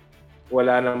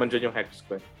wala naman dyan yung hex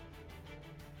ko.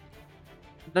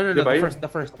 No, Diba yun? the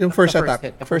first Yung first the attack.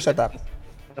 hit, the First attack.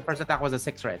 The first attack was a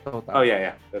 6, right? Total. Oh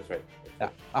yeah, that's right. Yeah.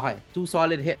 Okay, 2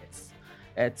 solid hits.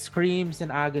 It screams in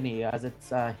agony as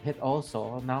it's hit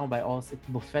also. Now it's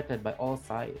buffeted by all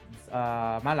sides.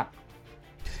 Malak.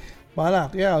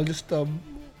 Malak, yeah, I'll just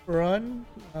run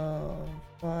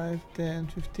 5, 10,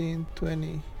 15,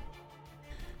 20.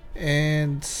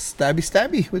 And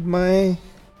stabby with my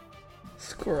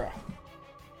Skura.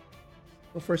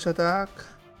 So first attack.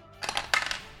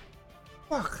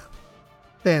 Fuck.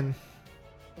 10.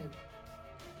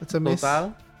 That's a miss.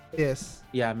 Total? Yes.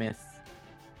 Yeah, miss.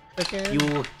 Second.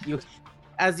 You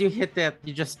as you hit it,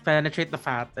 you just penetrate the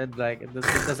fat and like it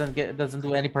doesn't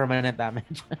do any permanent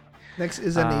damage. Next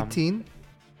is an 18.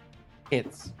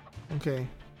 Hits. Okay.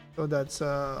 So that's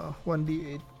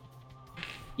 1d8.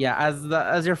 Yeah,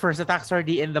 as your first attack's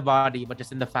already in the body, but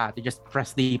just in the fat, you just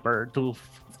press deeper to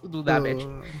do damage.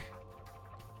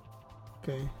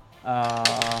 Okay.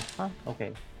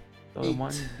 Okay. So 8.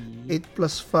 1d. 8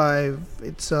 plus 5,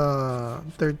 it's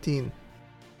 13.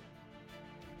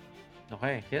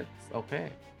 Okay, hits.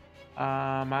 Okay.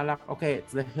 Malak. Okay,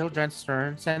 it's the Hill Giant's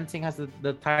turn. Sensing has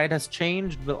the tide has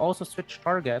changed. Will also switch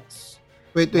targets.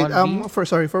 Wait.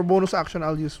 1D? For bonus action,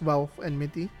 I'll use Valve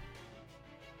Enmity.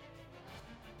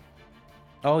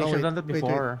 Oh, you Oh, should have wait, done that wait, wait.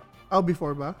 before. Oh,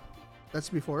 before ba? That's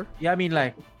before? Yeah, I mean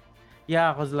like,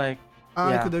 yeah, cause like,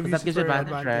 I yeah, could have 'cause used that it gives for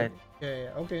advantage, right?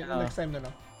 Yeah. Okay, Yeah. next time na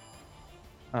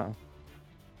lang.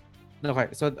 Okay,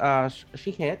 so she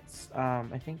hits.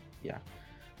 I think yeah,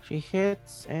 she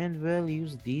hits and will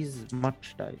use these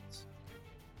much dice.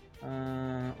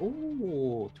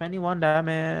 21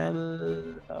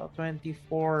 damage,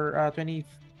 24,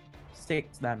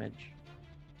 26 damage.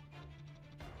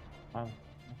 Wow.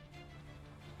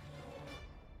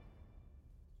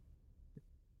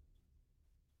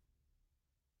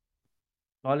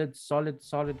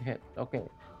 Solid hit. Okay.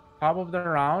 Top of the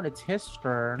round, it's his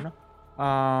turn.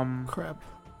 Crap.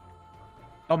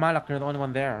 Oh, Malak, you're the only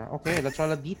one there. Okay, let's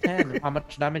roll a d10. How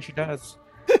much damage he does?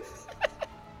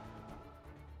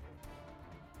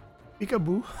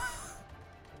 Peekaboo.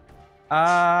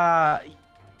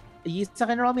 Isa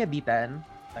can roll me a d10.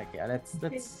 Like, yeah, let's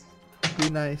Be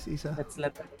nice, Isa. let's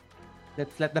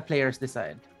let the players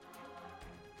decide.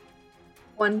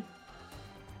 1.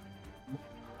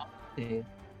 In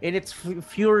its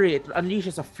fury, it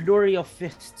unleashes a flurry of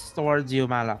fists towards you,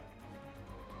 Malak.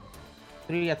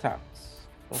 3 attacks.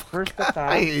 So first I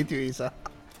attack. hate you, Isa.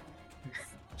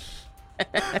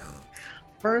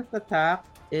 First attack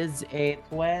is a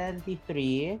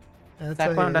 23. That's a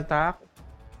Second hit. attack.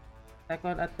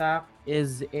 Second attack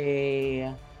is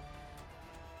a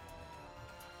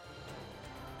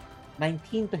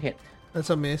 19 to hit. That's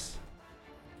a miss.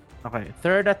 Okay.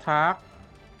 Third attack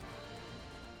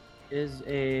is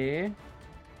a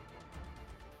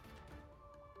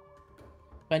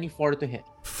 24 to hit.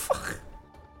 Fuck.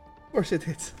 Of course it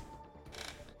hits.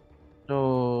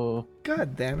 So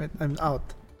God damn it, I'm out.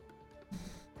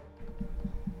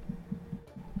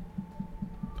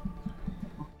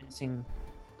 missing.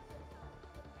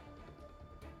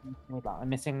 Wait lang, I'm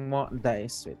missing more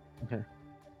dice. Wait. Okay.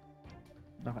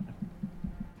 Okay.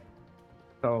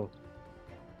 So.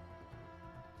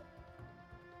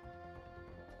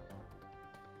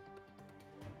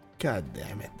 God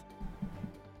damn it.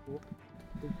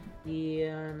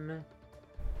 15,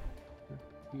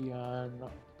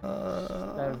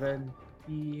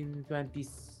 17,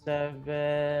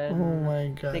 27. Oh my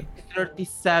god. Like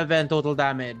 37 total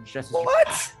damage.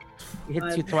 What?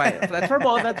 Hits you twice. That's for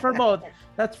both. That's for both.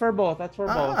 That's for both. That's for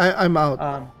both. I'm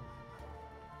out.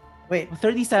 Wait,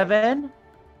 37?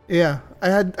 Yeah,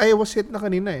 I was hit na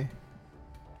kanina eh.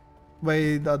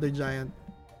 By the other giant.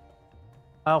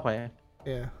 Okay.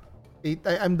 Yeah.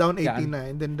 I'm down 89,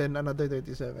 Yeah. then another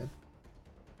 37.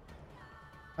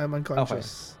 I'm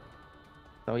unconscious.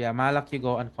 So yeah, Malak, you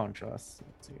go unconscious.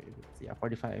 Let's see, yeah,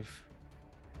 45.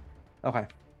 Okay.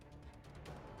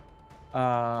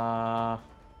 Yeah,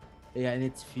 and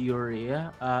it's Fury.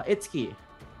 It's key.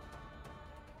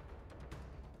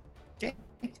 okay.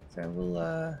 So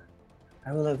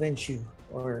I will avenge you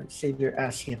or save your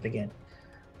ass yet again.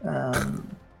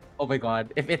 Oh my god.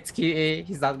 If it's key,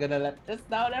 he's not gonna let us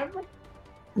down ever.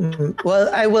 Well,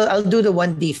 I'll do the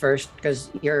 1D first because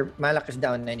your Malak is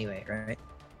down anyway, right?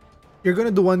 You're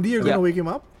gonna do 1D, you're Yeah. gonna wake him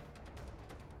up?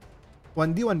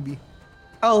 1D, 1B.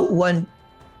 Oh, one.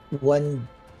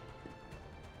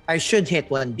 I should hit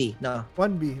 1B. No,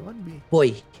 1B, 1B.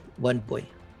 boy. One boy.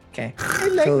 Okay. I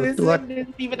like So, this. what- It's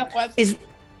even a question.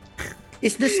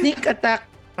 Is the sneak attack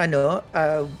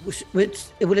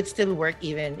will it still work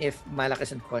even if Malak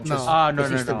is unconscious? No. Oh, no, Is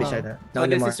he no, still no. beside her? So No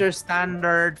this anymore. is your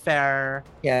standard fare.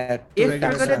 Yeah. If Regular you're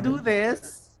gonna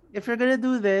standard.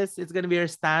 do this, it's gonna be your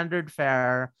standard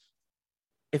fare.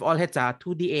 If all hits are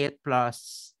 2d8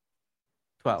 plus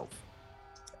 12.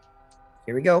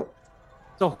 Here we go.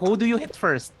 So who do you hit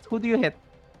first? Who do you hit?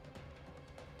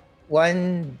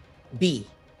 1B.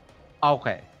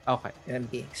 Okay.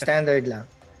 1B. Standard lang.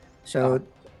 So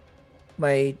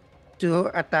my two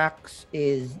attacks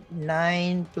is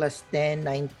 9 plus 10,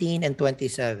 19, and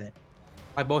 27.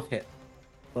 I both hit.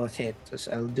 Both hit.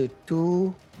 So I'll do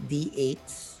 2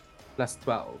 D8s Plus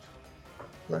 12.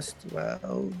 plus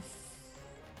 12.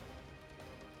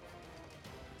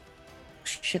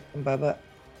 Shit, ang baba.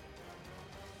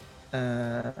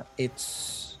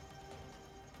 It's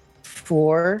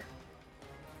 4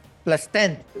 plus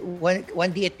 10.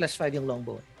 1D8 plus 5 yung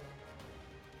longbow.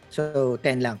 So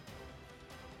 10 lang.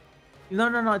 No.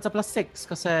 It's a plus 6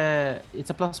 kasi it's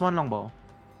a plus 1 longbow.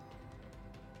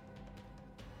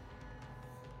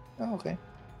 Oh, okay.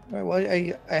 Well,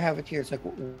 I have it here. It's like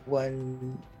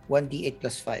 1D8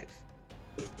 plus 5.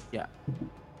 Yeah.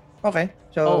 Okay.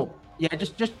 So Oh, yeah,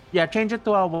 just change it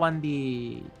to a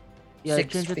 1d. Yeah,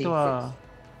 Six change it to feet. a.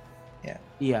 Yeah.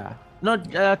 Yeah. No,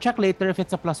 check later if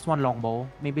it's a plus 1 longbow.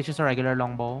 Maybe it's just a regular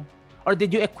longbow. Or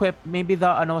did you equip? Maybe the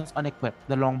was unequipped.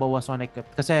 The longbow was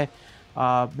unequipped. Kasi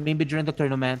maybe during the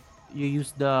tournament you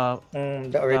used the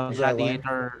the original one.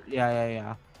 gladiator.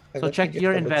 Yeah. So Let me check just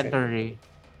your double check. inventory.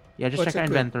 Yeah, just What's check your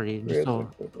equipped? inventory. Just so.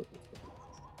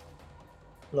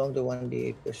 Along the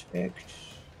 1D8 plus X.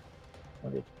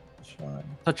 1D8 plus 1.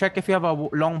 So check if you have a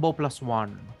longbow plus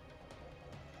 1.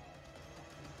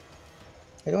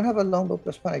 I don't have a longbow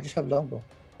plus 1. I just have longbow.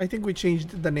 I think we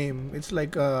changed the name. It's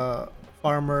like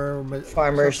farmer.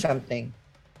 Farmer something.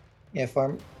 Yeah,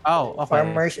 Oh, okay.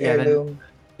 farmer's Yeah, then- heirloom.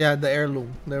 Yeah, the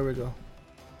heirloom. There we go.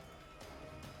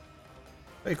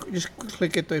 Just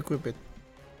click it to equip it.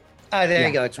 Ah, there you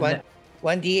Yeah, go. It's and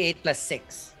 1D8 plus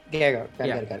 6. There you go. Got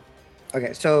Yeah. it.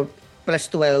 Okay, so plus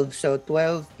 12. So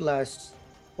 12 plus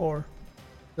 4.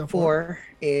 4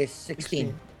 is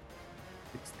 16.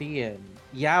 16.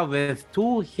 Yeah, with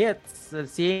 2 hits,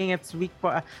 seeing its weak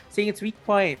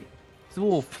point,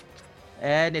 swoop,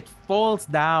 and it falls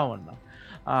down.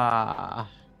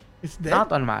 It's dead.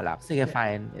 Not on Malak. Sige,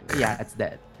 fine. Yeah, it's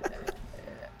dead.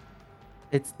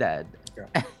 It's dead.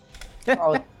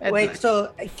 Oh, wait,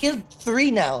 so I killed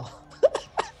 3 now.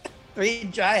 3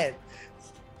 giants.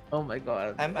 Oh my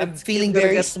god. I'm It's feeling gonna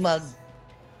very get- smug.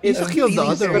 Isa I'm killed the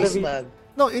feeling other very one. smug.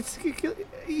 No, Isa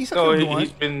No, killed one.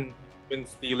 he's been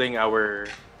stealing our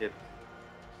hit.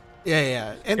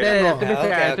 Yeah. And Yeah, then to be Okay,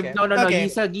 fair, okay. no. Okay.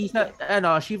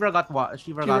 Gisa, Shiva got one.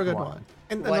 Shiva Shiva got got one. one.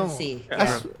 And 1C.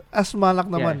 as Malak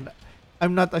naman,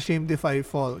 I'm not ashamed if I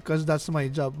fall because that's my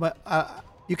job. But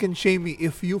you can shame me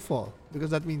if you fall because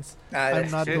that means I'm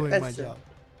That's not true. doing my That's true. job.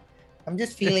 I'm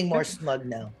just feeling more smug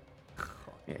now.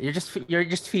 Yeah, you're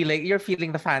just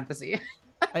feeling the fantasy.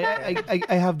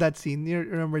 I have that scene. You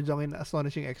remember Jong in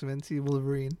Astonishing X-Men, see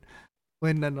Wolverine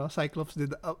when Cyclops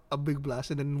did a big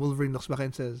blast and then Wolverine looks back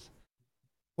and says,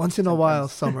 "Once in a while,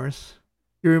 Sometimes. Summers,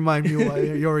 you remind me why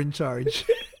you're in charge."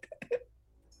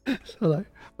 So like,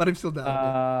 but I'm still down.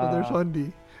 So there's Uh,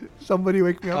 1D. Somebody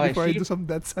wake me up okay, before I do some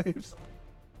death saves.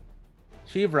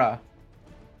 Shivra.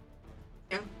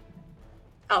 Yeah.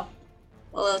 Oh,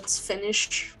 well, let's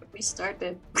finish what we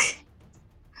started.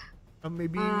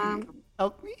 Maybe Um,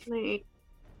 help me. like,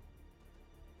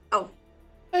 oh,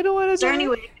 I don't want to is there die. any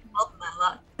way you can help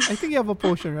Mala? I think you have a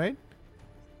potion, right?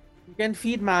 You can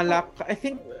feed Malak. I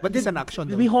think. But it's an action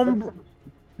Did though. we homebrew?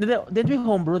 Did we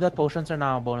homebrew that potions are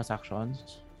now bonus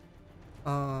actions?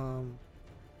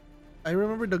 I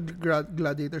remember the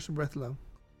gladiator's breath lang.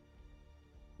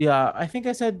 Yeah, I think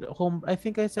I said home. I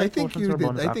think I said I think potions you are did.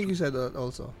 bonus I think you actions. said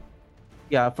also.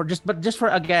 Yeah, just for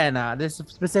again, this is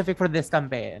specific for this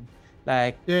campaign.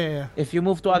 Like, Yeah. if you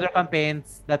move to other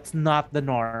campaigns, that's not the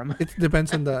norm. It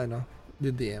depends on the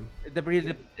DM.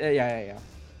 Yeah.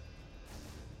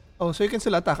 Oh, so you can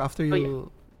still attack after Oh,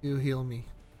 you heal me.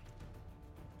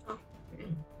 Oh, okay.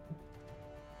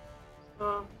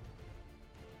 So,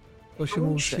 So she how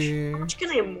moves much- here. How much can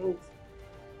I move?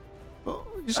 Oh,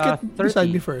 just get 30. beside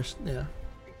me first. Yeah.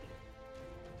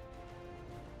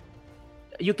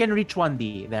 You can reach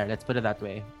 1D there. Let's put it that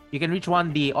way. You can reach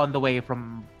 1D on the way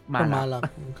from For Malak.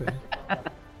 Malak. Okay.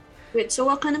 Wait, so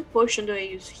what kind of potion do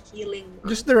I use? Healing?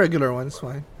 Just the regular one's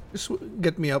fine. Just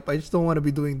get me up. I just don't want to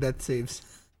be doing death saves.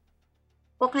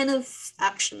 What kind of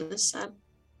action is that?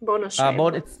 Bonus,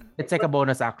 right? It's like a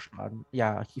bonus action.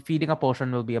 Yeah, feeding a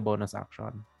potion will be a bonus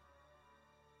action.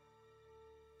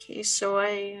 Okay, so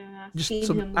I Just feed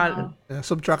sub- him now.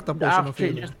 subtract a portion of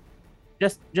Actually, healing.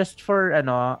 just for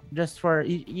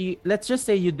let's just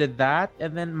say you did that,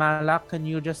 and then Malak, can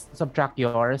you just subtract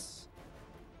yours?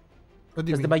 What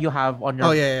do you Because mean? you have on your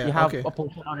Oh, yeah, you have okay. a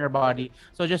potion on your body.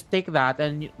 So just take that,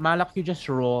 and Malak, you just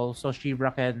roll so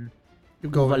Shibra can You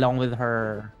move go along with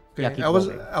her. Okay. Yeah, keep I was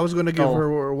going. gonna give So-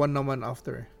 her one naman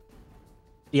after.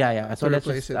 Yeah. So to let's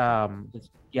replace just it.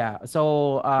 yeah.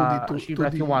 So 2D2, Shibra,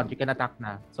 if you 2D. want, you can attack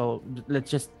na. So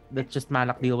let's just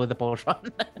Malak deal with the potion.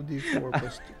 2d4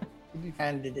 plus 2. 2d4.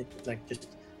 Handed it, like just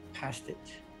passed it.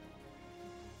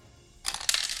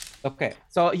 Okay.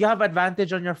 So you have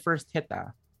advantage on your first hit.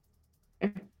 So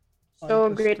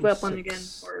 1 plus great 2, weapon 6. again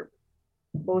for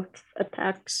both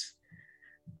attacks.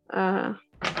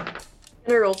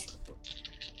 General.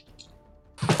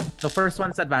 The first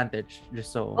one's advantage,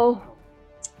 just so.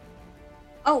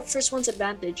 Oh, first one's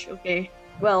advantage. Okay.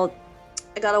 Well,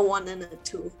 I got a 1 and a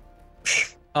 2.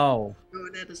 Oh, No,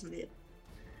 that isn't it.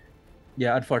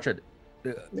 yeah, unfortunate.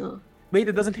 No. Wait,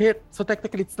 it doesn't hit, so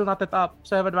technically it's still not at up.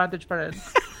 So I have advantage pa rin.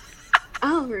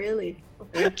 Oh, really?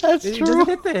 Okay. That's It true.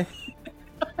 doesn't hit eh.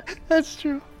 That's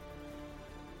true.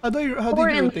 How 4 did you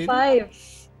and rotate?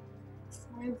 5.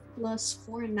 5 plus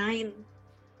 4, 9.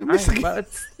 You missed Ay,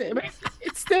 again. but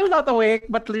it's still not awake,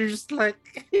 but you're just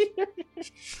like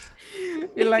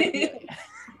you're like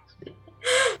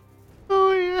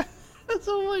Oh yeah, that's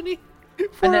so funny.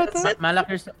 and Four then, attack.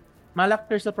 Malak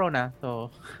you're still prone so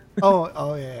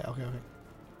Oh yeah. Okay.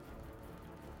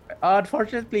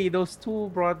 unfortunately those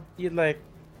two brought you like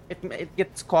it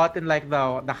gets caught in like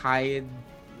the hide,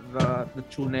 the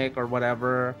tunic or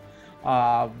whatever.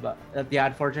 Yeah,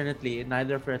 unfortunately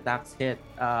neither of your attacks hit.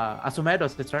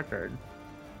 Asumedos, it's your turn.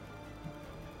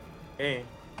 Okay.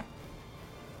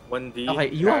 1D. Okay,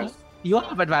 you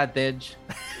have advantage.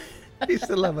 You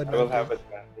still have I will advantage. have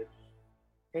advantage.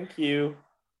 Thank you.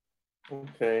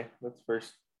 Okay, let's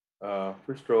first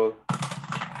roll.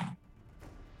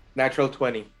 Natural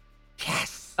 20.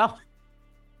 Yes. Oh,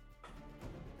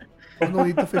 No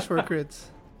need to fish for crits.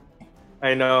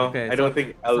 I know. Okay, I don't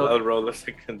think I'll, so- I'll roll a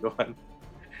second one.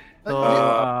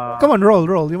 so Come on,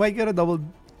 roll. You might get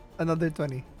another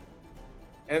 20.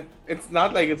 And it's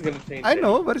not like it's gonna change. I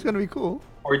know, but it's gonna be cool.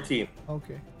 14.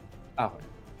 Okay. oh,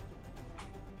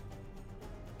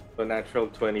 So natural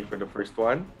 20 for the first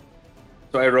one.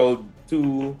 So I rolled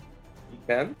 2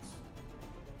 d10s.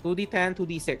 2d10,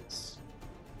 2d6.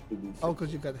 2d6. Oh,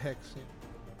 because you got hex. Yeah.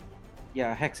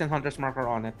 Yeah, Hex and Hunter's Marker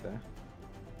on it.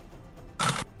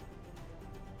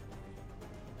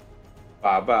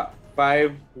 Baba.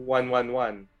 5, 1, 1,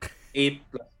 1. 8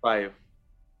 plus 5.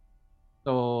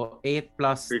 So 8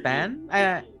 plus 13. 10?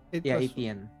 8 Yeah, plus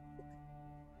 18.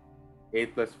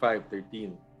 8 plus 5,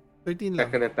 13. 13 lang.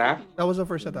 Second attack. That was the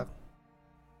first attack.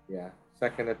 Yeah.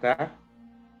 Second attack.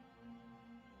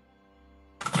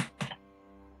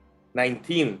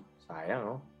 19. Sayang,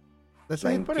 oh. That's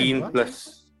a hit pa rin, 19 diba?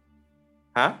 plus...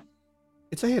 Ha?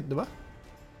 It's a hit, diba?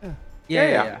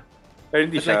 Yeah. Pero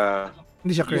hindi But like, siya...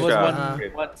 Hindi siya He crit. was Ah,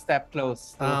 one step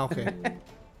close. okay.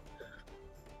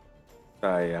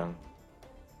 Sayang.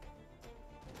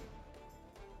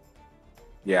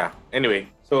 Yeah. Anyway,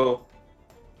 so...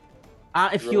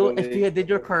 If you did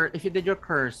your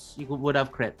curse, you would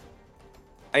have crit.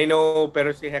 I know,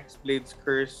 pero si Hexblade's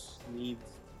curse needs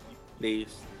to be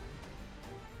placed.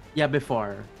 Yeah,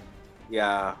 before.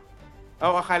 Yeah.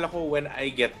 Oh, akala ko when I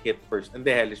get hit first. And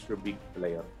the Hellish Rebuke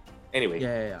pala yun. Anyway,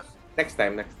 Yeah. next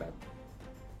time.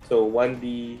 So,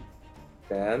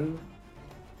 1d10.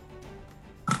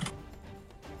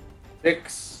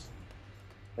 6.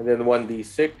 And then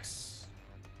 1d6.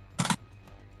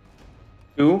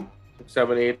 2. 6,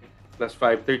 7, 8. Plus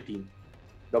 5, 13.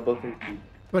 Double 13.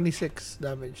 26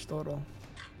 damage total.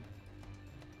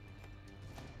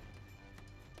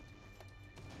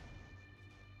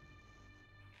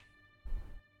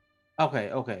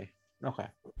 Okay.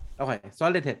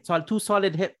 Solid hit. Two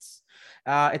solid hits.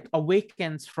 It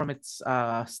awakens from its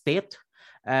state,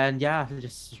 and it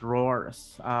just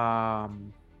roars.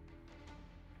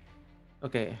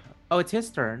 Okay. Oh, it's his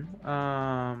turn.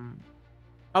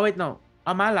 Oh wait, no.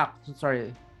 Malak.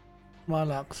 Sorry.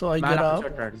 Malak. So I get Malak, up. it's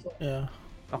your turn. Yeah.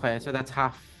 Okay, so that's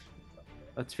half.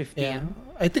 That's 15. Yeah.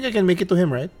 I think I can make it to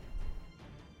him, right?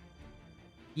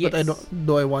 Yes. But I don't.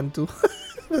 Do I want to?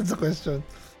 That's the question.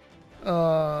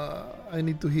 I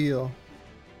need to heal.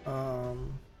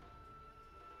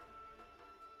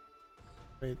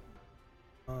 Wait.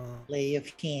 Lay of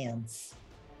hands.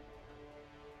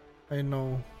 I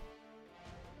know.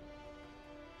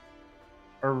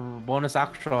 Or bonus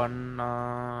action,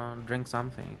 drink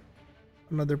something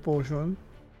Another potion.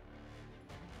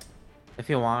 if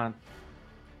you want.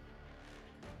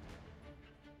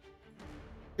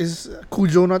 Is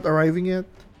Kujo not arriving yet?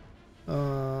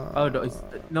 Oh no!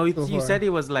 so You far. said it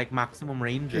was like maximum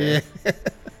range. Yeah.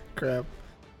 Crap.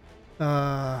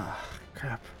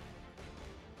 Crap.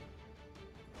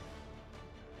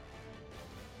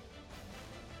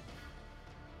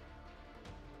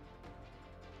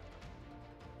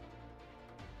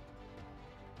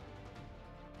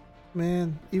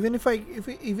 Man, even if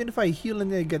I heal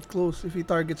and I get close, if he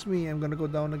targets me, I'm gonna go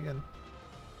down again.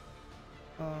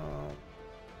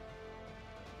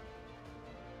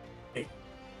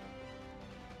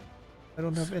 I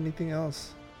don't have anything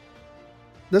else.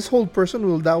 This whole person,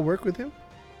 will that work with him?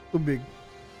 Too big.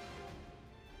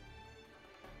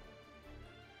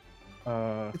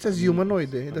 It says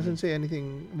humanoid. It doesn't say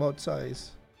anything about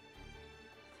size.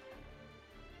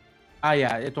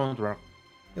 Yeah, it won't work.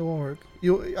 It won't work.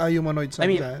 You are humanoid I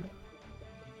mean- that.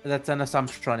 That's an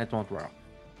assumption. It won't work.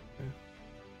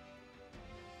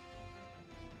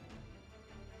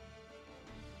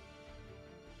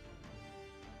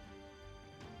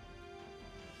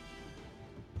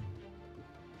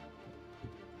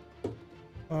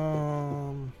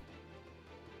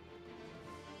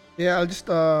 Yeah, I'll just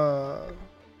I'll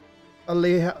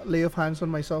lay of hands on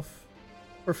myself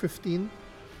for 15.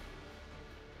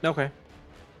 Okay.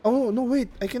 Oh no, wait!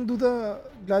 I can do the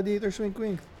gladiator swing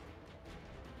wing.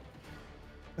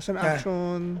 As an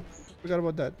action, forgot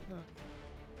about that.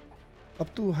 Up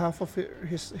to half of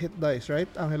his hit dice, right,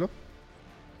 Angelo?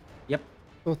 Yep.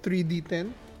 So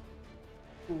 3d10.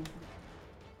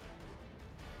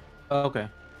 Okay.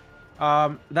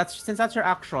 That's since your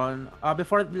action.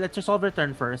 Before, let's just all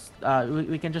return first.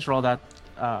 We can just roll that.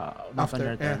 Not on After,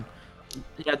 your turn.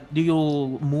 Yeah. Do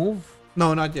you move?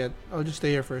 No, not yet. I'll just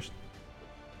stay here first.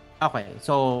 Okay.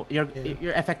 So you're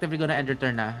Yeah. effectively gonna end your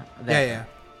turn na. Yeah.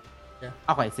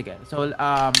 Okay. Sige. So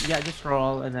just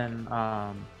roll and then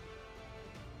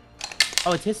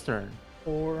Oh, it's his turn.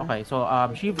 4. Okay. So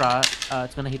Shivra,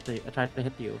 it's gonna try to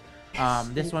hit you.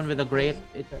 This one with a great.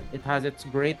 It has its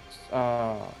great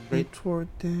 8, 4,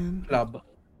 10. club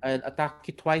and attack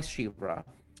you twice, Shivra.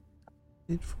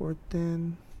 8, 4,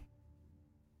 10.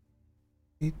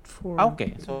 8, 4.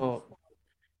 Okay, so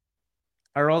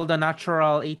I rolled a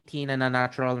natural 18 and a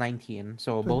natural 19,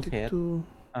 so both hit. 22.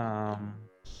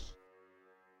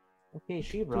 Okay,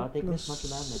 Shivra, take this much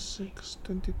damage. 6,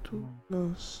 22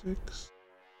 plus 6.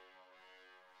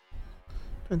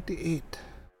 28.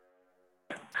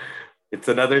 It's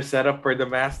another setup for the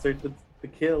master to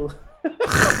kill.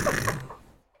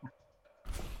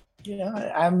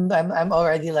 I'm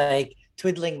already like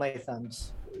twiddling my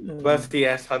thumbs. Plus, he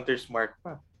has Hunter's Mark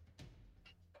pa.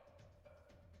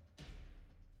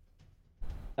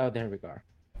 Oh, there we go.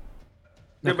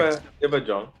 Diba,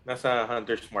 Jong? Nasa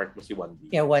Hunter's Mark mo si 1D.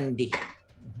 Yeah, 1D.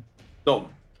 Dog.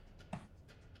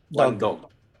 One dog.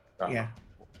 Ah. Yeah.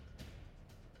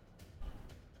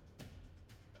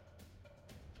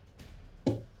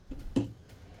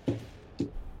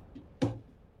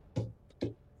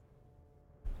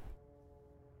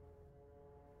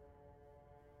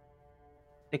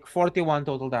 Take 41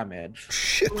 total damage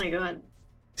Shit. Oh my god.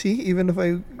 See, even if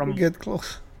I From- get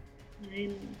close.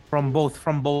 9. from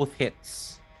both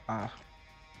hits. The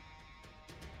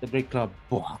great club.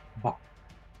 But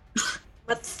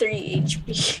 3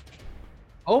 HP.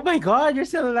 Oh my god, you're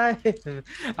still alive.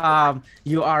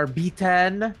 You are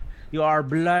beaten, you are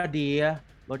bloody,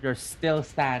 but you're still You're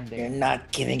standing.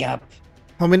 not giving up.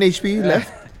 How many HP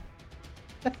left?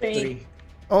 3.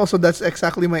 Oh, so that's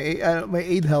exactly my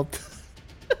aid health.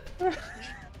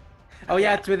 Oh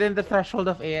yeah, it's within the threshold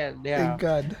of aid. Yeah. Thank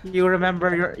God. You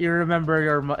remember your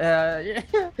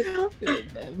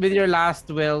with your last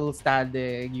will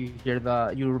standing, you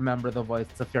remember the voice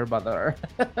of your mother.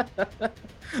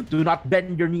 Do not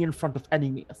bend your knee in front of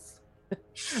enemies.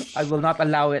 I will not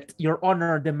allow it. Your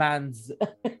honor demands.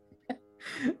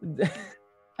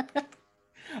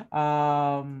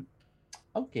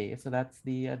 Okay, so that's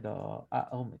the oh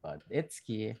my god, it's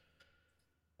key.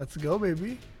 Let's go,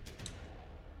 baby.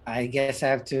 I guess I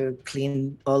have to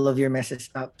clean all of your messes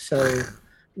up. So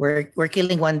we're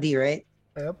killing 1D, right?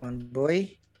 Yep. One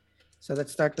boy. So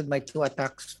let's start with my 2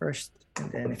 attacks first.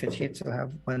 And then if it hits, I'll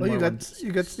have one Oh, more. you got 1D.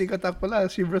 you got sneak attack pala.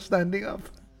 Shivra standing up.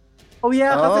 Oh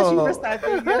yeah, kasi she Oh. was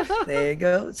standing. There you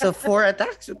go. So 4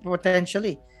 attacks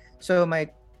potentially. So my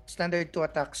standard 2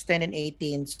 attacks, 10 and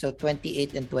 18. So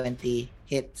 28 and 20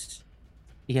 hits.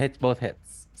 He hits both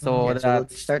hits. So Yeah, so we'll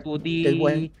that's start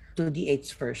 2D. the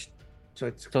 2d8s first. So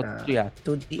it's So yeah,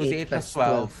 2d8 plus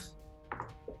 12.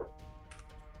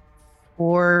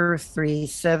 4, 3,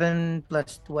 7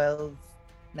 plus 12,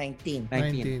 19.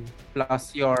 19.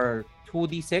 Plus your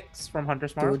 2d6 from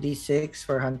Hunter's Mark. 2d6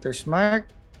 for Hunter's Mark.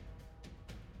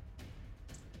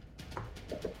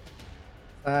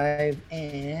 5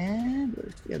 and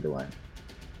where's the other one?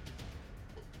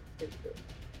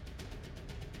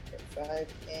 5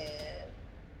 and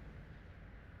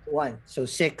 1. So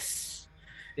 6.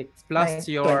 6 plus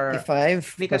 9, your 25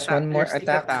 sneak plus attack. one more Your sneak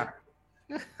attack.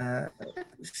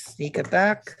 Sneak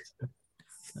attack.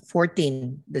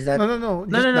 14. Does that No, no, no.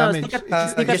 No, Just no, no. damage. Sneak,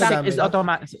 It's sneak just attack damage. is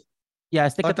automatic. Yeah,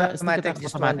 sneak attack is automatic?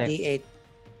 Just automatic. 1d8.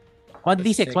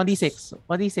 1d6, 1d6,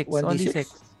 1d6,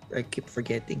 1d6. I keep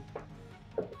forgetting.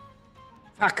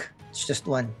 Fuck. It's just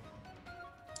 1.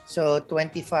 So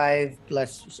 25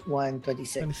 plus 1,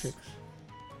 26. 26.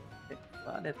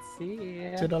 Let's see.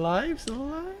 Is it alive? Still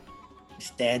alive? It's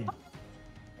dead.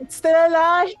 It's still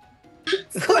alive. you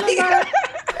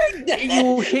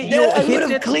hit- I hit would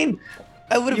have it. cleaned.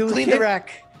 I would You have cleaned the hit-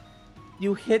 rack.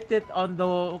 You hit it on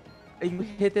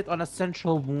a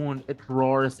central wound. It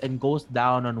roars and goes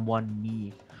down on one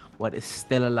knee. What is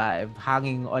still alive,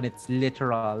 hanging on its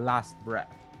literal last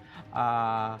breath.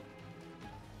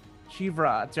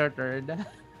 Shivra, it's your turn.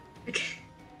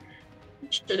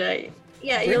 Should I?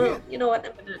 Yeah, you know what?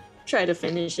 I'm gonna try to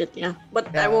finish it. Yeah,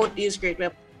 but Yeah. I won't use great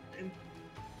weapon.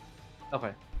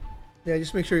 Okay. Yeah,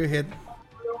 just make sure you hit.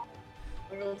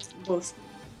 Roll both.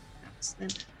 Then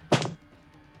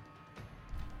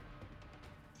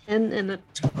 10 and a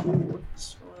 2,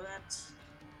 so that's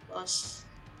plus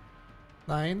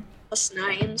 9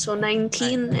 9, so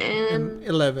 19 and and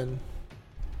 11.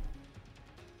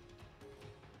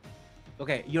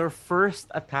 Okay, your first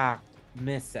attack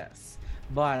misses,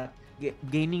 but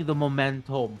gaining the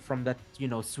momentum from that,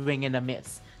 swing and a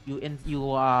miss. You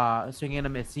swing and a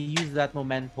miss. You use that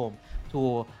momentum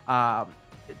to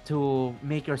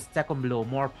make your second blow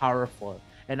more powerful.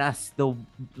 And as the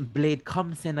blade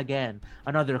comes in again,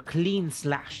 another clean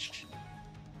slash,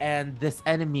 and this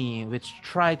enemy which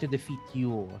tried to defeat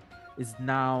you is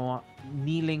now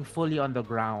kneeling fully on the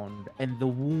ground, and the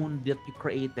wound that you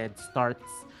created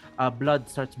blood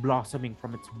starts blossoming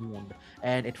from its wound,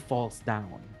 and it falls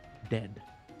down dead.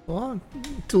 Oh,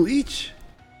 2 each.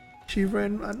 Shiva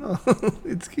and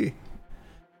it's key.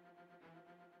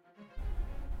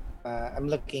 I'm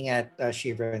looking at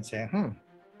Shiva and saying,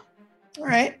 all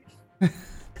right.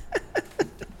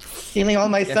 Stealing all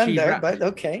my Yeah, thunder, Shiva. but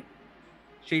okay.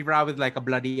 Shivra with like a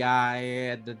bloody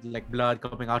eye and like blood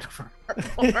coming out of her.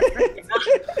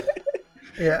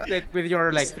 Yeah. Like with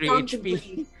your like 3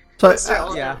 HP. So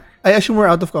Yeah. I assume we're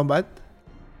out of combat.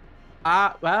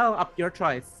 Well, up your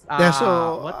choice. Yeah,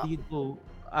 so, what do you do?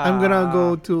 I'm gonna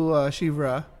go to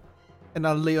Shivra, and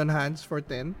I'll lay on hands for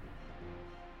 10.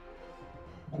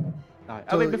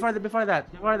 Oh wait, before that.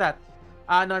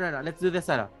 No. Let's do this.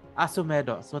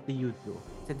 Asumedos, what do you do?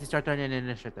 Since it's your turn in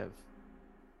initiative.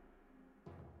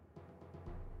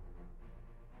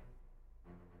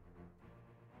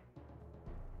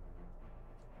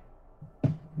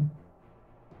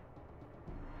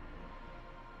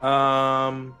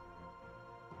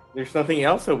 There's nothing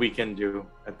else that we can do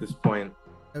at this point.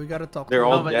 We gotta talk. They're to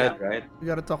all but dead, right? We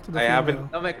gotta talk to the I haven't-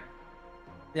 female.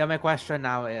 No, my question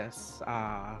now is,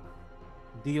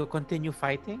 do you continue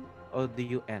fighting or do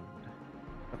you end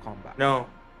the combat? No,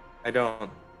 I don't.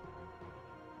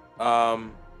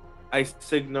 I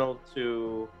signal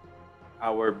to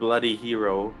our bloody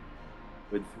hero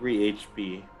with 3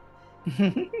 HP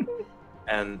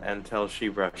and tell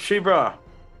Shibra,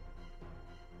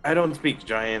 I don't speak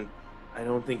giant. I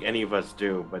don't think any of us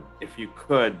do, but if you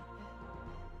could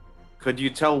you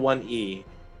tell 1E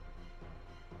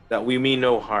that we mean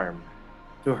no harm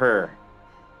to her?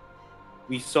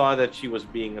 We saw that she was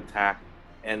being attacked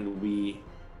and we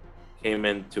came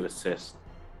in to assist.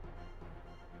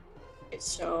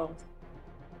 So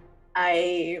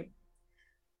I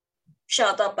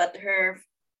shout up at her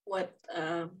what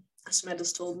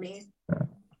Asmedus told me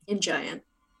in Giant.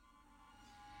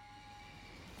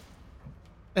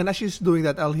 And as she's doing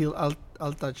that,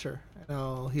 I'll touch her and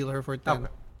I'll heal her for 10.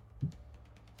 Okay.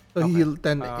 So Okay. heal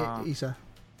 10 Isa.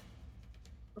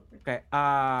 Okay.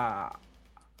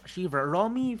 Shiva, roll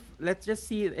me. Let's just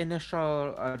see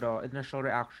initial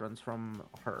reactions from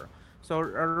her. So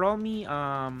roll me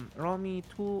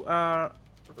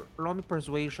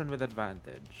persuasion with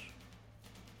advantage.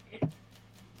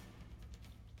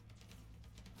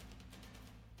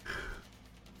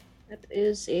 That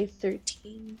is a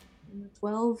 13,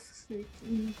 12,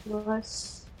 13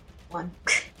 plus 1,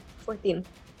 14.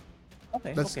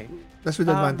 Okay. That's- Okay. That's with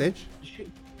Um, advantage.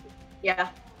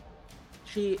 Yeah.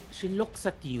 She looks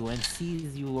at you and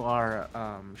sees you are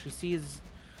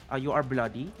you are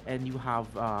bloody and you have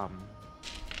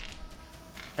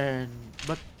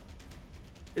but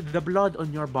the blood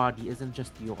on your body isn't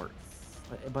just yours,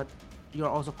 but you're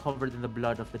also covered in the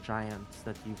blood of the giants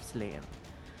that you've slain.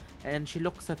 And she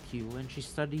looks at you and she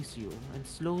studies you and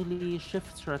slowly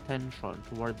shifts her attention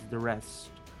towards the rest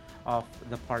of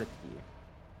the party.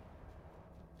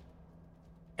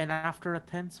 And after a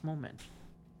tense moment,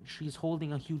 she's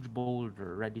holding a huge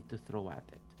boulder ready to throw at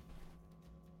it.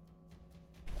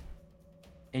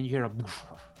 And you hear a boof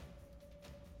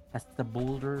as the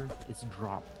boulder is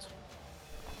dropped.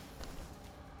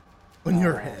 On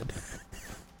your head.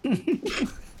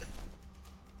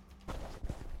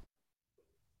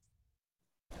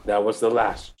 That was the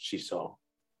last she saw.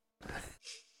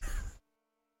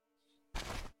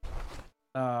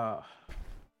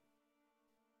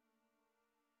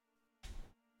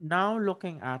 Now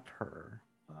looking at her,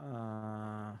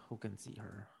 who can see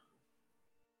her?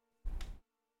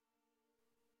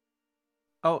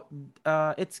 Oh,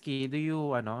 Itsuki, do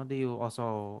you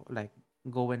also like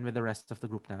go in with the rest of the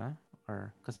group na?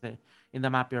 Or because in the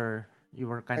map you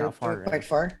were kind of far, Quite right?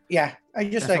 far. Yeah, I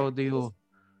just Yeah, like so do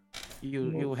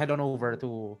you head on over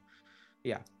to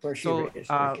where she so, is.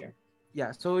 Right here.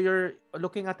 yeah, so you're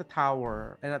looking at the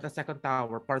tower, and at the second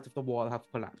tower, parts of the wall have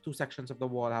collapsed. Two sections of the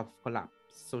wall have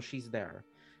collapsed. So she's there,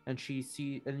 and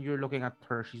you're looking at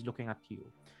her. She's looking at you.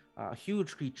 A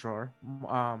huge creature.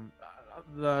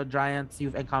 The giants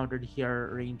you've encountered here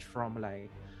range from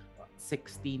like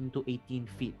 16 to 18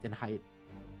 feet in height.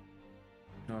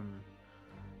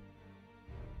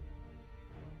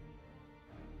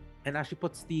 And as she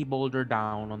puts the boulder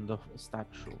down on the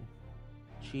statue,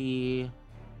 she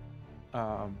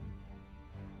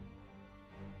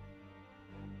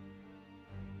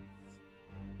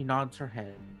he nods her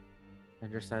head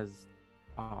and just says,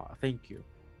 thank you.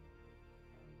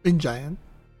 In giant.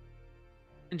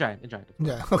 In giant.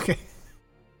 Yeah, okay.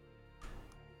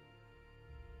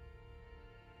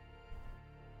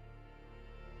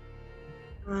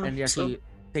 And yeah, So she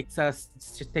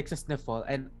takes a sniffle,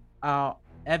 and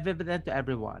evident to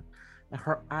everyone,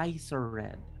 her eyes are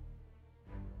red.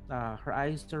 Her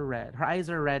eyes are red. Her eyes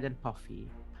are red and puffy.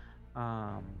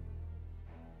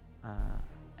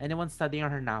 Anyone studying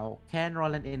her now can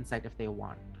roll an insight if they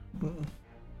want.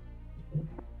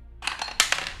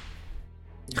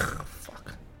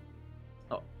 Fuck.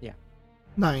 Oh yeah.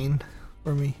 9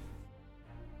 for me.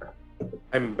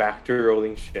 I'm back to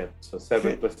rolling shit. So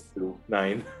 7 plus 2,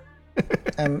 9.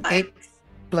 8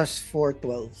 plus 4,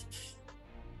 12.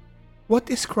 What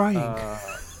is crying?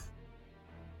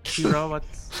 Shira,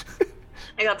 what's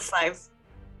I got 5.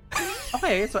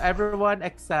 okay? So everyone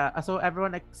except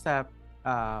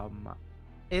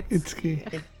It's key.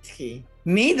 It's key.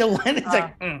 Me, the one is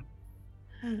like.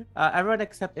 everyone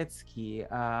except Itsuki.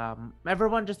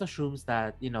 Everyone just assumes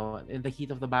that, in the heat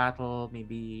of the battle,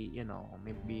 maybe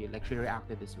like she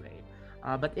reacted this way.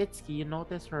 But Itsuki, you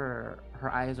notice her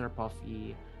eyes are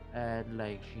puffy and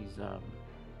like she's her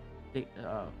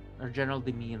general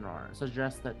demeanor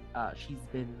suggests that she's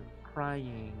been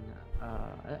crying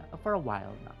for a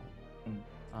while now.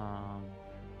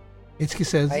 Itsuki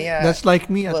says, I, "That's like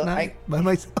me at well, night by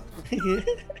myself."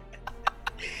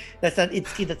 That's not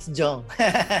Itsuki, that's Jong.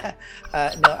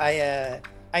 No,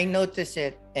 I notice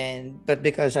it, but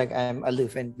because like I'm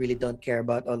aloof and really don't care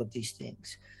about all of these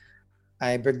things,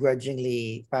 I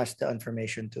begrudgingly pass the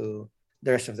information to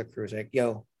the rest of the crew. It's like,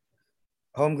 yo,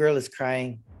 homegirl is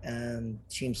crying.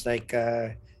 Seems like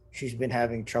she's been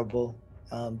having trouble.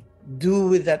 Do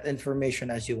with that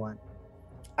information as you want.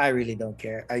 I really don't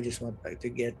care. I just want like, to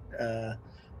get uh,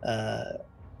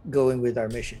 going with our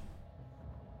mission.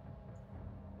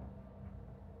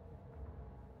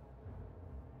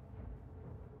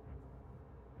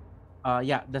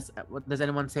 Yeah. Does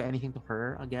anyone say anything to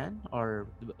her again, or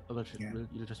Yeah.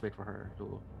 you'll just wait for her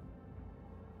to?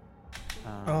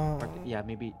 Oh. Yeah,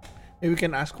 maybe. Maybe we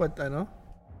can ask what I know.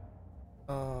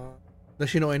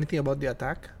 Does she know anything about the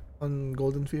attack on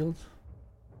Golden Fields?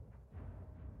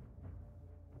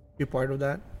 Be part of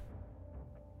that?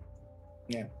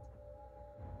 Yeah.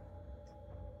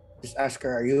 Just ask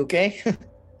her, are you okay?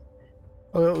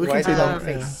 Oh, we Why can the say long that.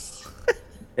 face?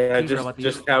 Yeah, Shivra, what do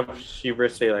just have Shiver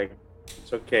say like,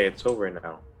 it's okay, it's over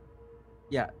now.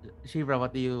 Yeah, Shivra,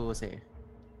 what do you say?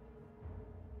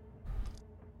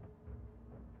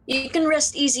 You can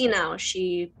rest easy now,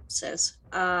 she says.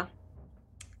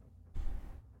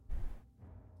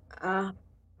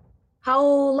 How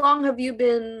long have you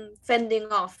been fending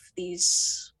off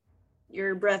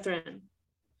your brethren?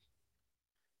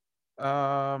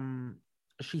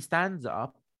 She stands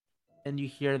up, and you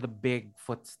hear the big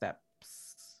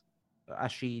footsteps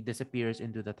as she disappears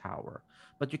into the tower.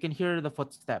 But you can hear the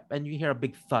footstep, and you hear a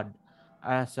big thud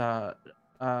as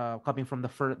coming from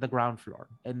the ground floor,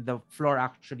 and the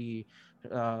ground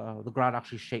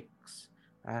actually shakes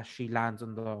as she lands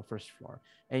on the first floor,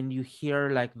 and you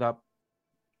hear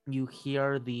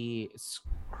the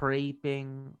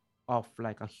scraping of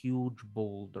like a huge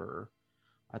boulder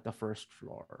at the first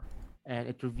floor, and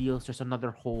it reveals there's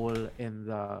another hole in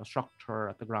the structure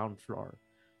at the ground floor.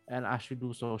 And as she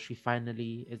do so, she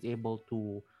finally is able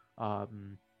to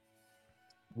um,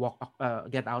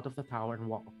 get out of the tower and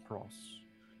walk across.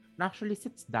 And actually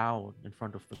sits down in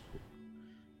front of the group,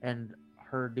 and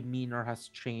her demeanor has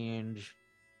changed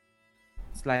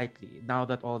slightly now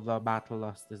that all the battle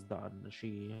lust is done.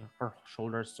 Her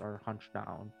shoulders are hunched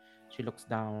down. She looks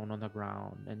down on the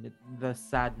ground, and the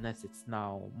sadness, it's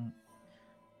now,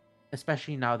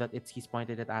 especially now that he's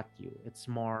pointed it at you, it's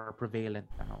more prevalent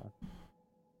now.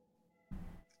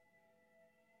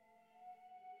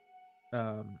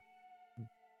 Um,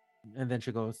 and then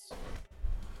she goes,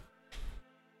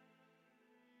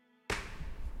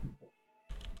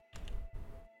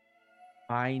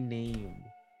 "My name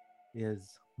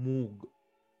is Moog."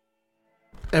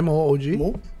 MOOG?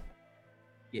 Moog?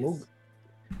 Yes. Moog.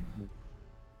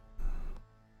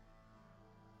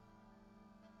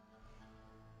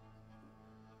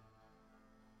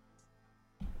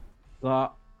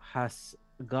 God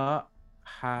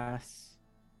has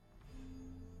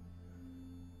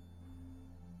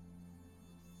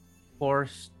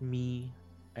forced me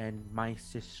and my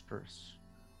sisters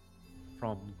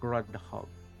from Grudhug.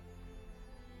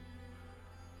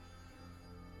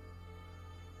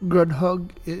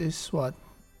 Grudhug is what?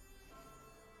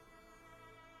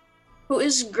 Who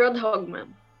is Grudhog,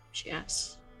 ma'am? She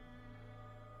asks.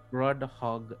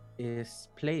 Grudhug is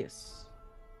place,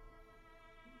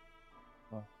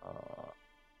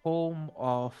 home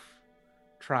of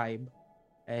tribe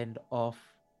and of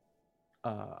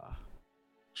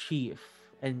chief,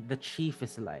 and the chief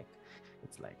is like,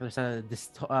 it's like there's a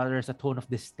tone of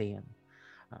disdain.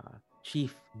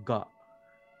 Chief Ga.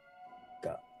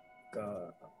 Go.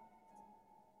 Guh.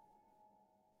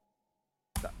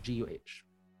 Yeah,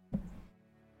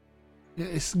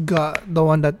 is Ga the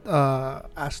one that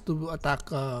asked to attack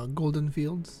Golden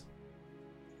Fields?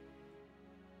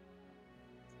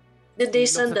 Did they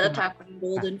Looks send at the the attack on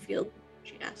Golden Field?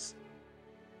 She asks.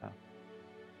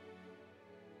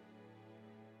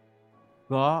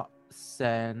 Ga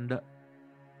send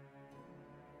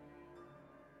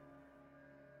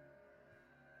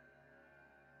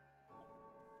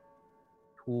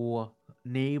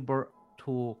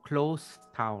to close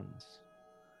towns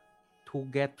to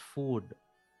get food.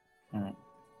 Mm.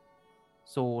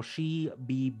 So she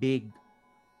be big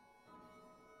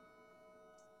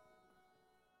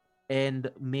and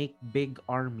make big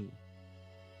army.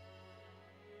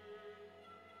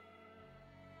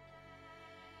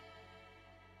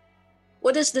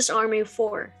 What is this army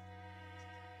for?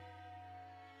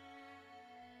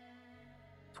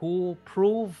 To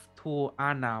prove to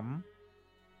Anam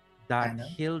that Anam?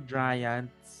 hill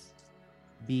giants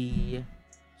be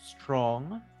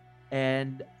strong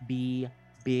and be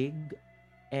big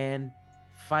and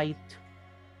fight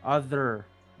other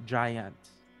giants.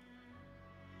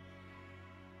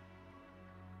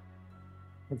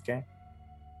 Okay.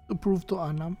 To prove to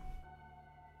Anam.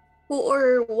 Who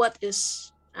or what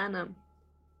is Anam?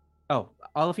 Oh,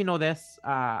 all of you know this.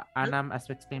 Anam, as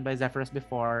explained by Zephyrus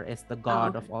before, is the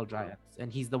god of Okay. all giants,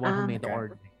 and he's the one who made the Okay.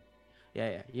 order.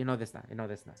 Yeah, you know this now. You know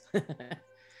this now.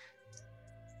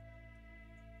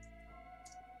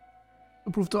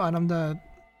 To prove to Anam that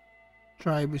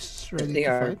tribe is That ready they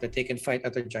to are fight. that they can fight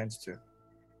other giants too.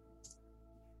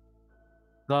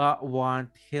 God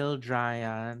want hill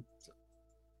giants.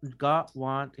 God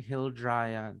want hill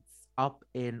giants up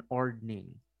in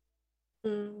Ordning.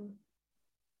 Mm.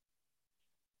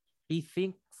 He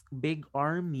thinks big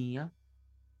army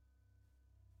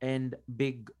and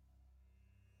big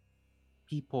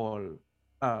people,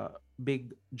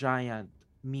 big giant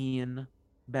mean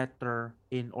better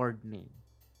in Ordning.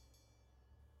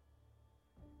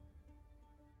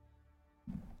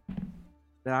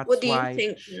 What That's do you why.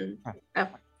 think? Oh,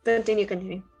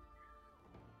 continue.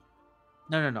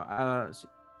 No.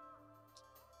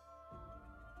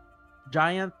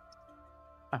 Giant.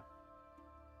 Uh,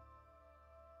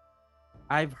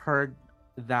 I've heard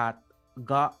that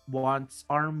God wants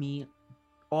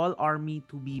all army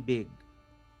to be big.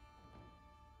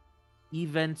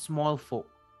 Even small folk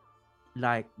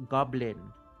like goblin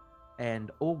and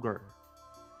ogre.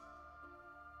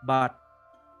 But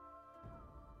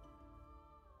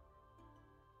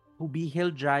to be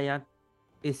hill giant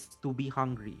is to be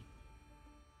hungry.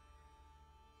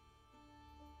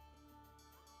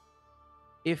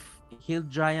 If hill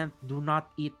giant do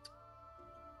not eat,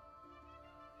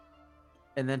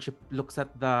 and then she looks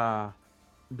at the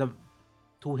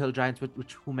two hill giants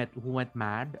who went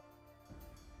mad,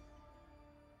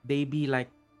 they be like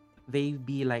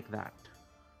that.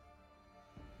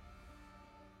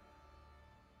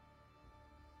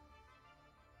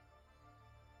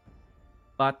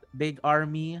 But big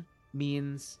army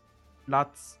means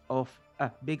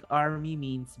big army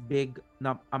means big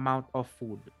amount of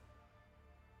food.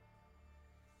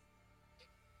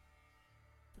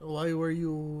 Why were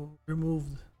you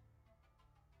removed?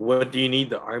 What do you need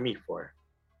the army for?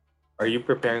 Are you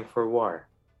preparing for war?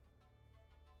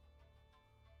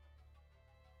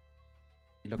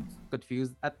 You look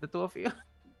confused at the two of you.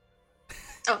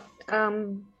 Oh,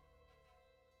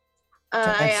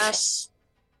 I asked,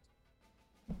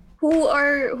 who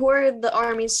are the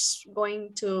armies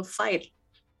going to fight?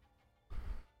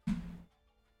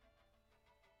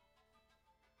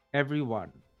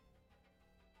 Everyone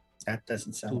That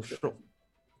doesn't sound good.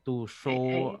 to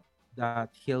show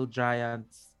that hill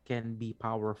giants can be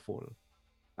powerful.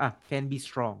 Can be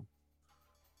strong.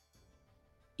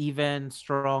 Even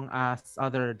strong as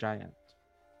other giant.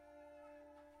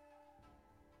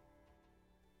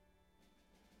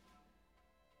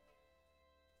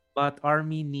 But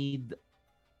army need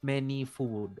many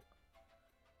food.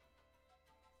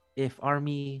 If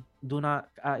army not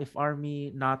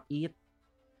eat,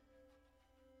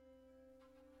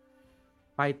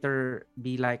 fighter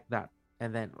be like that.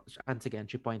 And then once again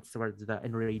she points towards the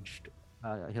enraged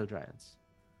hill giants.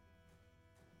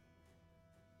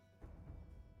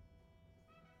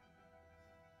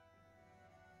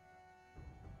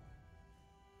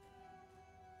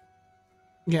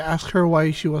 Yeah, ask her why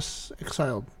she was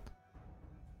exiled.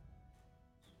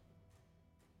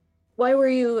 Why were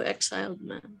you exiled,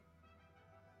 man?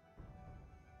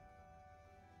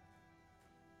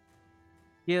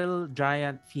 Hill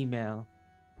giant female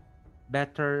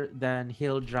better than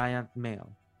hill giant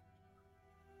male.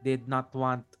 Did not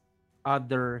want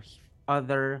other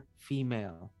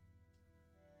female.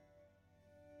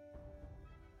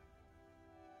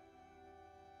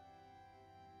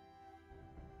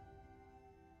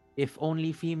 If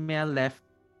only female left,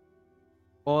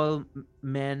 all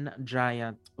men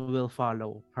giant will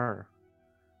follow her.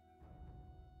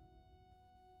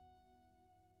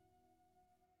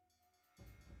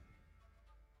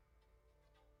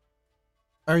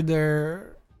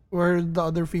 Where are the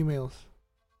other females?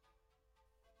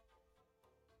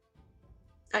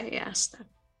 I asked that.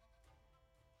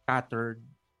 Scattered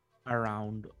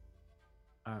around.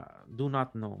 Do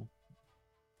not know.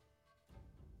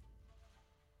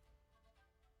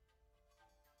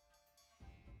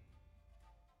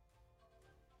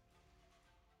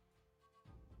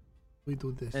 We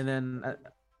do this. And then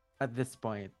at this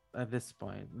point,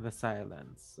 the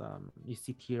silence. You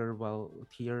see tears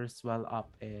well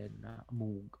up in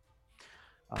Moog.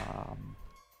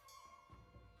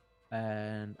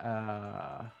 And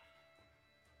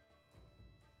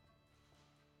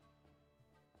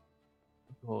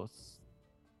goes.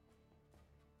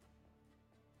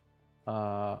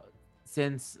 Uh,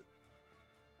 since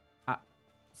uh,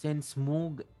 since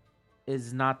Moog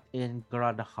is not in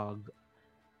Gradahog,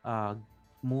 uh,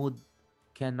 Mood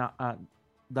cannot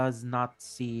does not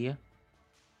see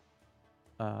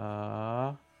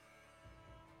uh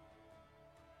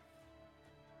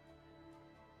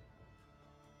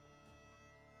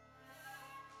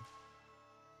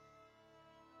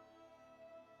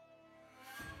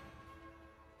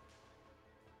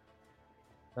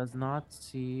does not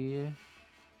see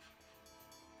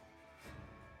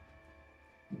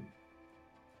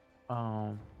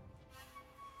um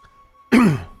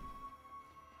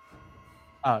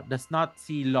does not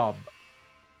see Lob,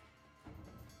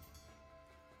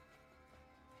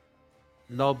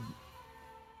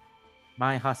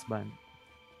 my husband.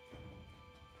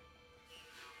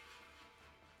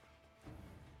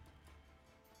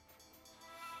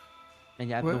 And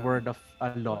yeah, at the Where, word of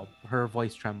a Lob, her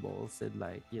voice trembles and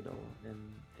like, in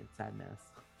sadness.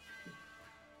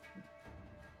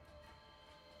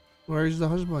 where is the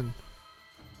husband?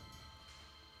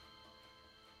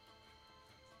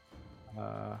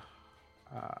 Uh,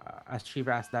 as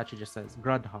Shiva asks that, she just says,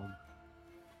 Grudhog,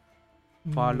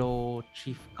 Hmm. follow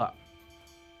Chief Ka.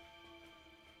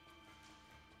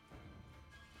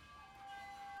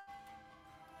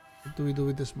 What do we do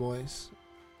with these boys?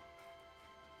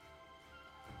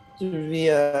 Should we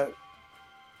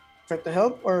try to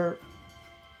help, or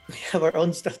we have our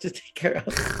own stuff to take care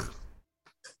of?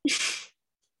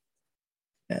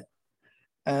 Yeah.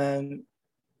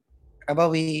 How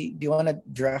about we? Do you want to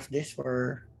draft this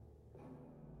for?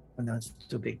 Oh no, it's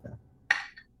too big now.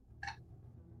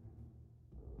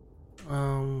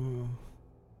 Um.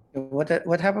 What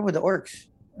happened with the orcs?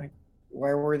 Like,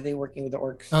 why were they working with the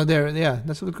orcs? Oh, there. Yeah,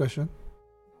 that's a good question.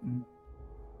 Mm.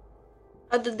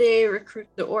 How did they recruit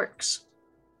the orcs?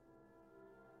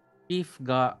 Chief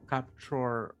Ga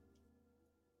capture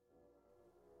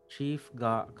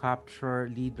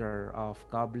leader of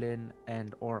Goblin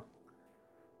and Orc.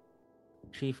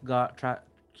 Chief Ga tra-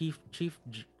 Chief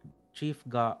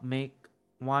Ga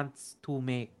wants to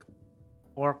make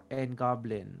Orc and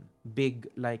Goblin big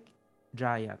like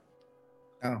giant.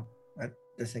 Oh,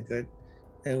 that's not good.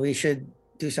 And we should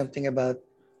do something about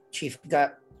Chief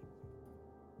Gat.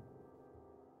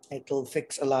 It'll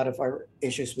fix a lot of our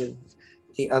issues with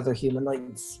the other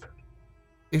humanoids.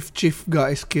 If Chief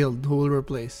Ga is killed, who will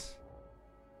replace?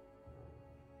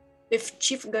 If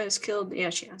Chief Guy is killed, yeah,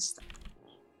 she asked that.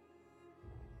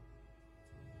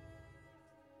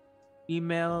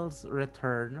 Females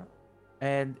return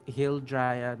and hill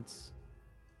giants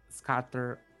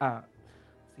scatter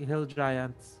hill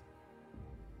giants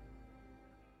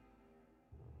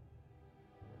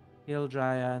hill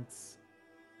giants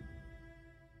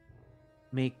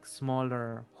make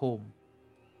smaller home,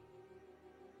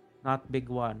 not big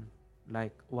one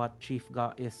like what Chief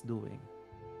Ga is doing.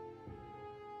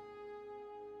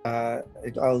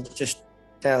 I'll just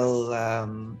tell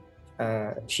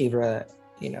Shiva,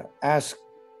 ask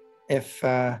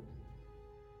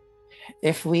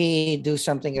if we do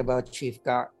something about Chief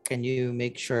Gat, can you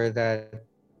make sure that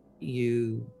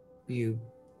you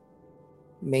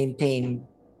maintain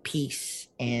peace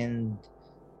and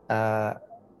uh,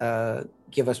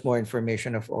 give us more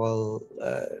information of all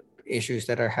issues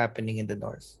that are happening in the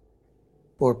north,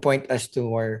 or point us to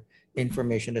more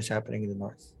information that's happening in the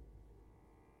north.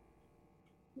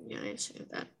 Yeah, I see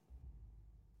that.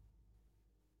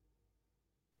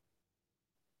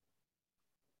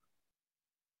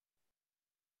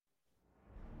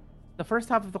 The first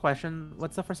half of the question,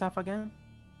 what's the first half again?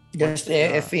 Just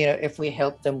What's the if we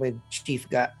help them with Chief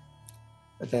Gat,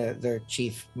 their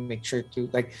chief, make sure to,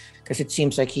 like, because it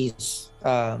seems like he's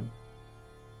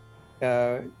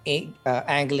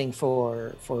angling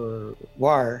for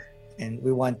war, and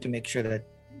we want to make sure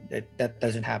that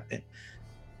doesn't happen.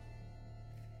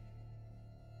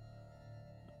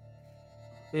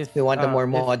 if We want a more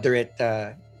if moderate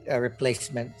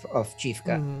replacement of Chief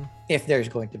Gat, Mhm. if there's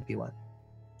going to be one.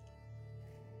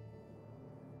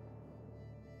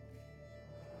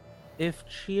 if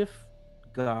Chief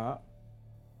Ga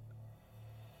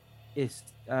is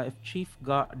if Chief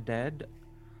Ga dead,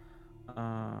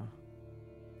 uh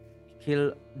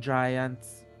kill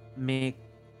giants make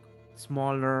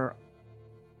smaller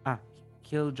ah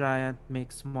kill giant make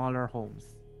smaller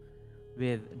homes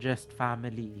with just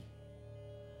family.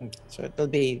 So it'll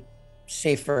be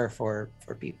safer for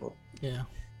people. Yeah.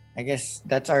 I guess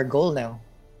that's our goal now.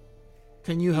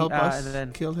 Can you help And us then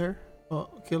kill her?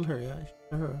 Oh, kill her. Yeah.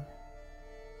 Sure.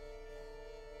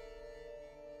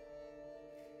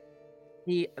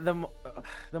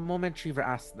 the moment Shiva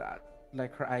asks that,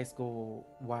 like her eyes go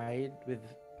wide with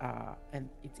and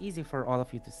it's easy for all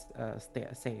of you to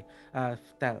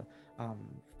tell.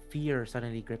 Fear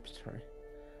suddenly grips her.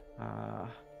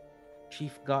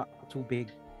 Chief got too big.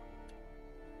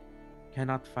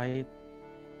 Cannot fight.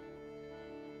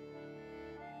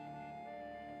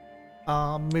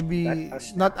 Maybe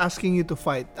not asking you to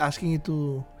fight, asking you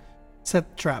to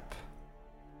set trap.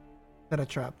 Set a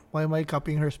trap. Why am I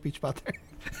copying her speech pattern?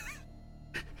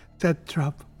 Set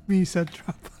trap. Me set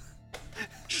trap.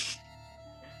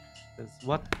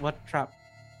 What trap?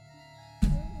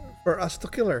 For us to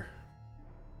kill her.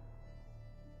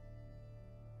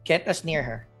 Get us near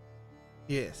her.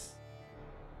 Yes.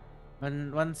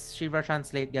 Once Shiva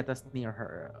translate, get us near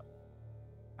her.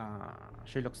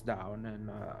 She looks down and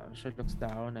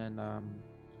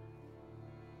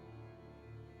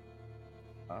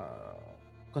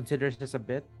considers this a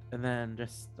bit, and then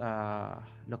just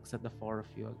looks at the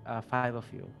five of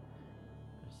you.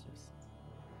 Just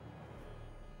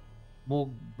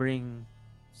Moog, bring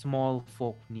small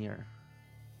folk near.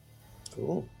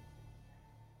 Cool.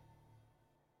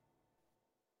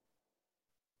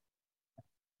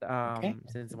 Okay.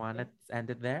 Since one, let's end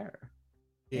it there.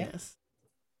 Yes.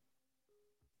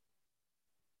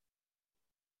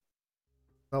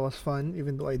 That was fun,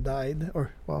 even though I died.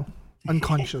 Or, well,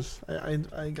 unconscious.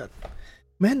 I got...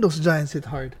 Man, those giants hit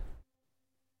hard.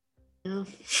 Yeah.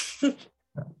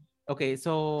 Okay,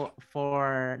 so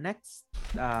for next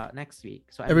week.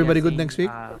 So I'm Everybody good guessing, next week?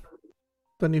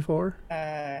 24?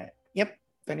 Yep.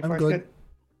 24 I'm is good. good.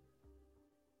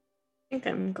 I think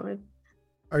I'm good.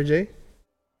 RJ?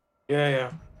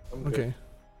 Yeah. I'm good. Okay.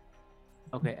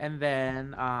 Okay, and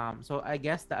then so I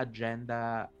guess the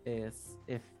agenda is,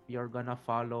 if you're gonna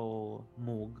follow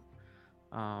Moog,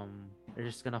 you're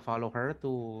just gonna follow her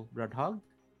to Bloodhog.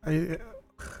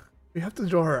 We have to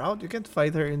draw her out. You can't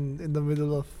fight her in the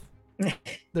middle of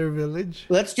their village.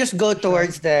 Let's just go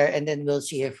towards there, and then we'll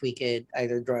see if we could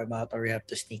either draw him out or we have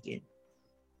to sneak in.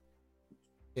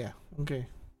 Yeah, okay.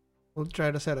 We'll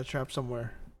try to set a trap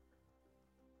somewhere.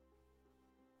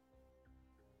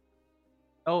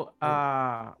 Oh,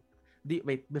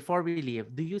 wait, before we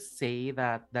leave, do you say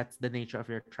that that's the nature of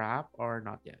your trap or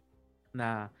not yet?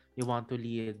 Nah, you want to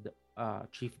lead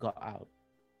Chief Got out.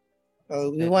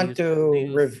 We Do want you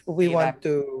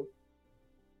to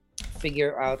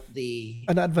figure out the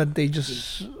An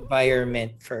advantageous...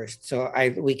 environment first. So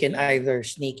we can either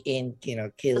sneak in, kill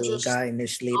a Just guy in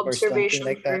his sleep or something Observation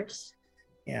like that. first.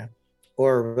 Yeah.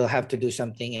 Or we'll have to do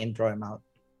something and draw him out.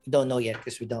 We don't know yet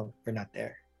because we're not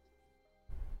there.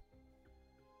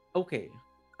 Okay.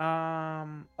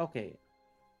 Okay.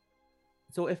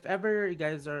 So if ever you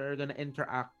guys are gonna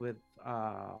interact with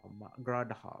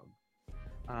Groundhog,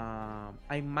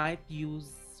 I might use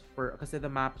because the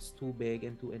map's too big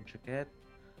and too intricate,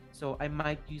 so I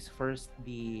might use first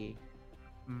the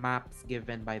maps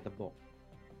given by the book.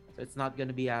 So it's not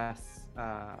gonna be as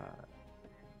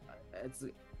it's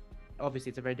obviously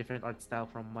it's a very different art style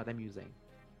from what I'm using.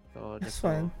 So That's just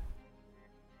fine.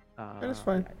 That's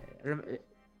fine.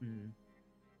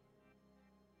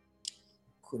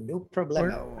 No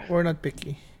problem. We're not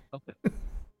picky. Okay.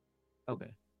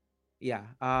 Okay. Yeah.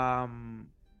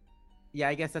 Yeah,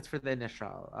 I guess that's for the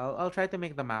initial. I'll try to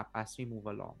make the map as we move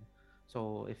along.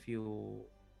 So if you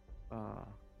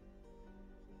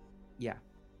yeah.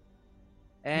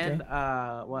 And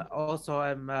well, also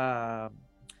I'm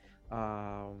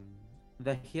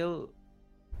the hill,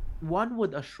 one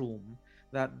would assume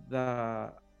that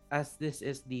as this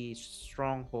is the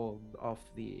stronghold of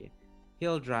the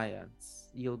hill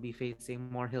giants, you'll be facing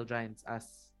more hill giants as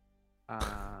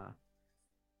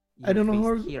I don't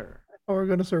know here. how we're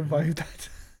gonna survive that.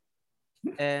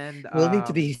 And we'll need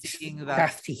to be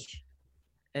crafty.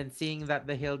 And seeing that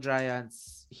the hill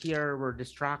giants here were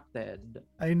distracted,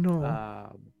 I know,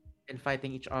 in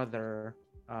fighting each other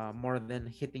more than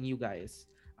hitting you guys.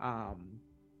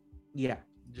 Yeah,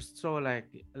 just so like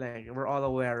we're all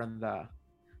aware on the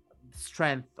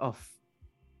strength of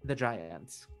the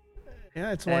giants.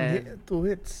 Yeah, it's one hit, 2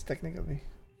 hits technically.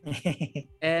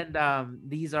 And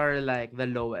these are like the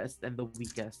lowest and the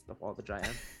weakest of all the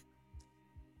giants.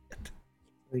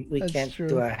 We can't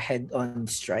do a head-on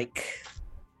strike.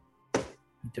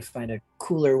 Need to find a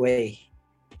cooler way.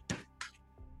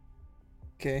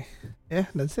 Okay. Yeah,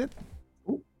 that's it.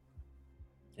 Ooh.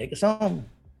 Take us home.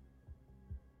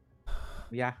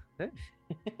 Yeah.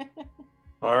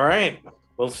 All right.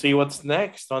 We'll see what's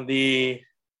next on the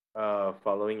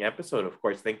following episode. Of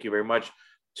course, thank you very much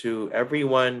to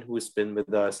everyone who's been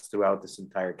with us throughout this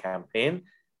entire campaign.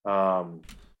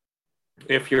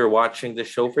 If you're watching the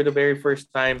show for the very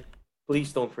first time,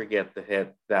 please don't forget to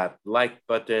hit that like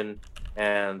button,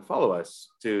 and follow us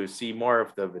to see more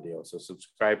of the videos. So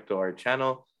subscribe to our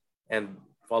channel and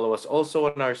follow us also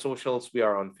on our socials. We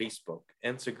are on Facebook,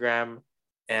 Instagram,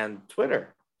 and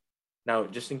Twitter. Now,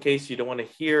 just in case you don't want to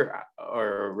hear,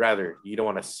 or rather, you don't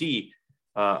want to see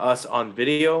us on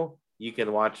video, you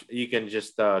can watch. You can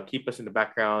just keep us in the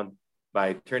background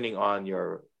by turning on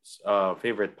your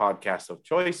favorite podcast of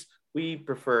choice. We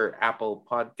prefer Apple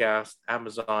Podcast,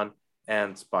 Amazon,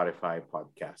 and Spotify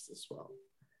podcast as well.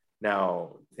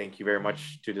 Now, thank you very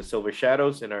much to the Silver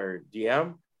Shadows in our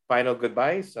DM. Final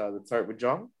goodbyes. Let's start with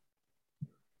John.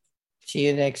 See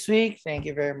you next week. Thank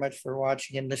you very much for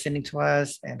watching and listening to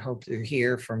us, and hope to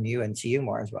hear from you and see you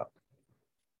more as well.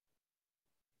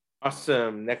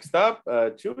 Awesome. Next up,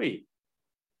 Chewy.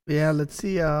 Yeah, let's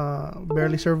see.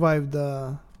 Barely survived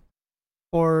the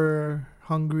 4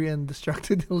 hungry and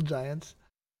distracted hill giants.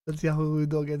 Let's see how we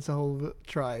do against the whole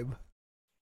tribe.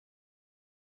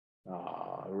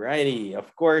 Alrighty.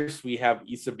 Of course, we have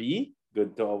Isabi.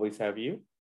 Good to always have you.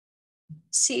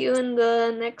 See you in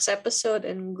the next episode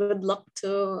and good luck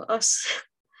to us.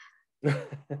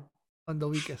 On the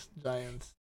weakest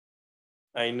giants.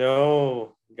 I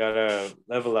know. Gotta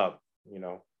level up,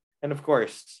 And of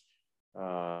course,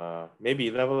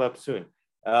 maybe level up soon.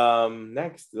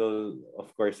 Next,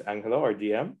 of course, Angelo, our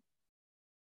DM.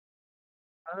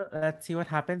 Let's see what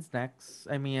happens next.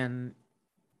 I mean,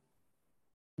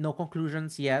 no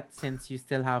conclusions yet, since you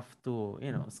still have to,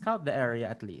 scout the area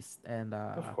at least, and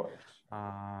Of course.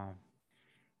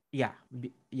 yeah,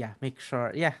 make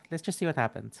sure. Yeah, let's just see what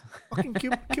happens. Fucking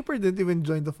Kipper didn't even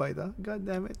join the fight, huh? God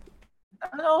damn it.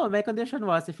 No, my condition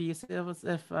was if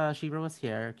Shibra was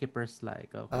here, Kipper's like,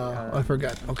 okay. I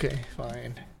forgot. Okay,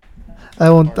 fine.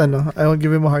 I won't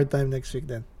give him a hard time next week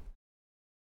then.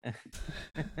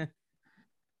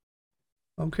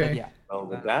 Okay. Yeah. Well,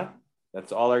 with that,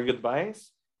 that's all our goodbyes.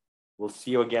 We'll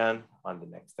see you again on the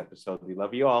next episode. We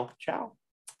love you all. Ciao.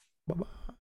 Bye-bye.